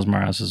 or Miles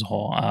Morales as a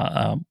whole?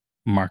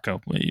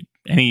 Marco,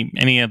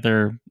 any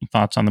other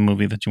thoughts on the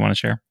movie that you want to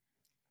share?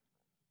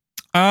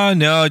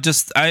 No,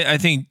 just I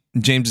think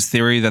James's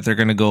theory that they're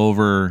going to go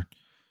over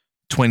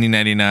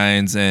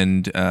 2099's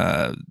and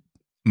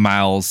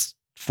Miles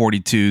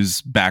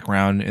 42's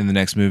background in the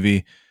next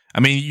movie. I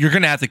mean, you're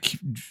going to have to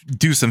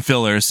do some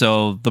filler,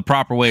 so the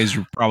proper way is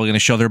you're probably going to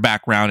show their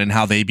background and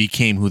how they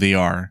became who they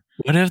are.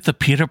 What if the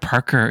Peter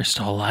Parker is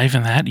still alive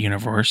in that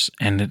universe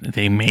and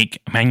they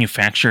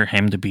manufacture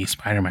him to be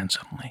Spider-Man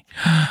suddenly?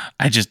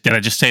 Did I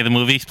just say the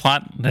movie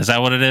plot? Is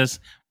that what it is?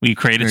 We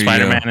created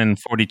Spider-Man in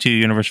 42,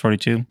 Universe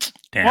 42.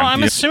 Damn. Well,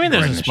 I'm assuming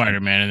there's a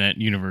Spider-Man in that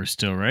universe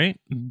still, right?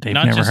 They've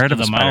never heard of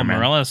the Miles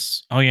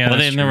Morales. Oh yeah, well,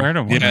 they've never heard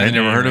of him. Yeah, they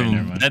never heard of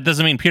him. That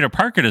doesn't mean Peter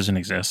Parker doesn't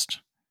exist.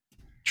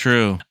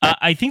 True.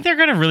 I think they're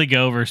going to really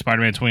go over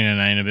Spider-Man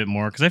 2099 a bit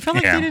more because I felt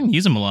like they didn't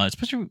use him a lot,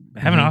 especially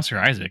having Oscar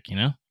Isaac, you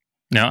know?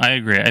 No, I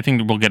agree. I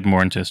think we'll get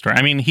more into his story.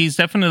 I mean, he's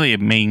definitely a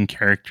main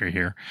character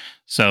here,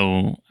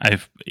 so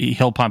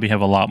he'll probably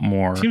have a lot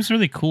more. Seems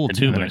really cool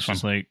too, but it's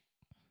just like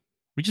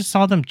we just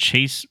saw them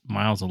chase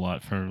Miles a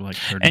lot for like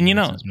 30 and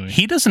minutes.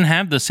 He doesn't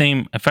have the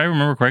same. If I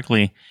remember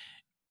correctly,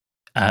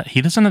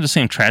 he doesn't have the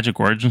same tragic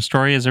origin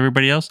story as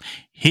everybody else.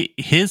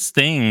 His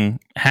thing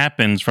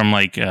happens from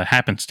like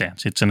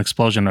happenstance. It's an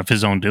explosion of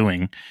his own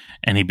doing,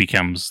 and he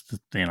becomes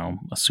a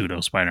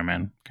pseudo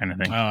Spider-Man kind of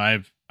thing. Oh,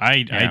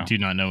 I do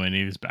not know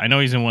any of his. I know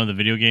he's in one of the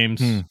video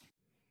games,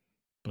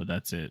 but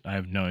that's it. I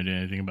have no idea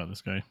anything about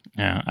this guy.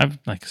 Yeah,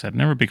 like I said,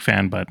 never a big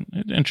fan, but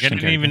interesting.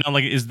 I didn't even know.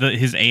 Like, is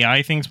his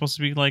AI thing supposed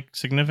to be like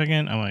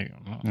significant? I'm like,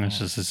 that's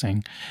just his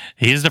thing.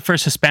 He is the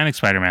first Hispanic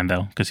Spider-Man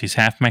though, because he's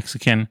half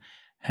Mexican,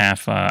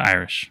 half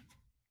Irish.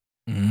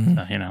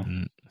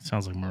 It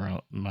sounds like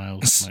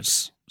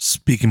Miles.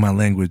 Speaking my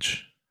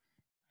language.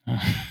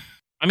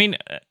 I mean,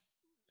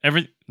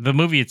 the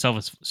movie itself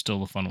is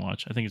still a fun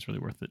watch. I think it's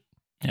really worth it.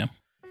 Yeah.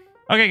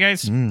 Okay,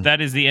 guys, that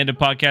is the end of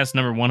podcast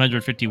number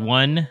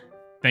 151.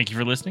 Thank you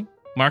for listening.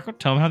 Marco,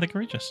 tell them how they can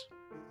reach us.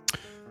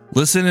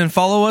 Listen and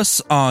follow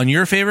us on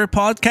your favorite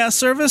podcast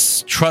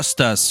service.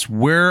 Trust us,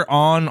 we're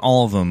on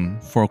all of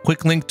them. For a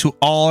quick link to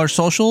all our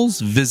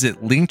socials,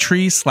 visit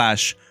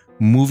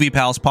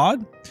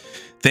linktree/moviepalspod.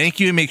 Thank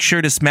you, and make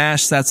sure to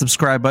smash that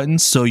subscribe button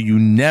so you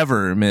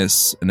never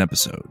miss an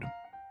episode.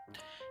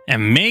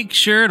 And make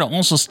sure to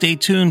also stay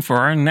tuned for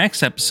our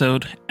next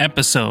episode,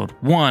 episode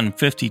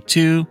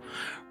 152,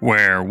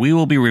 where we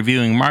will be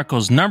reviewing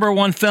Marco's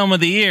 #1 film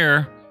of the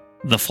year,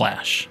 The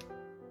Flash.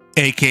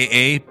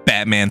 AKA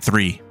Batman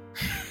 3.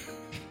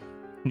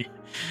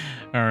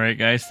 All right,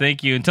 guys.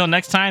 Thank you. Until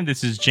next time,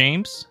 this is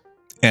James.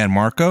 And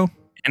Marco.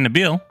 And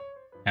Nabil.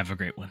 Have a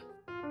great one.